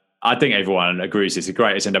 I think everyone agrees it's the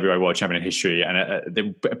greatest NWA World Champion in history. And they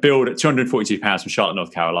billed at £242 from Charlotte,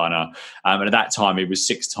 North Carolina. And at that time, he was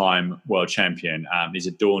 6-time World Champion. He's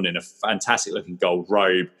adorned in a fantastic-looking gold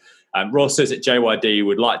robe. Ross says that JYD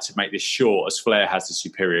would like to make this short as Flair has the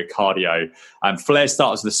superior cardio. Flair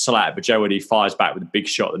starts with a slap, but JYD fires back with a big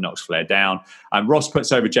shot that knocks Flair down. Ross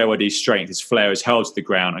puts over JYD's strength as Flair is held to the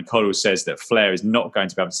ground, and Caldwell says that Flair is not going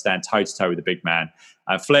to be able to stand toe-to-toe with the big man.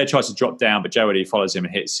 Flair tries to drop down, but JYD follows him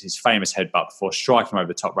and hits his famous headbutt before striking him over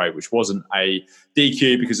the top rope, which wasn't a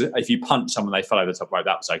DQ because if you punch someone, they fell over the top rope.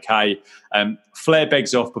 That was okay. Flair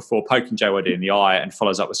begs off before poking JYD in the eye and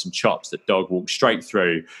follows up with some chops that Dog walks straight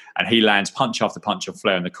through, and he lands punch after punch on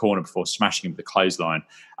Flair in the corner before smashing him with the clothesline.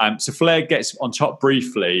 So Flair gets on top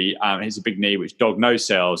briefly, hits a big knee, which Dog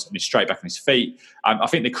no-sells, and is straight back on his feet. I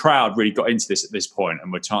think the crowd really got into this at this point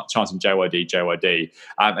and were chanting JYD, JYD.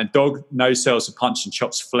 And Dog no-sells a punch and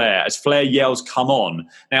chops Flair as Flair yells, "Come on."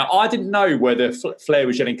 Now, I didn't know whether Flair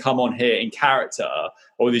was yelling "come on" here in character,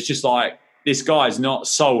 or he's just like, this guy's not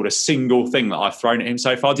sold a single thing that I've thrown at him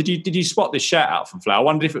so far. Did you spot this shout out from Flair? I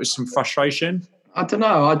wondered if it was some frustration. I don't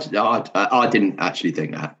know. I didn't actually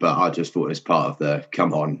think that, but I just thought it was part of the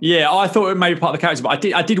come on. Yeah, I thought it may be part of the character, but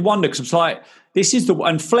I did wonder because I was like, this is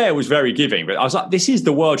and Flair was very giving, but I was like, this is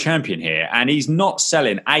the world champion here, and he's not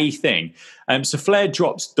selling a thing. So Flair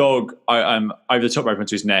drops Dog over the top rope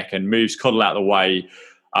onto his neck and moves Caldwell out of the way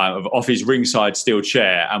off his ringside steel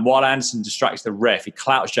chair. And while Anderson distracts the ref, he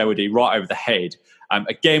clouts JYD right over the head.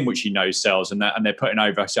 Again, which he knows sells, and they're putting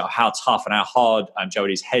over how tough and how hard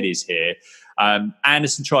JYD's head is here.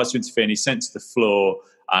 Anderson tries to intervene. He's sent to the floor,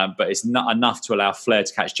 but it's not enough to allow Flair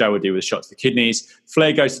to catch JYD with a shot to the kidneys.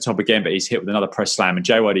 Flair goes to the top again, but he's hit with another press slam, and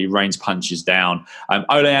JYD rains punches down.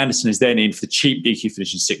 Ole Anderson is then in for the cheap DQ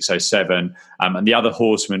finish in 6:07, and the other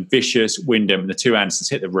horsemen, Vicious, Wyndham, and the two Andersons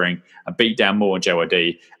hit the ring and beat down more on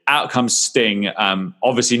JYD. Out comes Sting,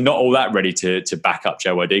 obviously not all that ready to back up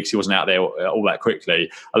JYD because he wasn't out there all that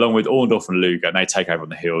quickly, along with Orndorff and Luger, and they take over on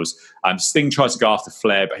the heels. Sting tries to go after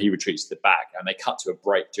Flair, but he retreats to the back, and they cut to a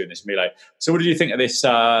break during this melee. So what did you think of this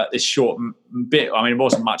short bit? I mean, it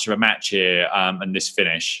wasn't much of a match here, and this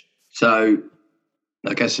finish. So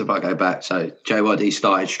I guess if I go back, so JYD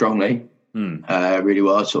started strongly, really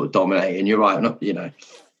well, sort of dominating. You're right,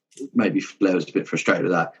 maybe Flair was a bit frustrated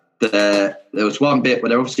with that. There was one bit where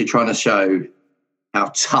they're obviously trying to show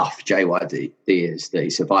how tough JYD is, that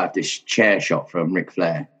he survived this chair shot from Ric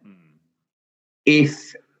Flair.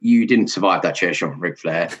 If you didn't survive that chair shot from Ric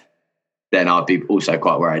Flair, then I'd be also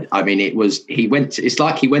quite worried. I mean, it's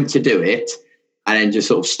like he went to do it and then just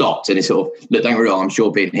sort of stopped, and he sort of, look, don't get me wrong, I'm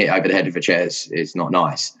sure being hit over the head of a chair is not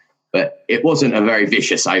nice, but it wasn't a very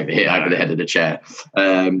vicious hit over the head of the chair.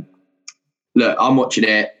 Look, I'm watching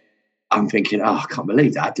it. I'm thinking, I can't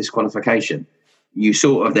believe that disqualification. You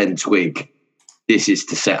sort of then twig, this is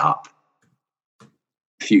to set up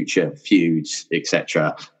future feuds,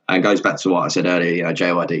 etc. And goes back to what I said earlier,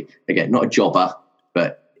 JYD, again, not a jobber,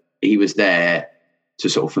 but he was there to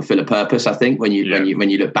sort of fulfill a purpose, I think, when you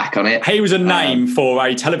look back on it. He was a name for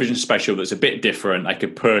a television special that's a bit different. They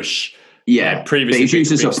could push. Previously he's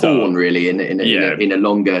used as a pawn, really, in a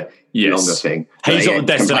longer thing. He's not a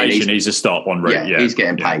destination; he's a stop on route. Yeah, he's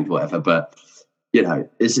getting paid, whatever. But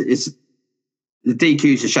it's the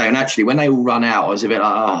DQ's a shame. And actually, when they all run out, I was a bit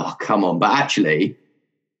like, oh, come on. But actually,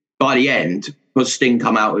 by the end, because Sting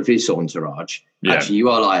come out with his entourage, actually, you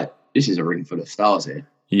are like, this is a ring full of stars here.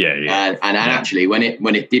 Yeah. And actually, when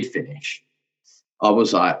it did finish, I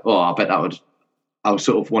was like, oh, I bet that would. I was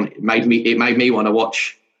sort of it made me want to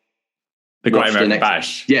watch. The Great American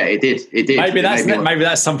Bash. Yeah, it did. Maybe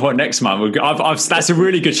that's some point next month. That's a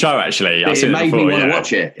really good show, actually. It made me want to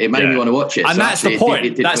watch it. It made me want to watch it. And that's the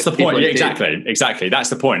point. That's the point. Exactly. That's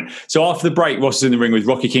the point. So after the break, Ross is in the ring with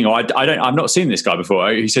Rocky King. I've not seen this guy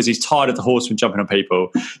before. He says he's tired of the Horsemen jumping on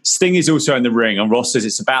people. Sting is also in the ring, and Ross says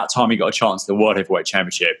it's about time he got a chance at the World Heavyweight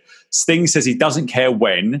Championship. Sting says he doesn't care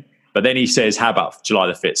when. But then he says, how about July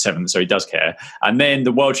the 5th, 7th? So he does care. And then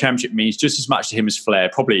the World Championship means just as much to him as Flair,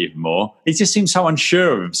 probably even more. He just seems so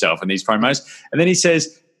unsure of himself in these promos. And then he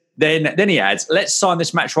says, then he adds, let's sign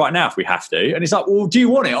this match right now if we have to. And he's like, well, do you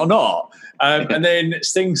want it or not? And then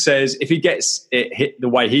Sting says if he gets it hit the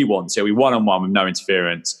way he wants it, it'll be one-on-one with no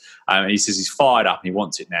interference. And he says he's fired up and he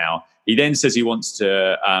wants it now. He then says he wants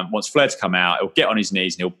Flair to come out. He'll get on his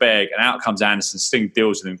knees and he'll beg. And out comes Anderson. Sting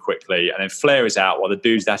deals with him quickly. And then Flair is out while the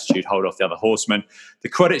dude's attitude hold off the other horsemen. The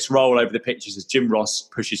credits roll over the pictures as Jim Ross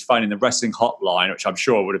pushes phone in the wrestling hotline, which I'm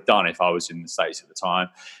sure I would have done if I was in the States at the time,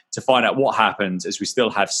 to find out what happened, as we still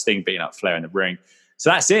have Sting beating up Flair in the ring. So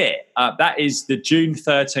that's it. That is the June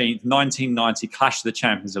 13th, 1990 Clash of the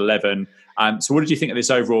Champions 11. So what did you think of this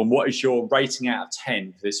overall? And what is your rating out of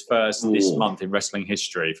 10 for this month in wrestling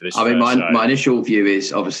history for this show? My initial view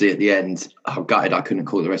is obviously at the end, I'm gutted I couldn't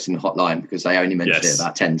call the wrestling hotline because they only mentioned it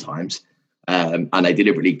about 10 times. And they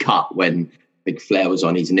deliberately cut when Big Flair was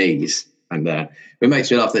on his knees. And it makes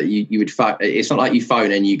me laugh that you would phone. It's not like you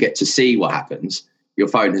phone and you get to see what happens. Your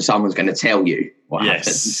phone and someone's going to tell you what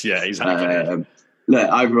happens. Yeah, exactly. Look,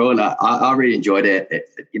 overall, I really enjoyed it.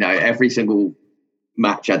 Every single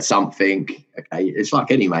match had something. Okay, it's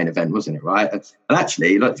like any main event, wasn't it? Right? And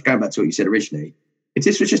actually, going back to what you said originally, if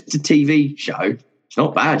this was just a TV show, it's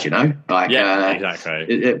not bad,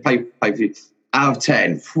 exactly. Pay out of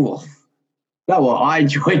 10. Whew, you know what? I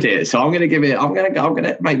enjoyed it, so I'm going to give it. I'm going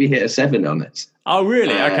to maybe hit a 7 on this. Oh,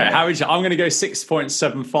 really? Okay. I'm going to go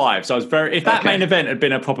 6.75. So I was if that main event had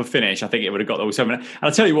been a proper finish, I think it would have got all 7. And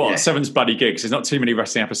I'll tell you what, 7's bloody good because there's not too many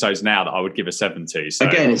wrestling episodes now that I would give a 7 to. So.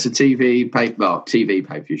 Again, it's a TV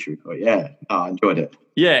pay-per-view show. Yeah, I enjoyed it.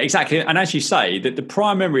 Yeah, exactly. And as you say, the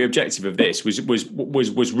primary objective of this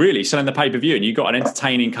was really selling the pay-per-view, and you got an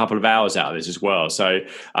entertaining couple of hours out of this as well. So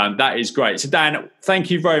that is great. So Dan, thank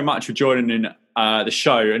you very much for joining in the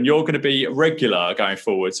show, and you're going to be regular going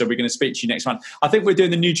forward. So we're going to speak to you next month. I think we're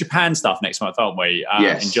doing the New Japan stuff next month, aren't we?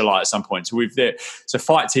 Yes. In July at some point. So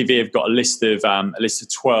Fight TV have got a list of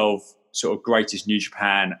 12 sort of greatest New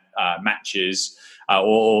Japan matches.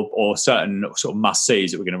 Or certain sort of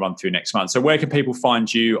must-sees that we're going to run through next month. So where can people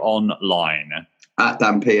find you online? At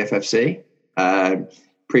Dan PFFC.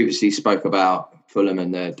 Previously spoke about Fulham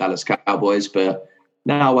and the Dallas Cowboys, but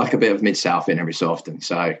now I whack a bit of Mid-South in every so often.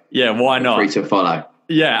 So yeah, why not? Free to follow.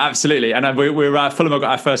 Yeah, absolutely. And we're Fulham have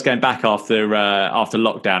got our first game back after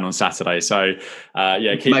lockdown on Saturday. So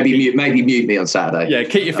maybe mute me on Saturday. Yeah,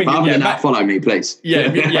 keep your finger. Other than that, follow me, please.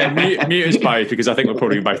 Mute us both because I think we're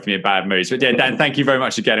probably both be in bad moods. But yeah, Dan, thank you very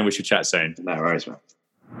much again, and we should chat soon. No worries, man.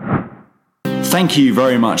 Thank you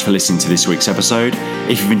very much for listening to this week's episode.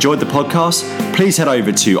 If you've enjoyed the podcast, please head over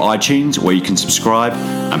to iTunes where you can subscribe,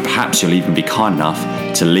 and perhaps you'll even be kind enough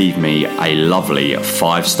to leave me a lovely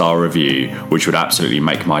 5-star review, which would absolutely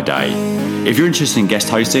make my day. If you're interested in guest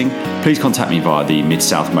hosting, please contact me via the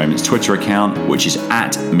Mid-South Moments Twitter account, which is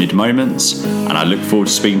 @midmoments, and I look forward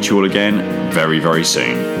to speaking to you all again very, very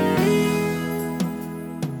soon.